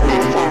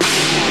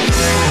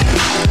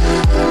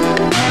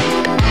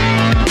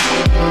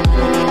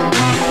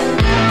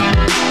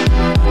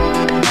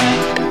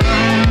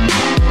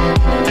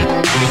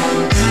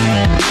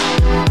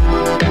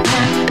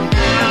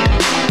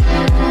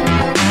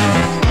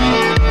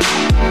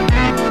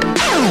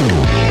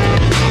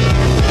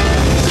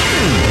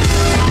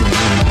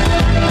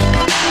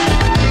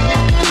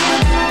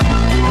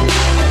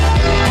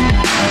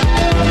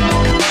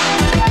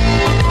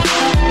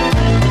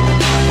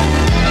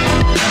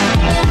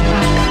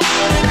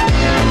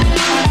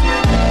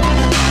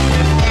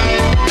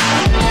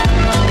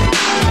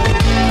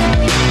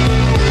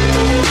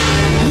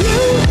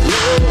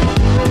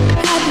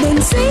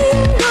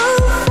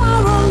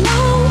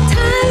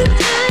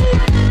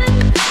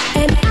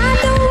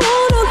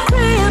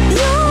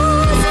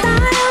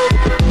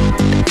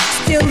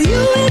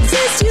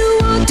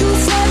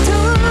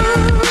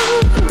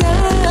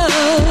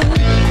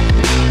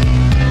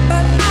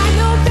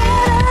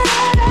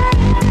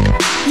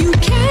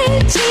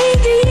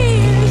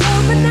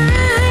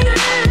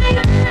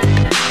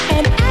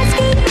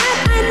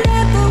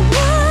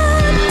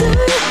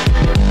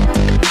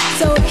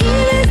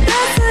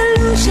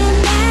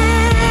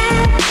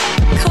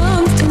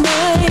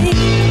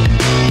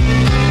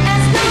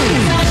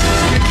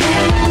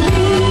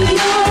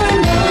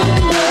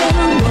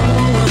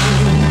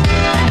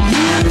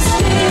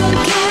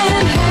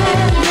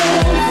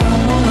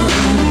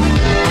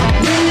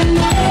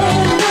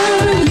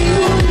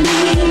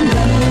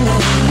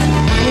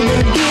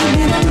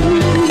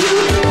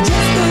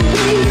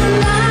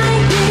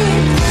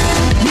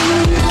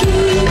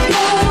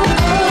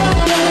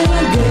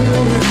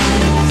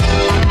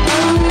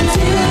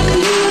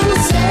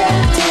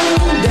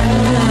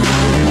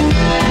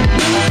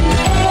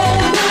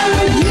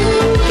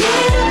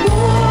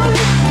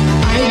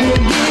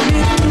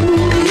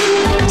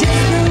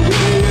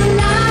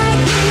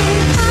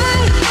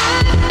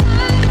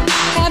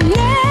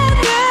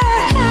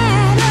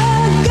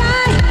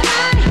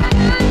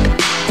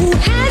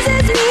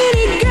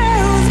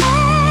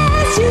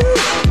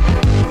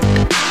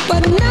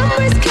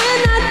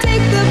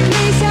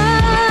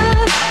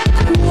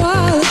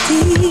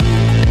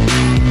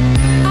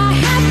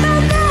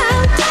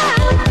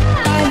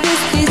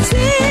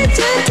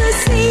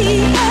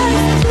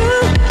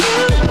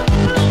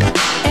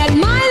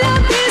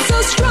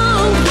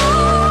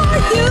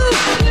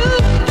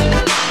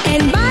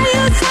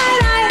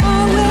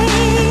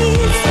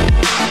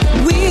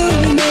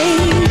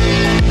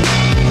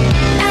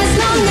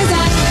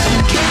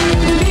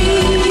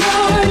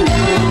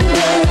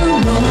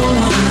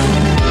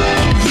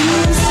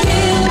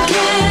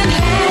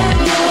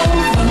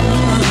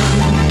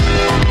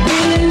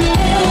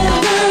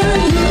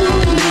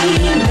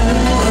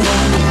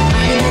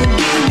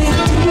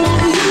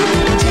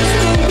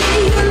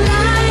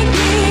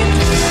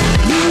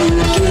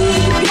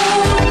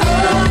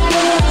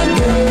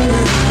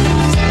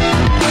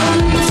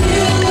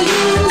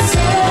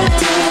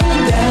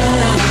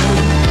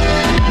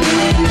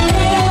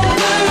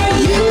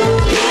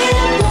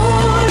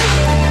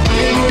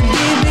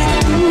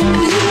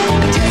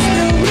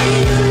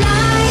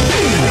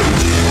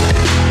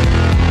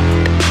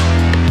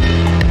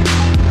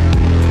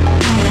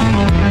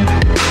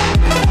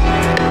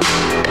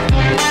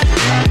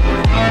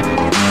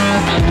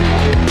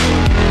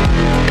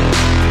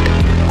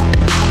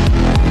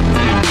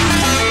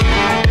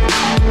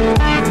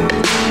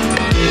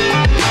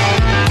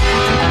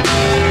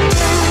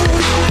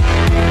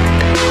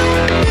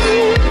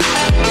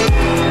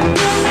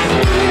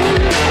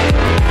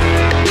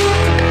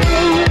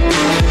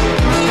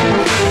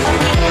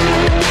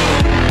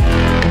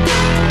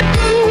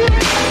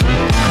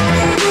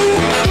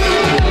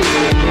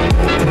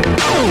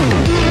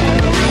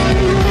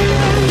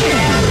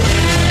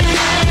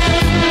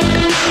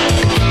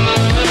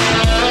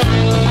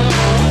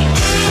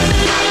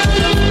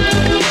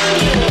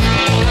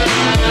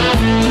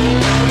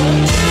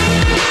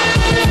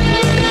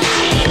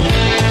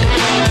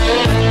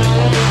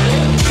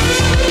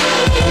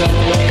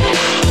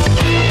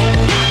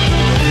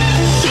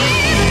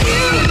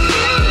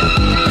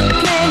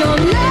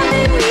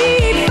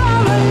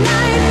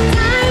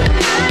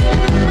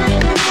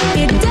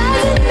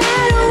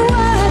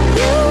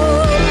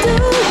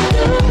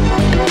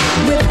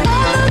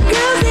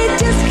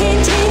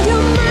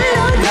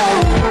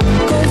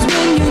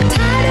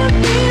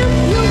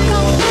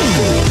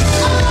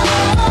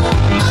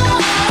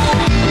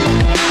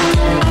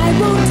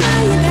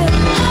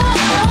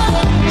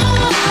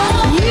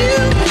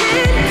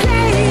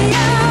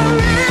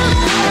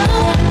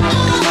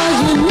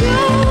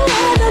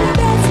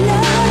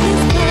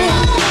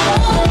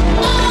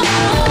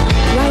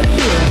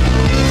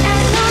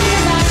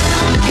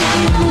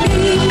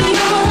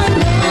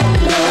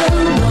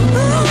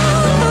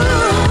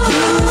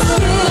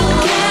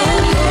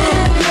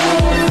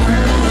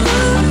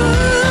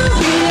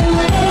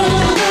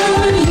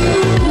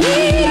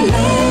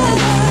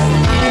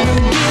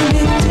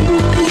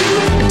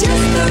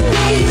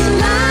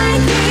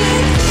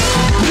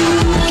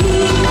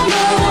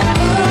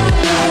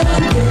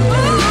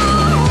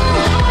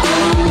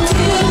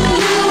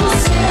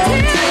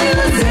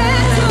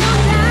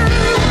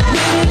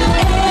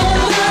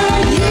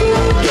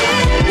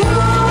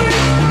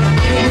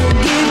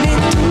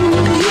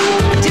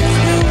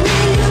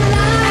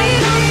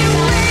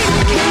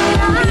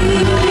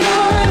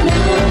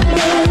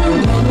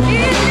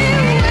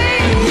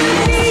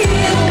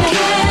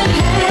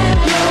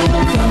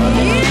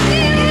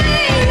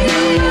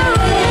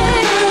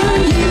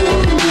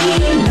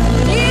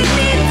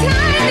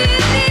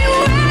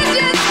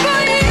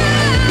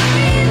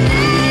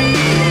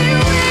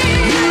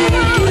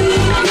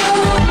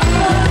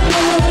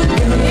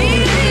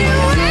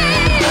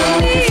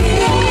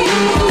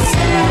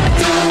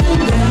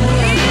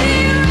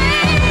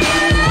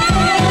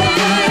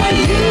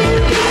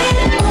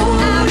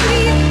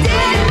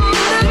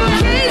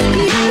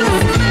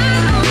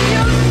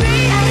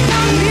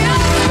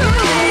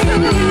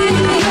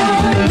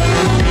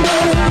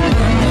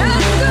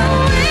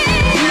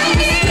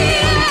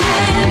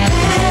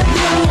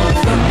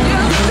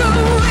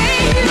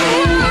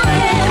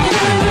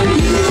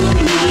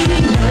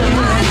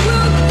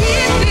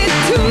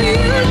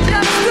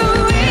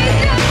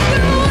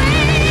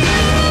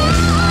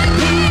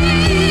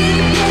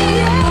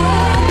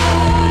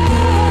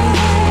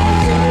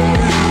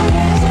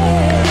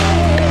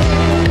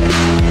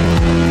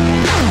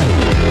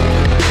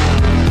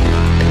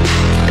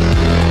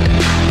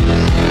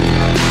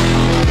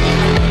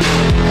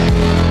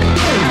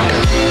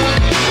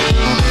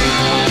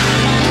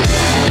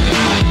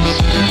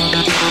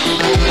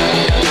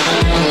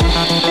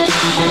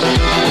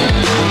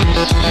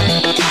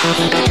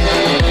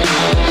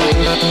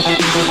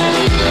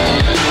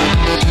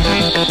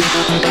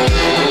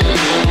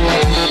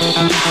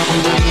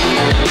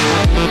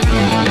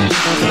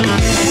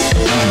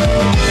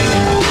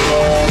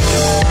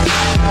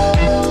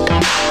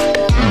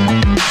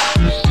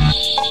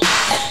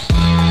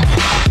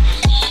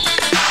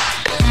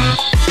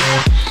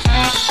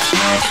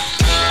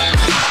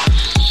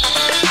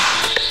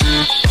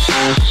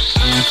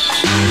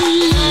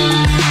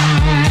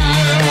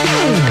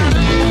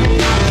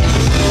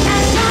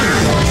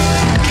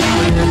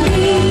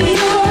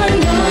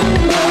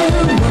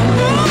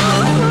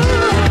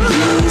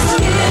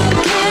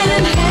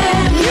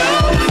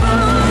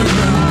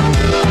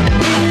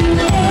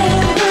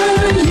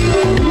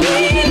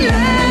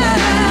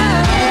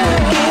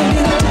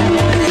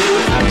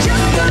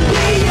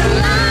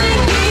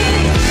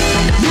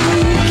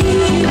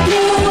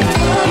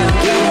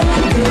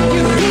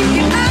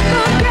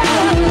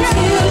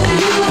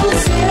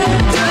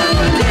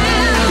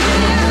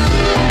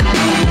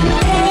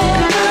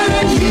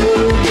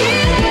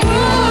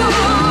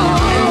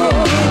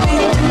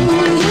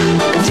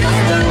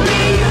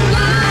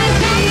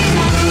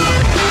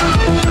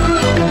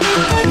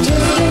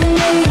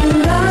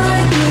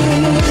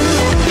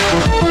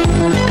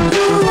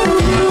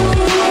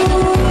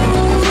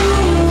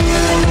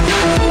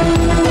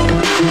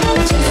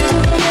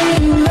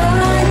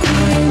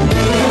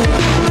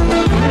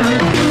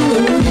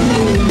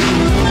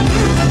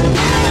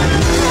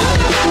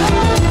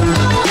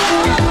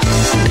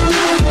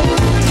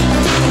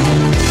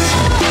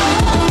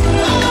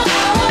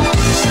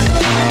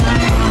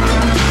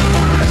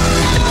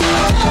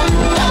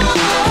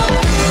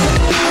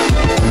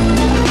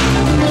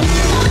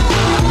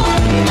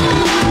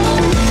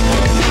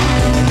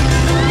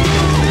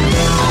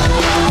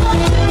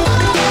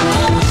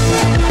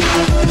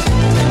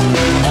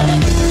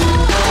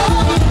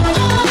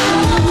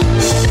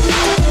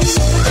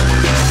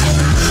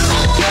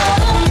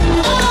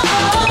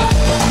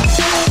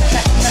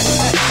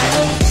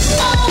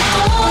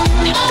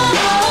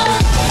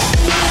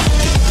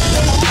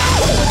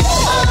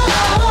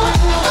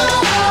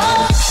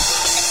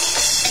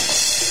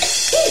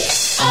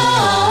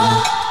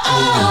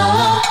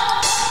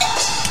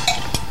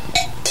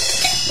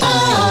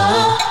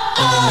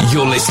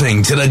 You're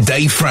listening to the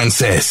Dave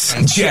Francis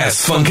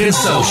Jazz Funk and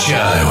Soul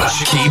Show.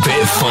 Keep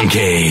it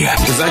funky.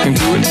 Cause I can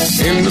do it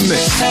in the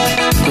mix.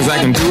 Cause I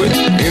can do it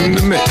in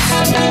the mix.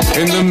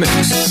 In the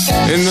mix.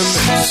 In the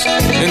mix.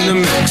 In the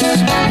mix.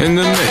 In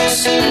the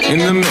mix. In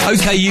the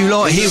mix. Okay, you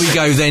lot, here we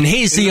go then.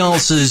 Here's the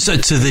answers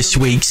to this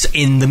week's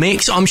In the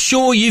Mix. I'm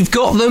sure you've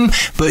got them,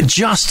 but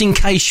just in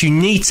case you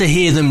need to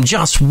hear them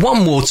just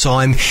one more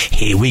time,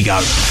 here we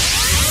go.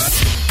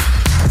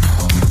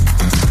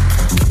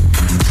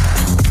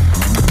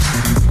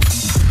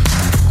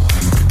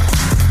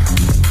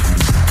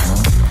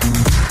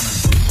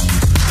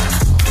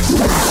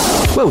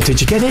 Well,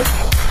 did you get it?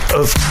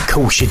 Of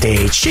course you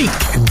did. Chic,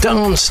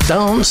 Dance,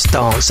 Dance,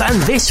 Dance.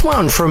 And this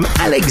one from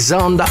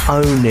Alexander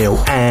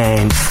O'Neal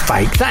and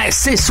Fake.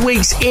 That's this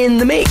week's In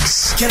the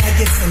Mix. Can I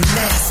get some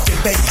nasty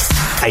bass?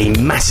 A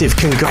massive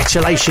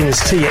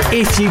congratulations to you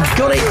if you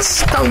got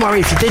it. Don't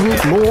worry if you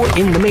didn't. More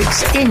In the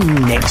Mix in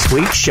next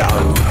week's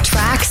show.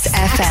 Tracks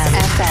FM.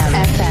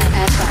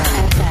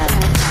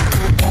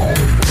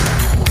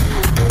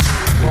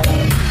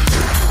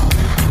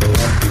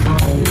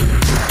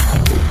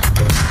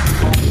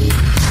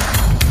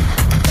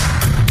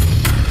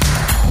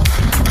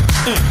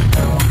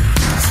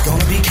 It's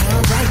gonna be kind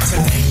of right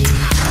tonight.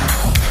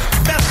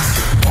 Fellas,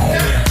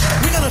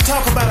 we're gonna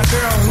talk about a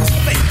girl who's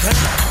fake, huh?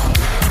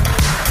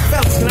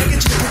 Fellas, can I get you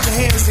to put your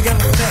hands together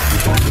for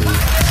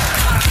that?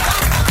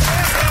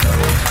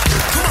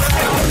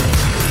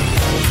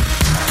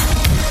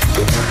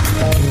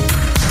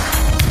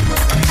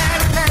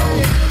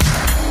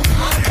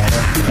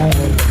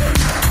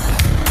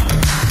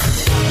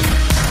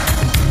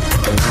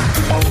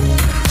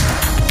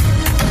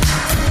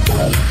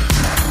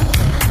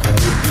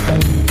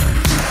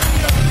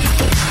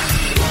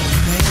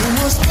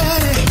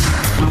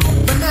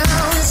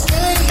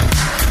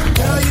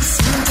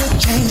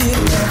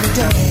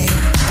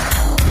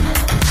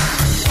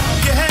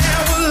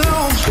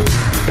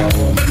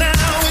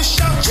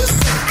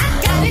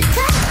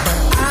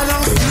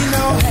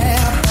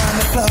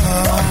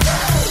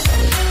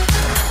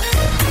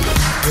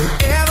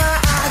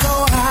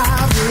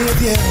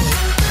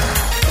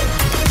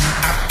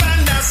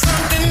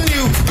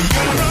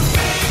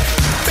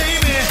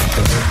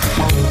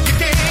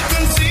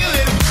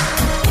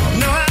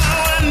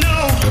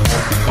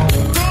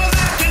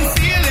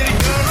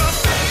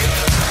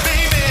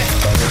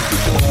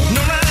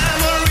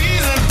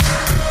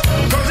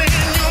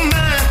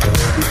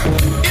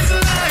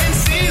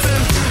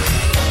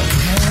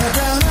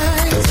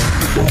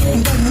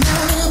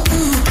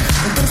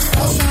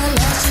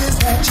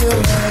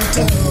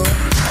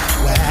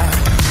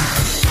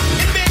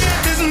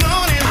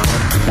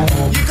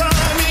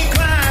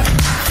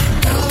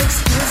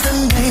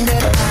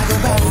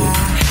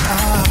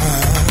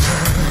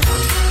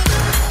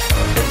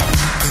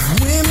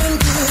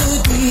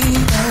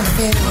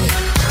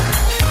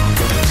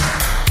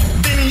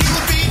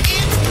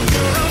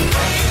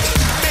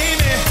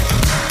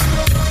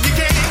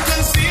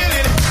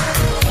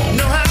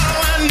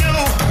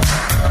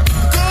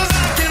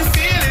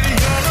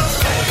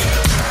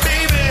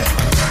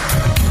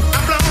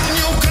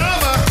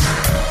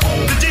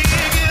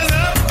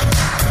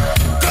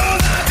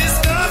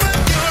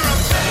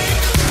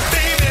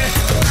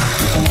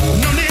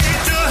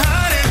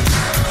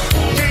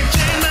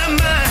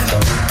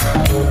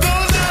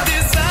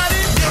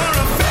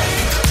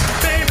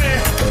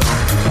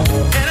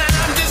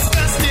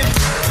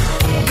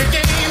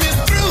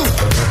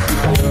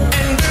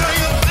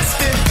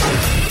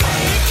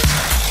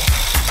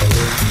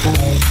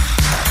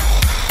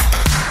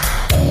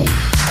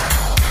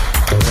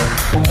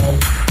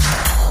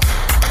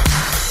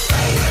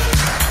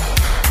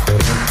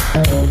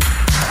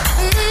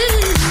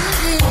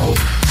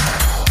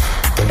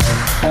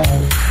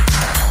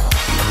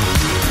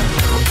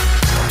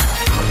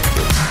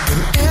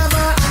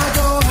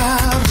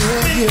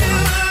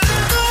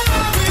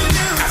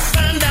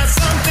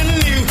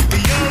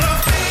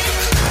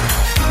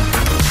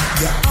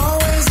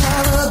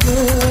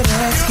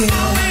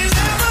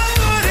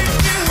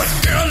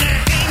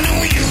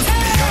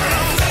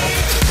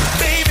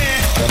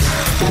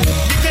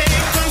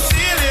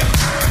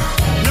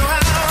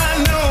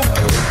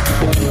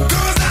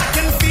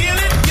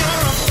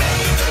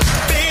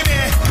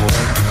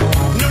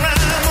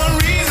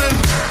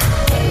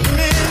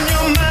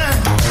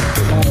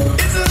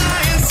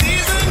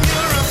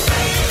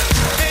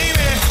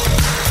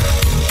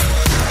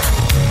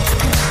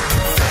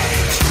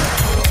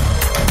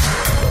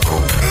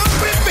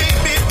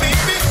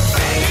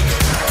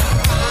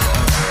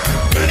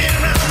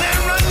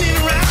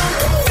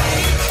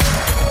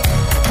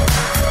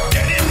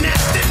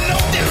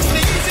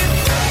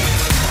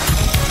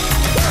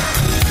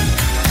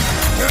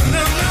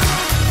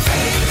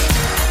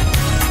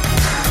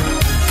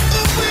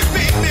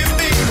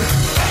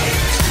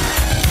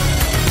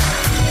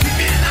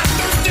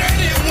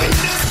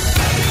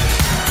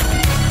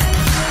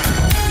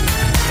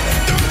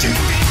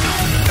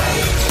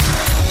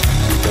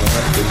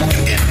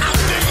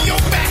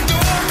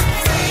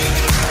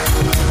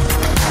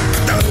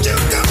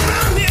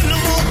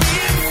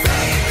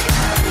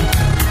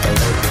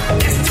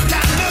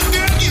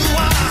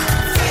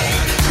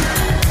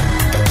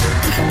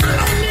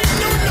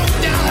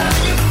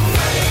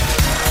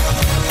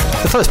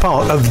 first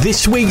part of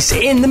this week's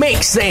In the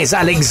Mix. There's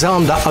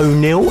Alexander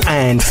O'Neill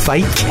and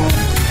Fake.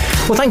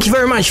 Well, thank you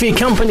very much for your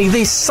company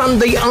this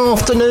Sunday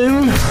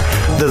afternoon.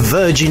 The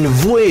Virgin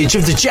Voyage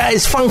of the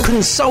Jazz, Funk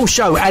and Soul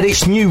Show at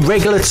its new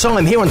regular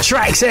time here on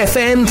Tracks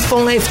FM,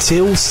 5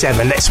 till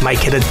 7. Let's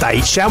make it a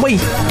date, shall we?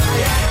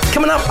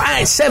 Coming up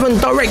at 7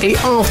 directly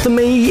after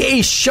me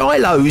is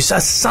Shiloh's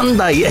a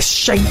Sunday a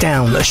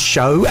Shakedown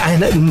show,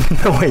 and at 9,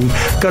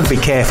 got to be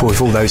careful with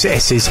all those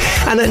S's,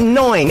 and at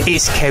 9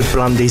 it's Kev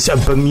Blundy's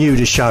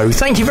Bermuda show.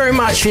 Thank you very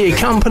much for your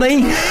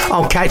company.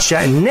 I'll catch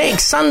you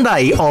next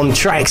Sunday on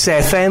Tracks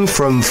FM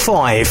from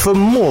 5 for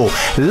more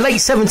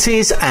late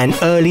 70s and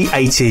early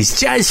 80s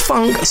jazz,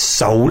 funk,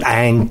 soul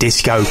and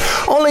disco.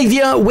 I'll leave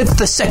you with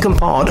the second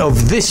part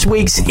of this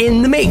week's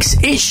In the Mix.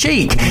 It's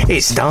chic,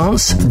 it's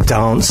dance,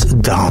 dance,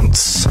 dance.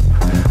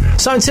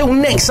 So until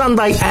next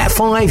Sunday at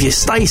 5, you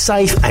stay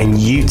safe and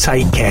you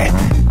take care.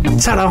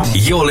 Ta-da.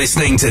 You're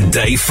listening to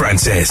Dave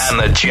Francis and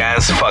the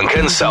Jazz, Funk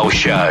and Soul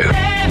Show.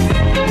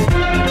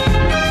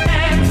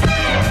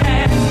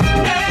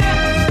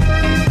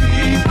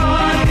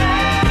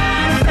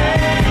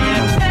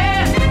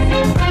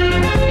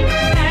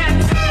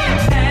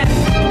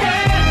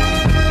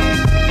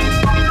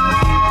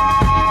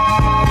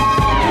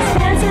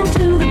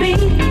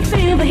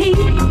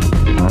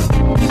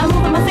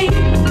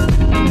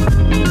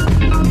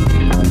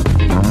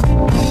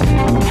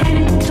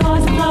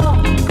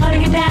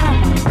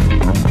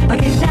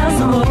 Get down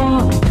some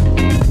more.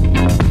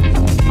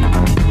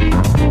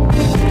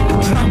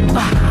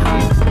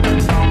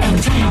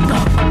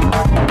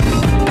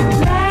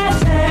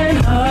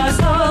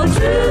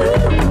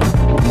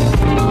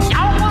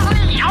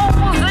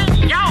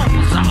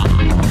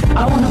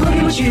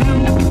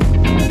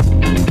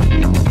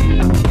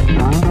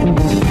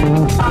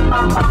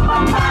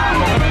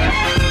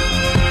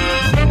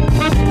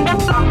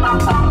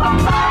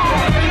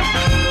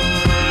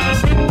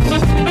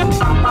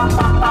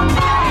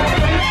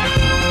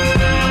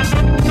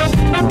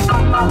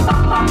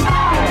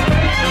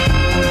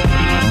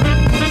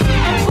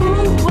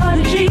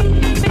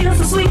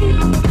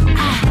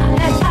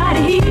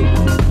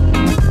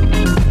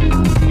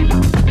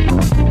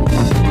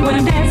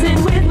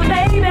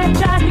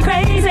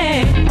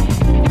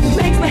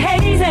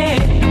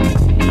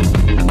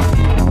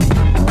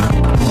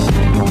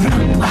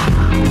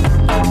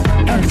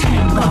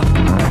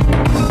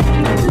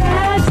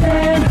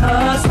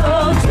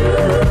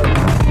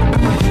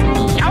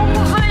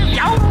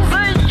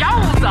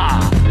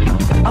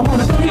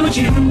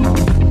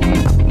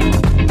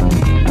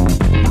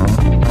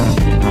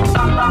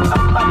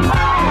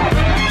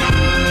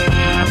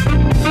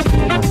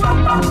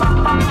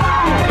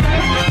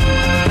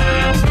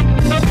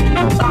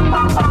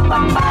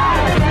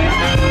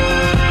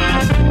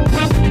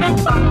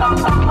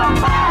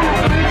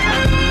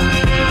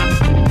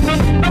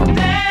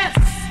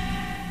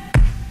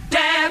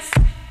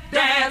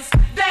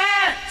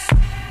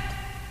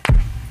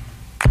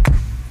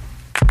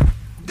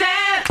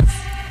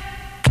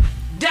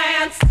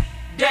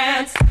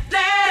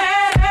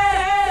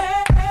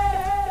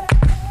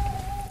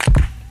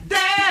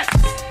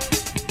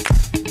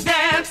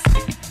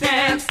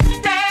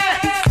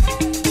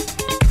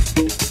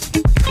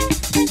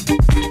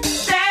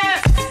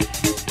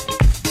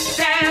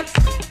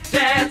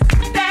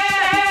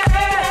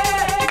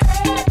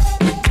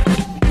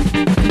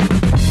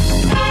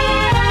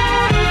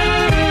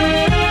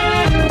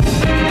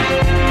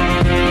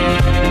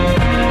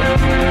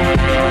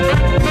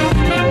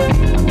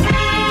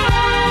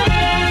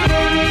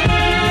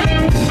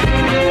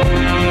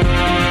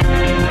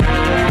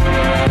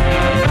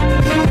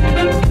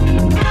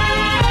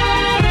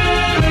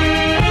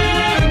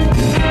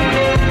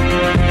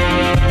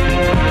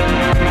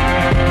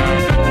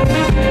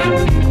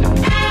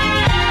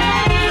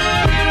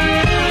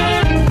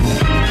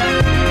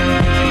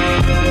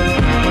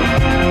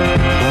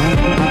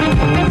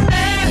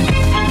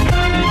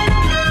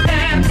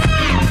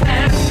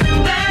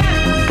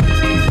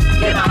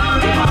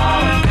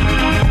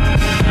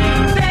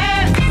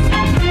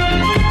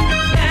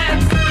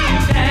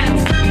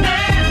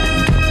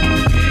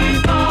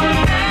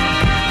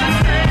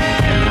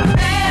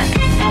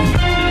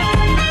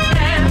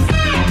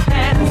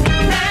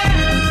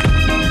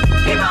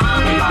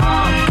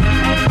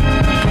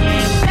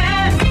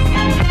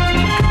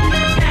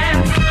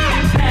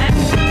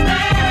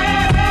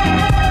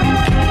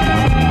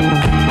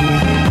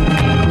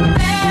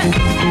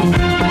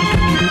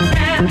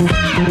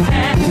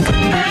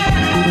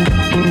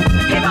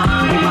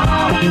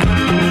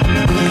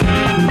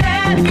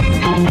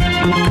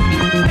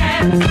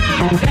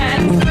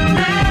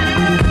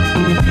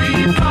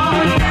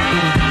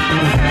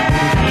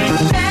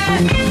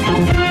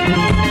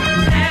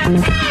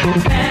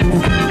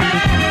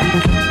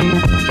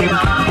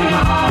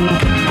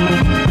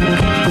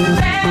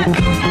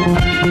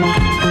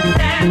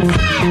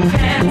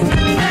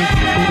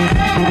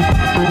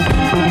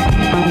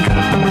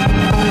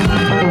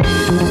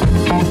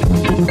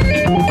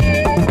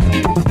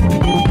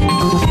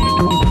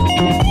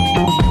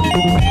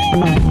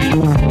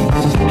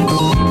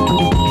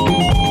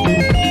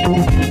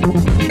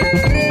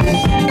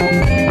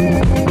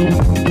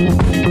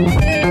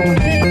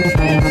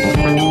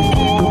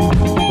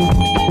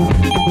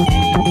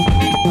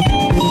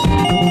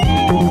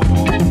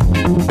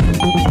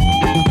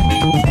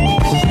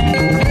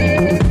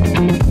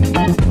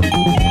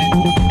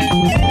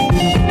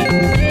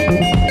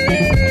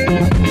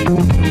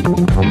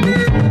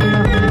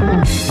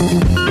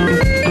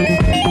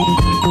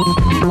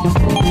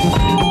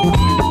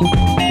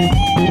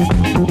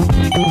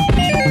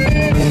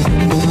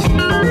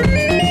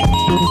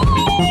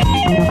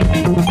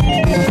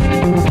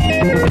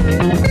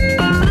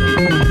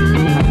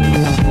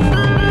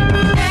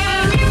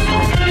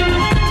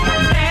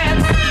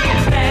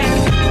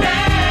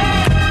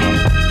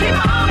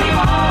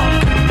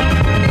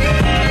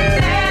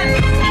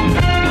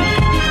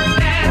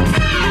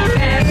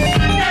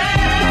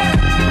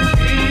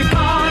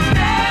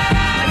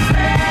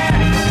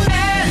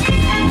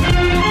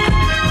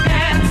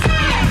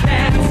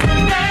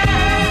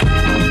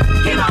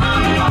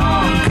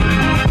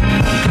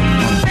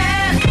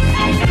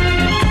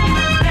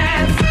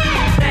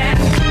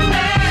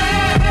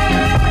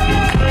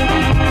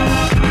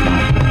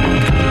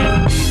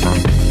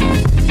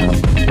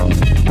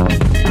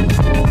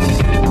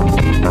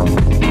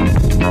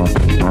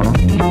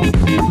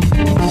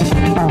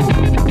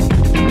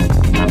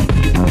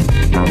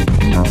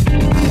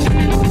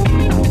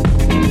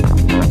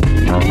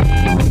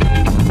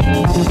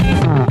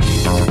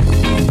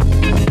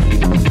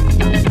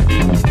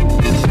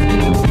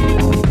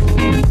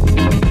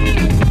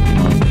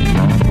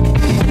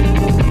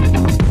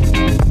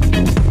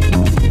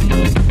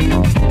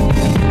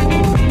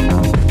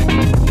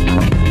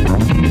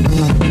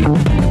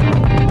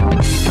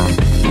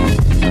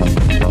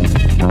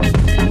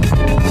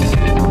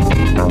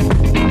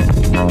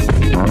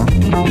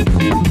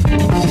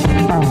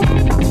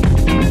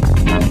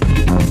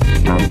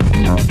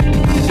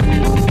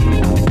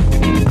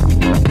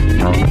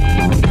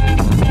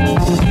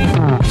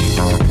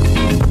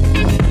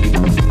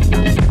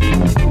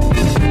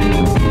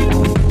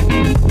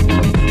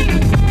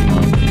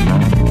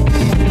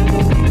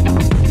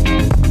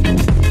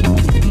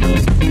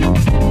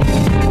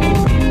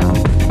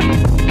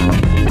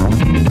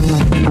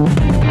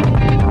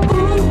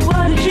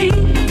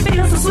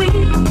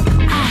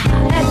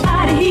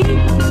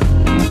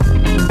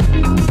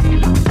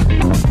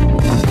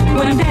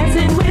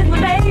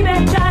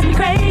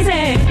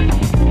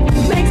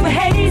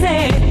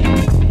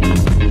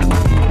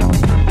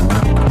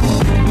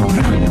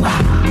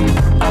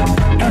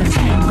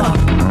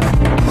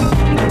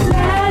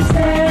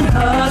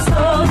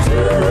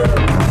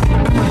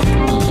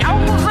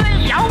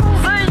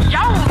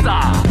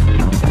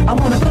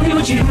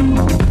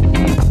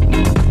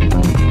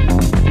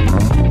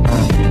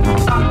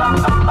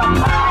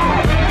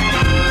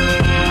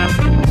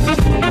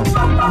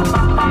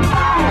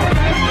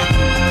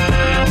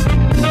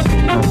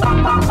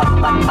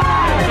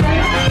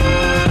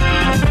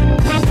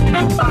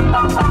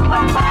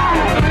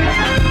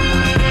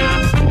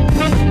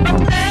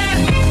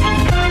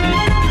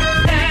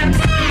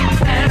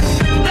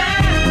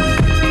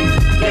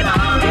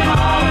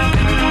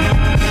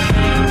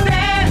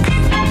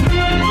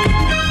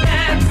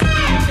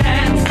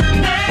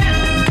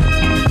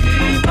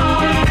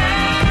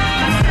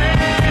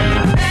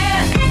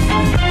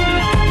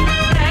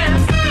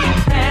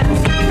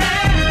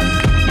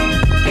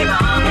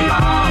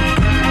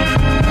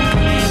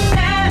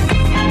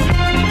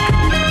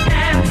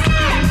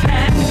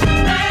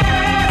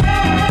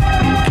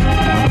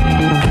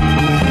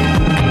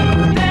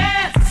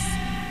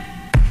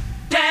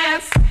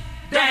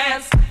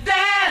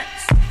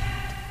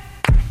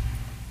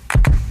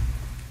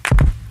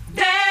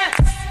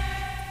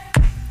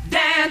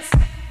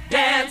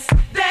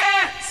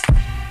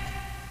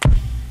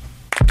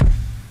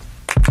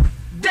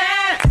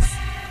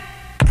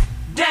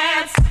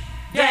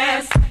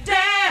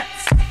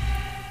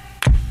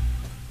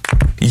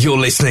 You're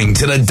listening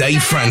to the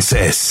Dave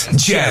Francis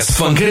Jazz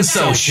Funk and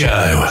Soul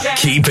Show.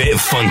 Keep it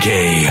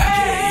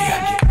funky.